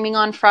to be streaming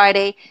on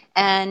Friday,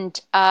 and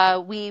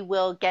we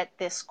will get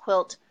this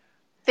quilt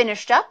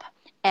finished up.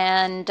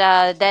 And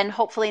then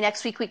hopefully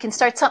next week we can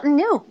start something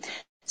new.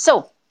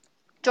 So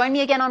join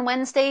me again on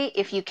Wednesday.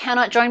 If you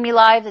cannot join me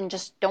live, then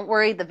just don't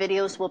worry. The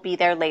videos will be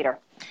there later.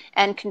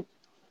 And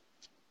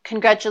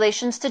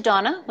congratulations to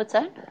Donna. What's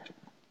that?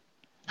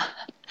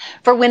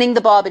 For winning the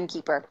Bobbin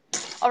Keeper.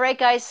 All right,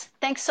 guys.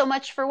 Thanks so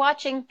much for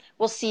watching.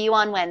 We'll see you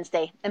on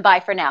Wednesday. And bye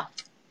for now.